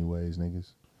apps anyways,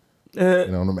 niggas.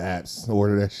 Them apps.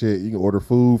 Order that shit. You can order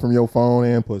food from your phone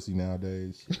and pussy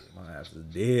nowadays. My apps is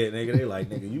dead, nigga. They like,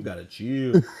 nigga, you gotta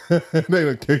chill. They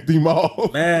done kicked him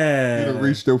off. Man. You done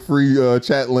reached your free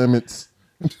chat limits.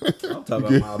 I'm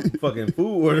talking about my fucking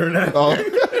food order now.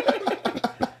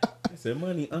 I said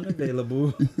money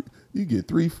unavailable. You get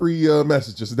 3 free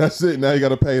messages. That's it. Now you got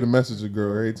to pay the messenger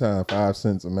girl every time. 5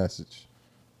 cents a message.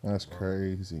 That's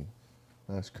crazy.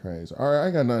 That's crazy. All right,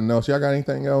 I got nothing else. Y'all got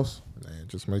anything else? Man,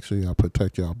 just make sure y'all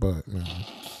protect y'all butt, man.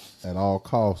 At all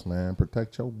costs, man.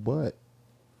 Protect your butt.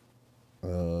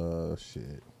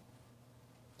 Shit.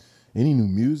 Any new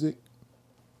music?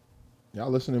 Y'all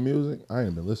listen to music? I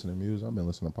ain't been listening to music. I've been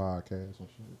listening to podcasts and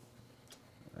shit.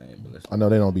 I know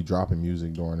they don't be dropping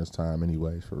music during this time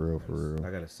anyways, for real. I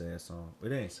got a sad song.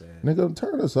 It ain't sad. Nigga,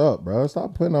 turn us up, bro.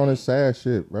 Stop putting on this sad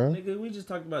shit, bro. Nigga, we just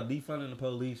talked about defunding the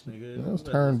police, nigga. Let's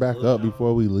turn back up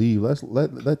before we leave. Let's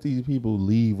let these people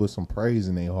leave with some praise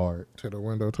in their heart. To the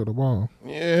window, to the wall.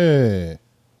 Yeah.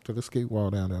 To the skeet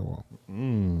wall down that wall.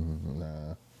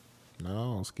 Nah.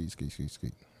 No, skeet. No,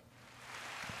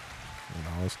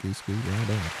 skeet down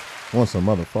there. Once a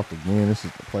motherfucker again, this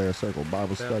is the Player Circle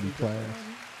Bible Study class.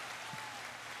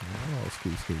 Oh,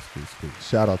 skeet.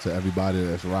 Shout out to everybody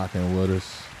that's rocking with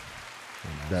us,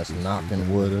 that's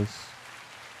knocking with us,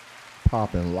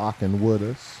 popping, locking with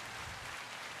us.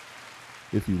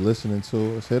 If you listening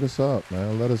to us, hit us up,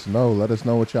 man. Let us know. Let us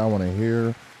know what y'all want to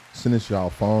hear. Send us y'all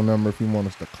phone number if you want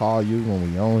us to call you when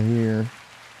we on here.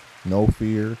 No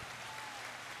fear.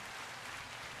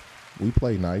 We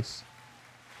play nice.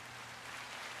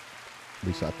 At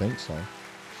least I think so.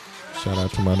 Shout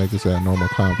out to my niggas at Normal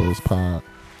Combos Pod.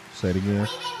 Say it again.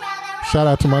 Shout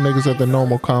out to my niggas at the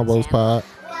Normal Combos Pod.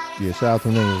 Yeah, shout out to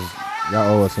niggas.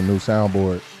 Y'all owe us a new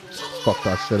soundboard. Fucked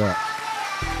our shit up.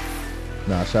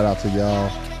 Nah, shout out to y'all.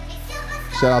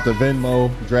 Shout out to Venmo,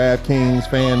 DraftKings,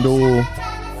 FanDuel.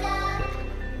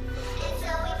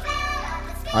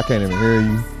 I can't even hear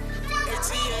you.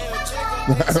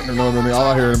 I don't know. All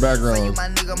I hear in the background.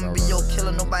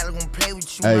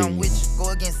 Hey.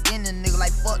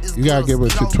 You gotta give a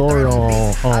tutorial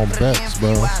on bets, bro.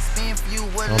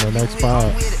 On the next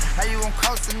pod.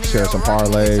 Share some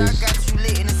parlays.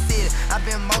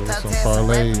 Some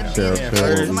parlays.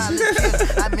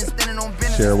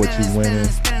 Share what you winning.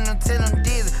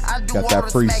 Got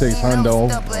that free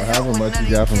 600. However much you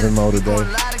got from Venmo today.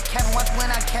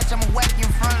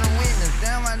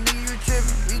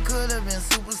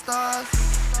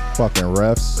 Fucking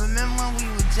refs.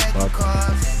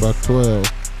 Buck 12.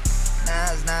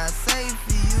 Now it's not safe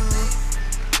for you.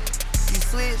 You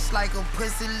switch like a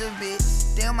pussy little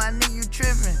bitch. Damn, my nigga, you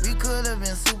tripping. We could have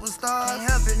been superstars. Can't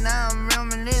help it, now I'm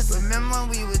reminiscing. Remember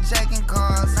we were jacking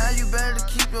cars. Now you better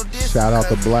keep your distance. Shout out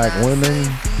to black women.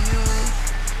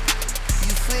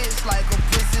 You switch like a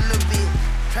pussy little bitch.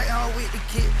 Track hard with the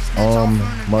kids.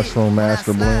 Mushroom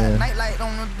Master Blend. Nightlight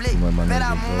on the blick. Bet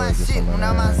I'm on my shit when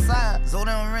I'm outside. So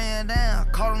them ran down.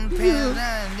 Caught them pins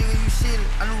down. Nigga, you shitted.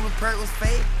 I knew the perk was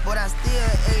fake, but I still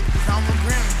ate. Cause I'm a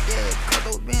grim. Yeah, cut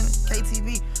those business.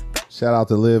 KTV. Shout out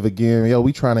to Live Again. Yo,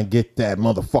 we trying to get that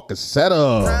motherfucker set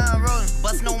up.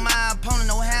 Bust no my opponent,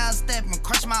 no half stepping.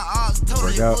 Crush my arms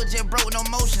totally. Wood jet broke, no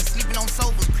motion. Sleeping on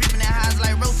sofas, creeping in highs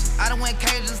like roaches. I done went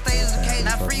cage and stages of cage.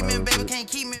 Now free me, baby, can't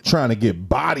keep me. Trying to get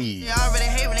bodied. Y'all already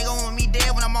hate when they gon' want me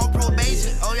dead when I'm on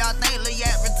probation. Oh, y'all think Lil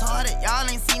Yak retarded? Y'all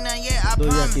ain't seen nothing yet, I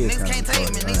promise. Niggas can't take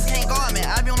me, niggas can't guard me.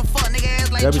 I be on the fuck nigga ass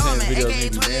like Charmin, aka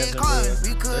 28 Carmen.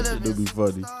 We could have been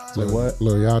funny. Like what?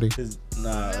 Lil Yachty.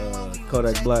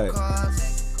 Kodak Black.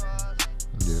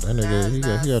 Yeah, that nigga, he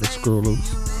got a screw loose.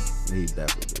 He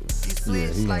definitely do.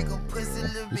 Yeah, he ain't.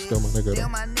 He still my nigga though.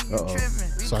 Uh-oh.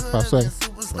 Sock Passe.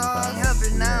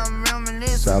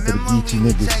 Shout out to the Geechee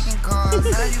niggas. Now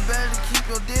you better keep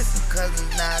your distance, cause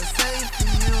it's not safe for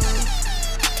you.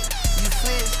 You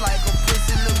switch like a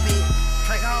pussy little bit.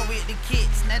 Track hard with the kid,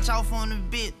 snatch off on the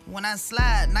bit. When I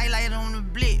slide, nightlight on the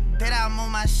blick. Bet I'm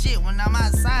on my shit when I'm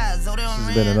outside. So they don't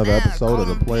This has been another episode of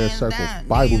the Player Circle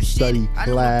Bible Study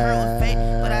Class.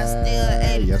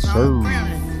 Yes, sir.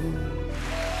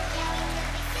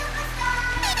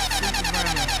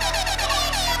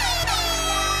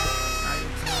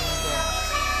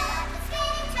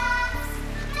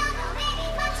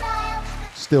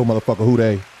 Still motherfucker, who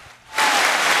they?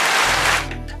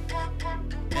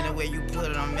 Anyway you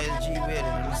put it, I'm SG with it.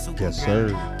 I'm a super Yes, sir.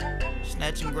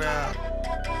 Snatch and grab.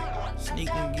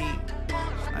 Sneak and geek.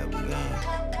 Like we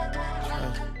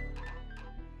got.